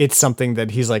it's something that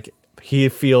he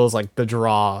feels like the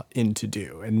draw in to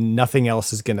do, and nothing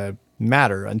else is going to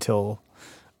matter until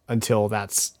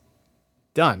that's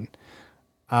done.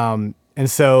 And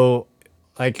so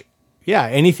like, yeah,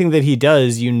 anything that he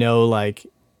does, like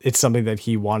it's something that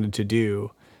he wanted to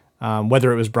do,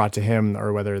 whether it was brought to him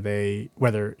or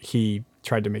whether he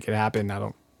tried to make it happen. I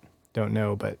don't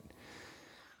know, but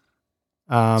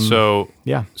so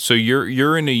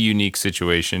you're in a unique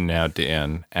situation now,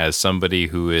 Dan, as somebody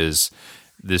who is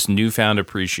this newfound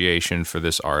appreciation for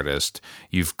this artist.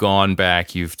 You've gone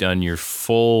back, you've done your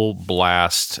full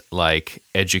blast like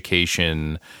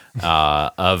education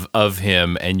of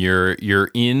him, and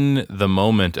you're in the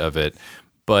moment of it.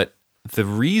 But the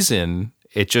reason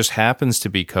it just happens to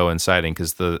be coinciding,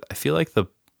 because I feel like the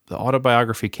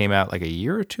autobiography came out like a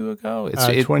year or two ago. It's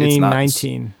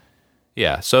 2019.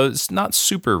 So it's not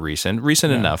super recent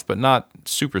enough, but not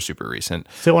super recent.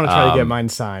 Still want to try to get mine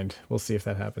signed. We'll see if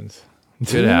that happens.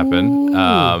 Could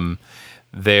happen.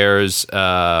 There's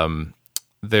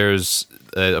there's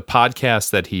a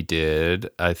podcast that he did,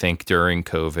 I think, during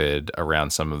COVID around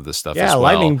some of the stuff as well.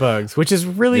 Lightning bugs, which is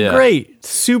really great.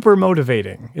 Super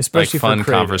motivating, especially like fun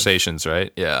for conversations,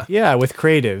 right? Yeah. Yeah, with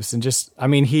creatives. And just, I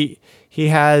mean, he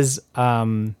has,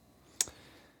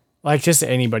 like just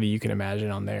anybody you can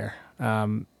imagine on there.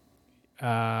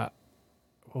 What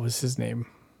was his name?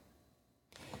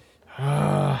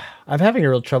 I'm having a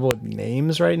real trouble with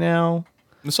names right now.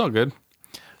 It's all good.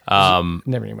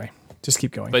 Never anyway. Just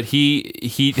keep going. But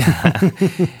he's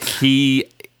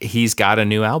got a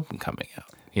new album coming out,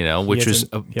 you know, which is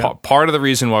part of the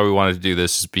reason why we wanted to do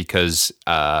this is because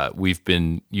you've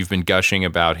been gushing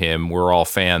about him. We're all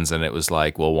fans, and it was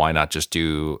like, well, why not just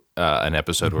do an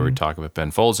episode where we talk about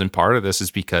Ben Folds? And part of this is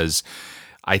because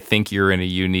I think you're in a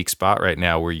unique spot right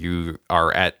now where you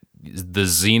are at the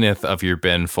zenith of your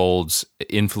Ben Folds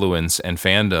influence and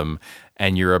fandom,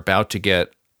 and you're about to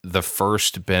get the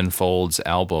first Ben Folds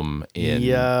album in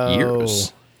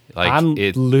years. Like I'm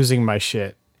losing my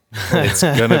shit. It's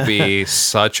gonna be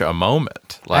such a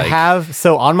moment. Like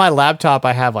on my laptop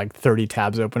I have like 30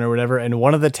 tabs open or whatever, and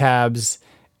one of the tabs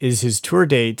is his tour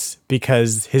dates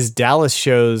because his Dallas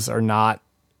shows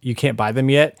you can't buy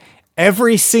them yet.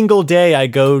 Every single day I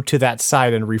go to that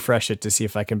site and refresh it to see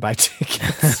if I can buy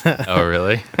tickets. Oh,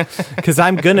 really? Because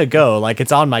I'm gonna go. Like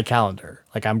it's on my calendar.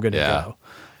 Like I'm gonna go.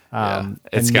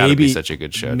 It's got to be such a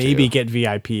good show. Maybe too. get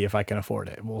VIP if I can afford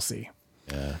it. We'll see.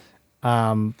 Yeah.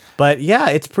 But yeah,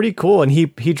 it's pretty cool. And he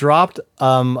dropped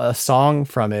a song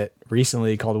from it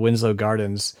recently called Winslow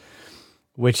Gardens,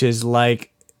 which is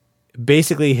like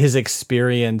basically his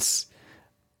experience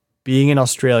being in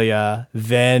Australia.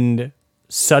 Then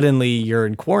suddenly you're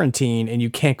in quarantine and you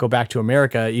can't go back to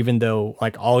America, even though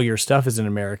like all your stuff is in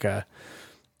America.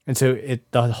 And so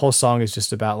the whole song is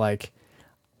just about like,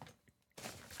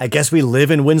 I guess we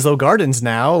live in Winslow Gardens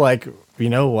now. Like,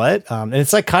 you know what? And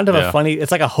it's like kind of a funny,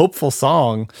 it's like a hopeful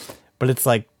song, but it's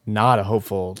like not a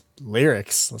hopeful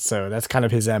lyrics. So that's kind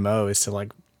of his MO, is to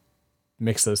like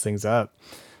mix those things up.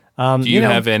 Do you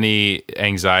have any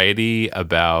anxiety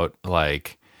about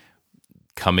like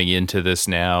coming into this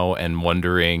now and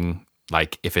wondering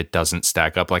like if it doesn't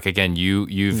stack up? Like again,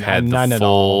 you've had the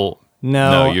full.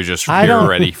 No, you're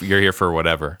ready. You're here for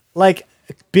whatever. Like,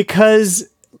 because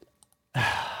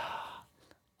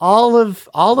all of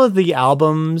the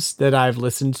albums that I've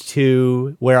listened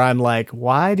to where I'm like,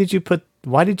 why did you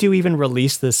even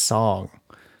release this song?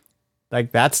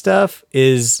 Like that stuff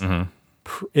is way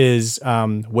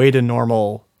to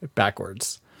normal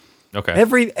backwards. Okay.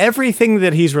 Everything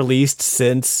that he's released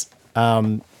since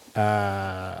Sound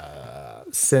of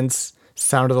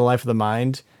the Life of the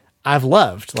Mind, I've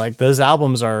loved. Like those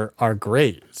albums are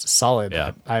great. It's solid.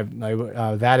 Yeah. I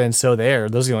that and So There.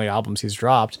 Those are the only albums he's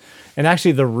dropped. And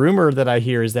actually, the rumor that I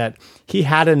hear is that he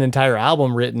had an entire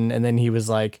album written, and then he was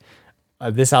like,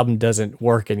 "This album doesn't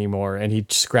work anymore," and he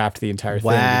scrapped the entire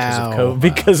thing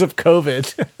because of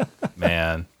COVID.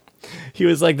 Man, he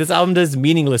was like, "This album is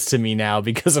meaningless to me now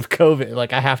because of COVID.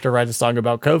 Like I have to write a song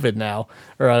about COVID now,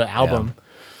 or an album."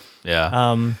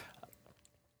 Yeah.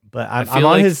 But I'm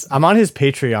on his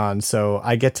Patreon, so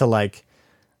I get to like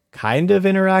kind of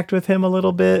interact with him a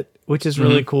little bit, which is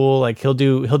really cool. Like he'll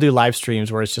do live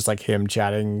streams where it's just like him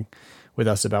chatting with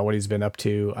us about what he's been up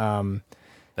to.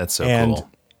 That's so cool.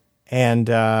 And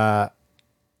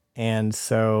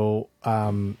so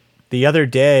the other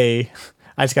day,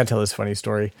 I just got to tell this funny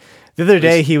story. The other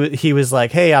day he was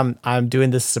like, "Hey, I'm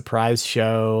doing this surprise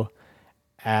show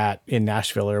in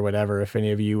Nashville or whatever. If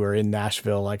any of you are in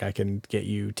Nashville, like I can get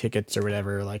you tickets or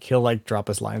whatever." Like he'll like drop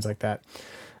us lines like that.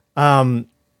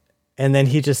 And then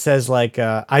he just says like,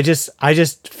 I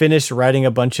just finished writing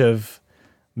a bunch of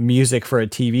music for a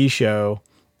TV show.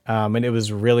 And it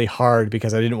was really hard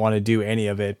because I didn't want to do any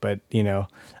of it, but you know,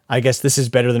 I guess this is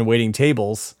better than waiting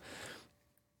tables.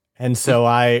 And so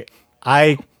I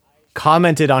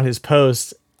commented on his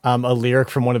post, a lyric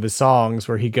from one of his songs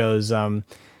where he goes,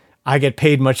 I get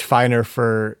paid much finer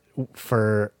for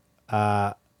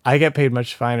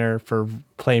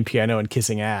playing piano and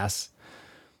kissing ass.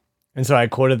 And so I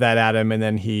quoted that at him, and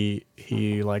then he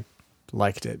like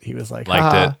liked it. He was like,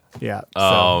 liked it. Yeah.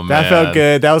 Oh, so that felt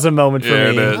good. That was a moment for me.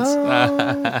 It is.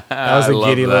 That was a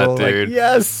giddy little dude. like,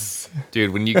 yes.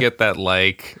 Dude, when you get that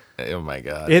like, oh my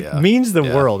God. It means the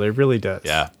world. It really does.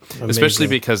 Yeah. Amazing. Especially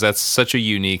because that's such a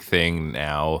unique thing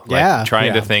now. Like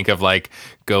trying to think of like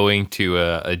going to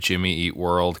a Jimmy Eat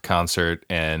World concert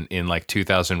and in like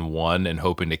 2001 and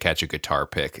hoping to catch a guitar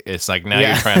pick. It's like now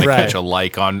you're trying to catch a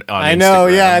like on I Instagram, know.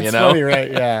 Yeah. It's funny,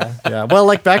 right? Yeah. Yeah. Well,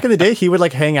 like back in the day, he would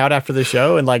like hang out after the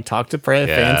show and like talk to fans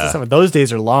and stuff. Those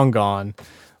days are long gone.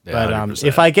 Yeah, But 100%.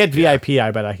 if I get VIP,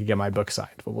 I bet I could get my book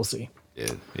signed. But we'll see.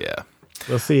 Yeah.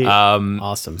 We'll see.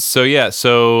 Awesome.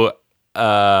 So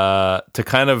to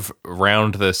kind of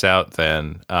round this out,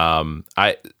 then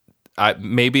I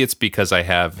maybe it's because I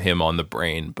have him on the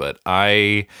brain, but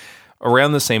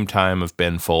around the same time of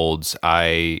Ben Folds,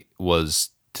 I was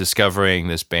discovering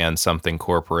this band Something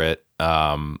Corporate,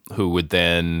 who would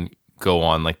then go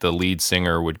on, like the lead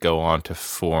singer would go on to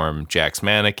form Jack's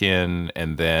Mannequin,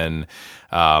 and then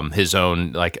his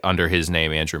own, like under his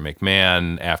name, Andrew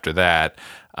McMahon after that.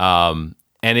 And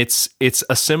it's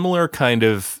a similar kind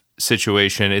of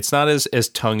situation. It's not as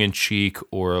tongue-in-cheek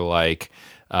or like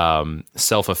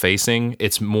self-effacing.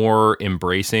 It's more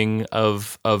embracing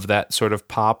of that sort of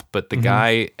pop, but the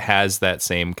guy has that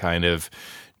same kind of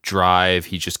drive.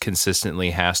 He just consistently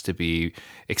has to be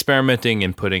experimenting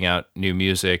and putting out new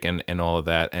music and all of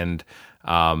that. And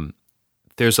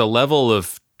there's a level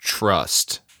of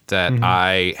trust that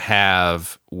I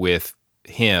have with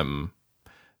him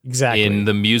exactly in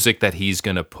the music that he's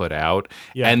going to put out.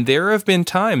 Yeah. And there have been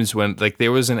times when, like,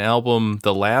 there was an album,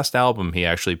 the last album he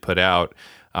actually put out,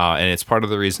 and it's part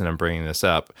of the reason I'm bringing this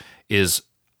up, is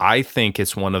I think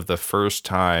it's one of the first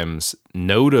times,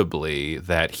 notably,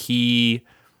 that he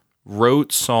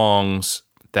wrote songs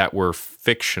that were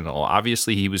fictional.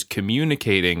 Obviously, he was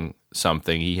communicating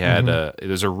something. He had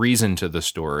there's a reason to the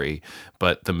story,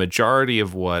 but the majority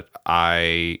of what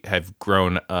I have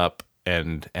grown up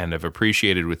and have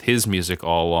appreciated with his music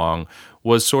all along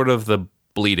was sort of the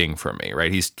bleeding for me,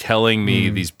 right? He's telling me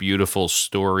these beautiful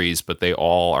stories, but they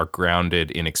all are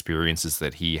grounded in experiences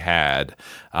that he had.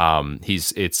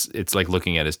 It's like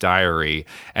looking at his diary,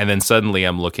 and then suddenly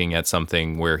I'm looking at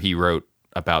something where he wrote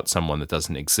about someone that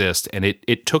doesn't exist, and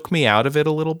it took me out of it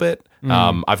a little bit.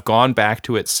 I've gone back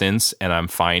to it since, and I'm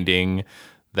finding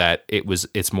that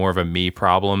it's more of a me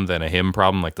problem than a him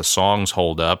problem. Like, the songs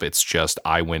hold up. It's just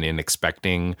I went in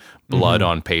expecting blood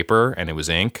on paper, and it was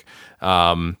ink.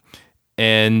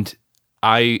 And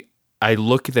I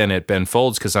look then at Ben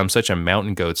Folds because I'm such a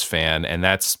Mountain Goats fan, and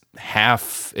that's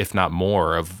half, if not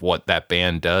more, of what that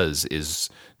band does is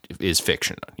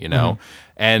fiction, you know?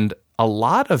 And a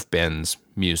lot of Ben's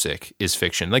music is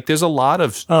fiction. Like, there's a lot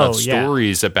of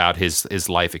stories about his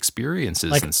life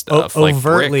experiences, like, and stuff. Overtly, like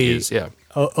Brick is,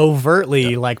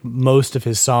 overtly, like most of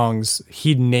his songs,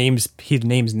 he names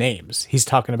names. He's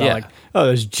talking about like, oh,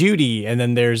 there's Judy, and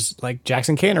then there's like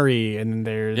Jackson Cannery, and then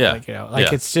there's like, you know,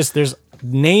 like it's just, there's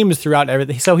names throughout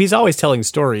everything. So he's always telling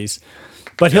stories,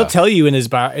 but he'll tell you in his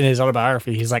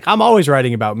autobiography, he's like, I'm always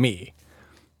writing about me,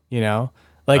 you know.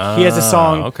 Like, he has a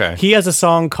song. Okay. He has a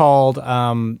song called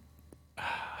I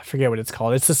forget what it's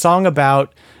called. It's a song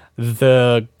about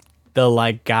the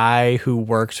like guy who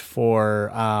worked for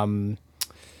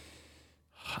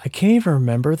I can't even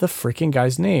remember the freaking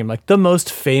guy's name. Like, the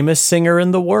most famous singer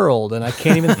in the world, and I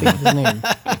can't even think of his name.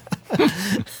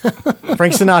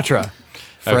 Frank Sinatra.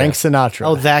 Frank Sinatra.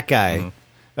 Oh, that guy.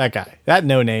 That guy. That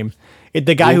no name.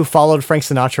 The guy who followed Frank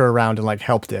Sinatra around and like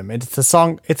helped him. And it's a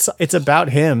song. It's about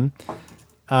him.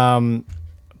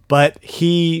 But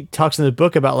he talks in the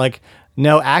book about like,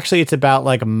 no, actually it's about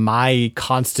like my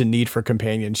constant need for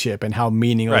companionship and how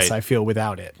meaningless I feel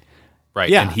without it. Right.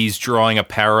 Yeah. And he's drawing a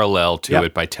parallel to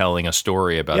it by telling a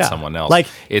story about someone else. Like,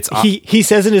 it's he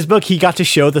says in his book, he got to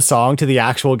show the song to the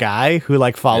actual guy who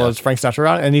like follows Frank Sinatra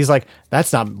around, and he's like,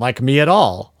 that's not like me at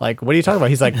all. Like, what are you talking about?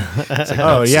 He's like,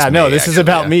 oh yeah, no, this is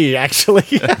about me actually.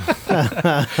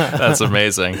 That's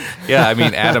amazing. Yeah, I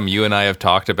mean, Adam, you and I have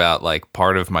talked about like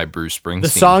part of my Bruce Springsteen The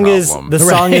song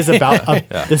problem. is about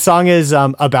the song is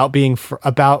about being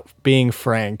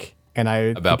Frank, and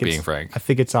I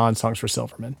think it's on Songs for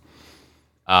Silverman.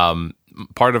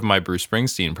 Part of my Bruce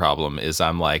Springsteen problem is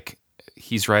I'm like,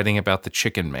 he's writing about the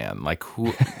Chicken Man. Like,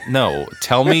 who? No,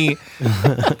 tell me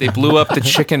they blew up the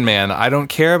Chicken Man. I don't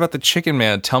care about the Chicken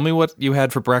Man. Tell me what you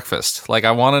had for breakfast. Like,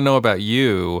 I want to know about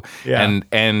you. Yeah.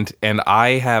 And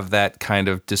I have that kind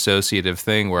of dissociative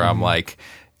thing where I'm like,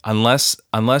 unless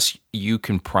you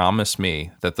can promise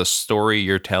me that the story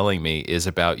you're telling me is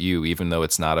about you, even though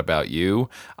it's not about you,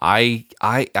 I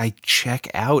check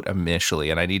out initially,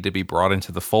 and I need to be brought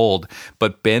into the fold.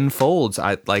 But Ben Folds,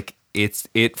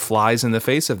 it flies in the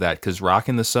face of that, because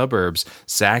Rockin' the Suburbs,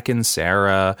 Zach and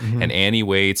Sarah, and Annie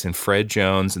Waits and Fred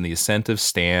Jones and The Ascent of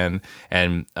Stan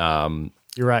and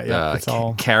you're right. Yeah, it's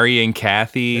all Carrie and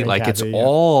Kathy. Like, Kathy,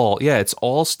 it's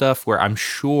all stuff where I'm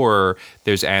sure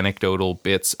there's anecdotal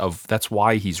bits of. That's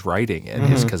why he's writing it,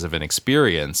 is because of an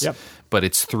experience. Yep. But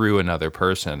it's through another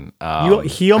person.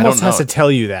 He almost has to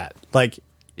tell you that. Like,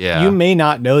 you may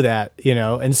not know that, you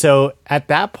know. And so at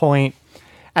that point,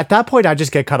 at that point, I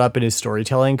just get caught up in his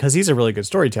storytelling because he's a really good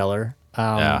storyteller.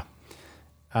 Yeah.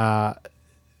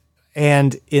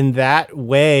 And in that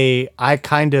way, I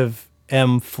kind of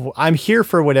I'm here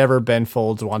for whatever Ben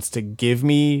Folds wants to give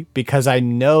me because I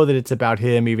know that it's about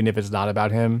him, even if it's not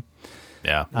about him.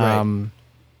 Yeah.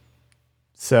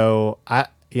 So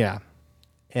I'm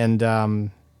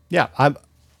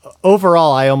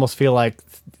overall, I almost feel like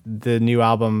the new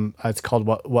album, it's called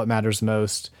What Matters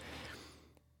Most,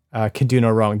 can do no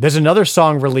wrong. There's another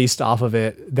song released off of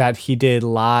it that he did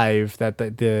live, that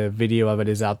the video of it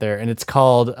is out there, and it's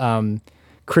called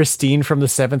Christine from the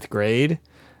 7th grade.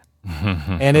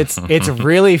 And it's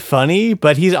really funny,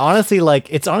 but he's honestly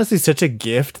it's honestly such a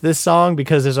gift, this song,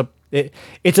 because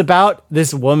it's about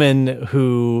this woman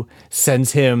who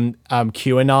sends him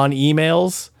QAnon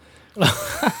emails.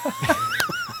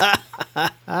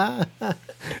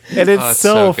 And it's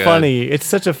so funny. It's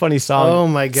such a funny song. Oh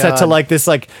my God. Set to this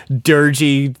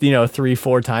dirgy,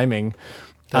 3/4 timing.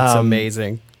 That's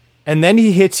amazing. And then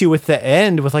he hits you with the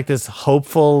end with this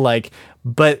hopeful,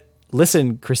 but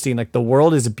listen, Christine, the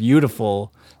world is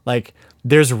beautiful.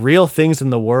 There's real things in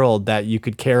the world that you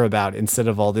could care about instead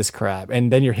of all this crap.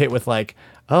 And then you're hit with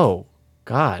oh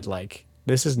God,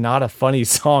 this is not a funny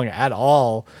song at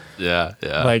all. Yeah.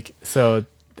 Yeah. So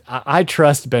I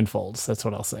trust Ben Folds. That's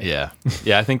what I'll say. Yeah.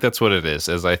 Yeah. I think that's what it is.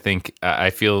 I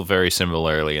feel very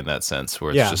similarly in that sense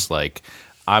where it's just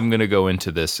I'm going to go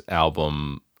into this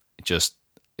album just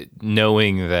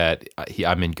knowing that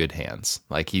I'm in good hands.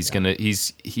 He's gonna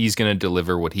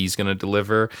deliver what he's gonna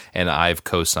deliver, and I've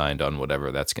co-signed on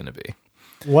whatever that's gonna be.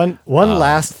 One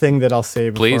last thing that I'll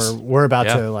say before please. We're about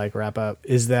to wrap up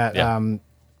is that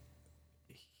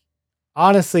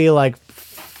honestly,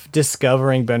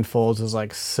 discovering Ben Folds was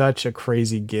such a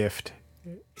crazy gift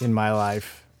in my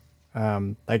life.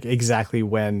 Exactly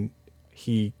when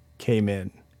he came in.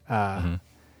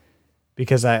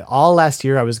 Because all last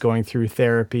year I was going through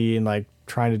therapy and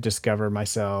trying to discover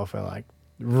myself and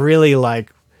really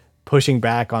pushing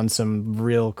back on some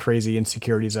real crazy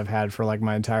insecurities I've had for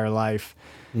my entire life.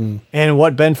 And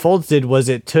what Ben Folds did was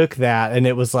it took that and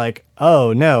it was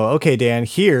oh no, okay, Dan,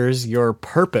 here's your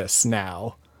purpose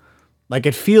now.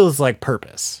 It feels like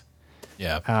purpose.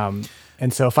 Yeah.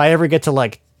 And so if I ever get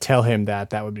to tell him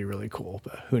that would be really cool,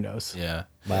 but who knows? Yeah.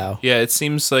 Wow. Yeah, it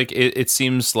seems like there's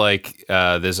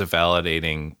a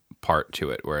validating part to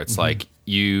it where it's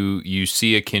you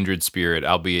see a kindred spirit,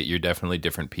 albeit you're definitely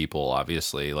different people,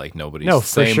 obviously, nobody's the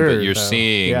same, sure, but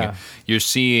you're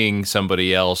seeing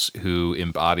somebody else who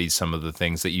embodies some of the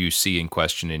things that you see and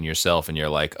question in yourself, and you're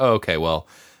oh, okay, well,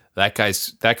 that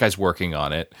guy's working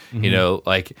on it.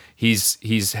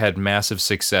 He's had massive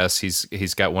success.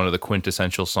 He's got one of the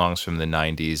quintessential songs from the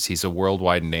 90s. He's a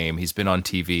worldwide name. He's been on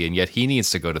TV, and yet he needs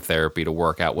to go to therapy to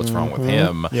work out what's wrong with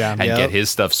him and get his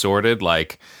stuff sorted.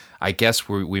 I guess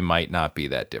we might not be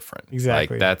that different.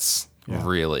 Exactly. That's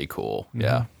really cool.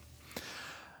 Yeah.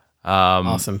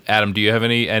 Awesome. Adam, do you have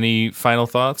any final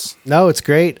thoughts? No, it's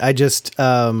great. I just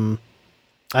I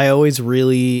always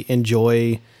really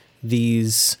enjoy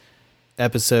these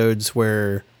episodes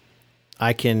where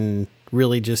I can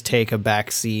really just take a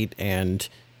back seat and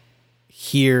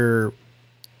hear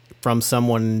from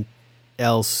someone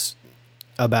else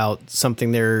about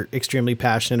something they're extremely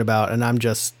passionate about, and I'm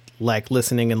just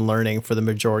listening and learning for the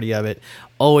majority of it.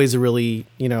 Always a really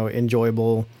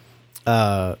enjoyable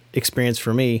experience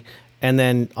for me. And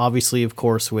then obviously, of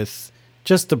course, with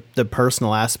just the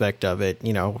personal aspect of it,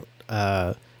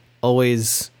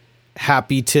 always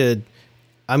happy to,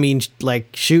 getting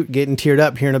teared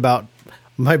up hearing about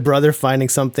my brother finding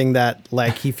something that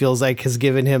he feels has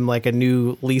given him a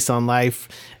new lease on life.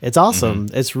 It's awesome.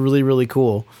 Mm-hmm. It's really, really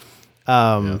cool.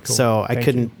 Cool. So I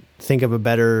couldn't think of a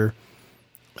better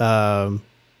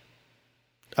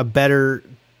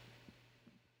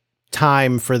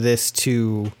time for this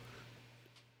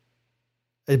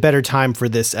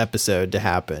episode to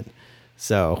happen.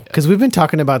 So, because we've been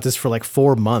talking about this for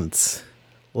 4 months.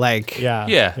 We've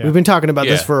been talking about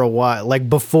this for a while.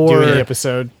 Before doing the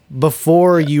episode,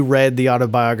 before you read the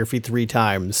autobiography 3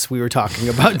 times, we were talking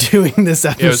about doing this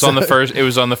episode. It was on the first. It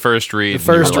was on the first read. The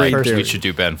first read. We should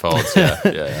do Ben Folds.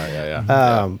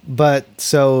 Yeah. But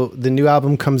so the new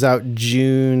album comes out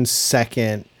June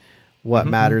 2nd. What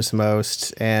Matters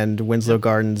Most, and Winslow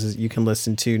Gardens you can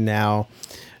listen to now.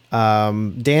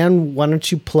 Dan, why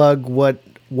don't you plug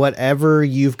whatever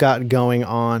you've got going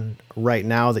on right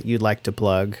now that you'd like to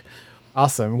plug?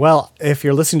 Awesome. Well, if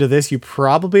you're listening to this, you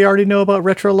probably already know about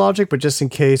RetroLogic, but just in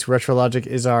case, RetroLogic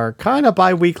is our kind of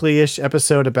bi-weekly-ish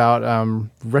episode about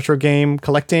retro game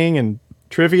collecting and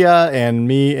trivia, and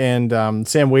me and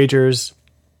Sam Wagers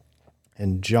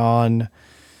and John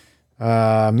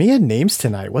Me and names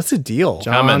tonight. What's the deal?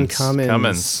 John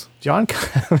Cummins. John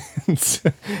Cummins.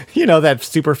 You know, that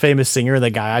super famous singer, the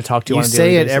guy I talk to You on a say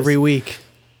daily it basis? every week.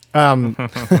 Me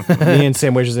and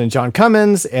Sam Wagers and John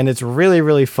Cummins, and it's a really,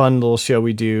 really fun little show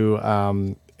we do.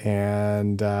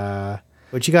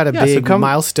 But you got a Yeah, so big come-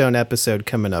 milestone episode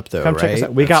coming up, though, Come check us right?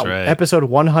 out. We That's got right. episode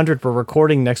 100 we're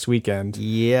recording next weekend.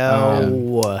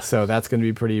 Yo. So that's going to be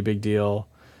a pretty big deal.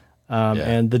 Yeah.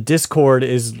 And the Discord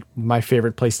is my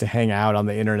favorite place to hang out on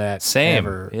the internet. Same.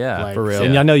 Ever. Yeah, for real.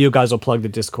 And Yeah. I know you guys will plug the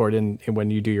Discord in when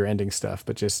you do your ending stuff,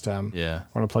 but just Yeah.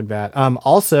 want to plug that.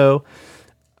 Also,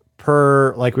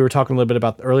 like we were talking a little bit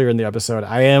about earlier in the episode,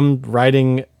 I'm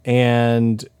writing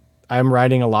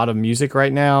a lot of music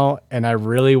right now, and I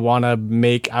really want to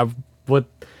make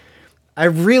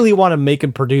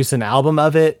and produce an album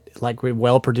of it, like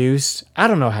well produced. I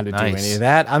don't know how to do Nice. any of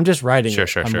that. I'm just writing it.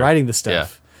 Sure. I'm writing the stuff. Yeah.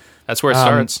 That's where it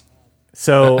starts.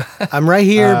 So I'm right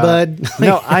here, bud.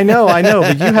 no, I know,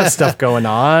 but you have stuff going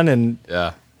on, and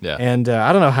Yeah. I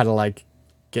don't know how to like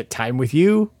get time with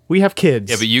you. We have kids.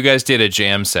 Yeah, but you guys did a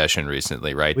jam session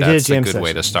recently, right? We did a That's jam a good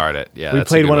way to session. start it. Yeah, we that's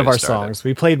a played good one way of to our start songs.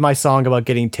 We played my song about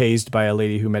getting tased by a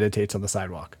lady who meditates on the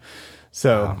sidewalk.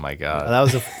 So Oh my god. That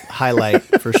was a highlight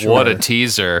for sure. What a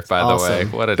teaser, by the way.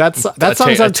 Awesome. What a that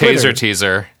song's a on Twitter. taser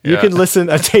teaser. you Yeah. can listen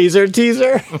a taser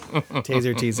teaser.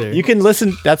 Taser teaser. You can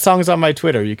listen. That song's on my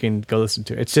Twitter. You can go listen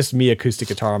to it. It's just me acoustic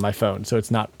guitar on my phone, so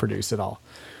it's not produced at all.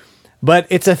 But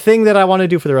it's a thing that I want to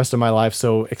do for the rest of my life.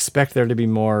 So expect there to be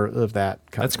more of that.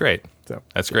 That's great. So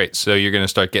That's great. So you're going to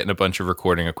start getting a bunch of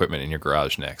recording equipment in your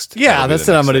garage next. yeah, That'll be that's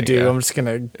the what I'm next going to thing, do. yeah. I'm just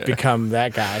going to become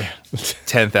that guy.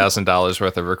 $10,000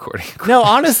 worth of recording. No,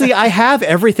 honestly, I have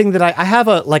everything that I have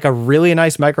a really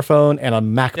nice microphone and a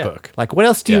MacBook. Like, what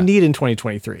else do you Yeah. need in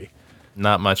 2023?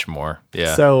 Not much more.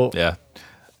 Yeah. So- yeah.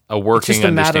 A working just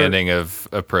a matter- understanding of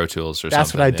Pro Tools or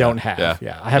That's something. what I yeah. don't have.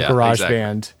 Yeah, I have exactly.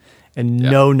 GarageBand and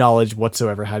no knowledge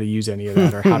whatsoever how to use any of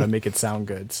that or how to make it sound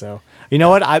good. So, you know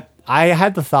what? I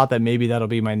had the thought that maybe that'll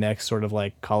be my next sort of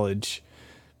like college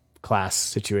class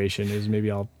situation is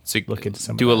maybe I'll So look into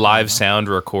some do of a that. live sound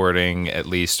recording at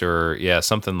least, or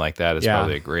something like that is Yeah.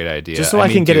 probably a great idea. just so I,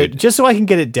 mean, can get dude, it just so I can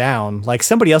get it down. Like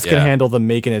somebody else can Yeah. handle the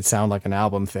making it sound like an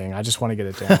album thing. I just want to get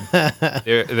it down.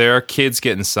 There are kids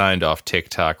getting signed off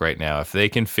TikTok right now. If they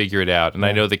can figure it out, and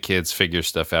I know the kids figure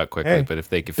stuff out quickly, Hey, but if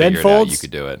they can Ben figure it out, Folds- you could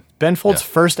do it. Ben Folds' Yeah.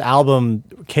 first album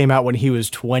came out when he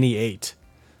was 28,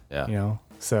 Yeah, you know.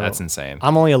 So that's insane.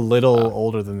 I'm only a little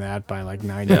older than that by like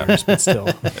 9 years, but still.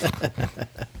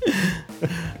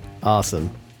 Awesome.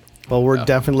 Well, we're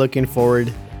definitely looking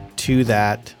forward to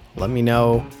that. Let me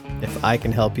know if I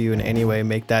can help you in any way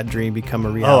make that dream become a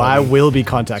reality. Oh, I will be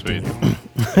contacting you.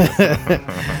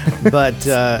 But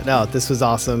no, this was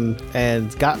awesome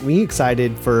and got me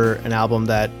excited for an album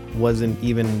that wasn't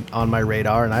even on my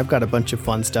radar. And I've got a bunch of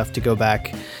fun stuff to go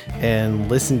back and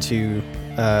listen to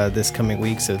this coming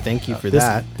week. So thank you for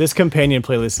that. This companion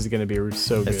playlist is going to be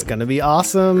so good. It's going to be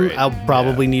awesome. Great. I'll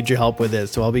probably need your help with it.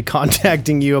 So I'll be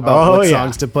contacting you about what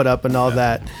songs to put up and all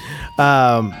that.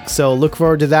 So look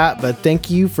forward to that. But thank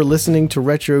you for listening to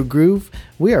Retro Groove.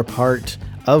 We are part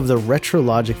of the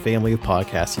RetroLogic family of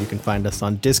podcasts. You can find us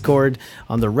on Discord,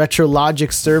 on the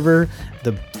RetroLogic server,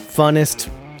 the funnest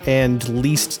and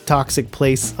least toxic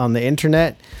place on the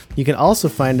internet. You can also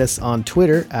find us on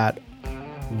Twitter at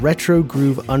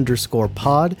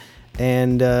RetroGroove_pod,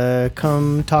 and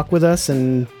come talk with us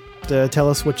and tell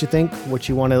us what you think, what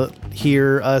you want to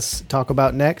hear us talk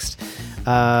about next.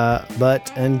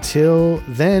 But until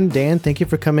then, Dan, thank you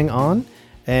for coming on,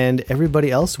 and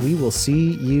everybody else, we will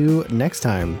see you next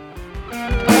time.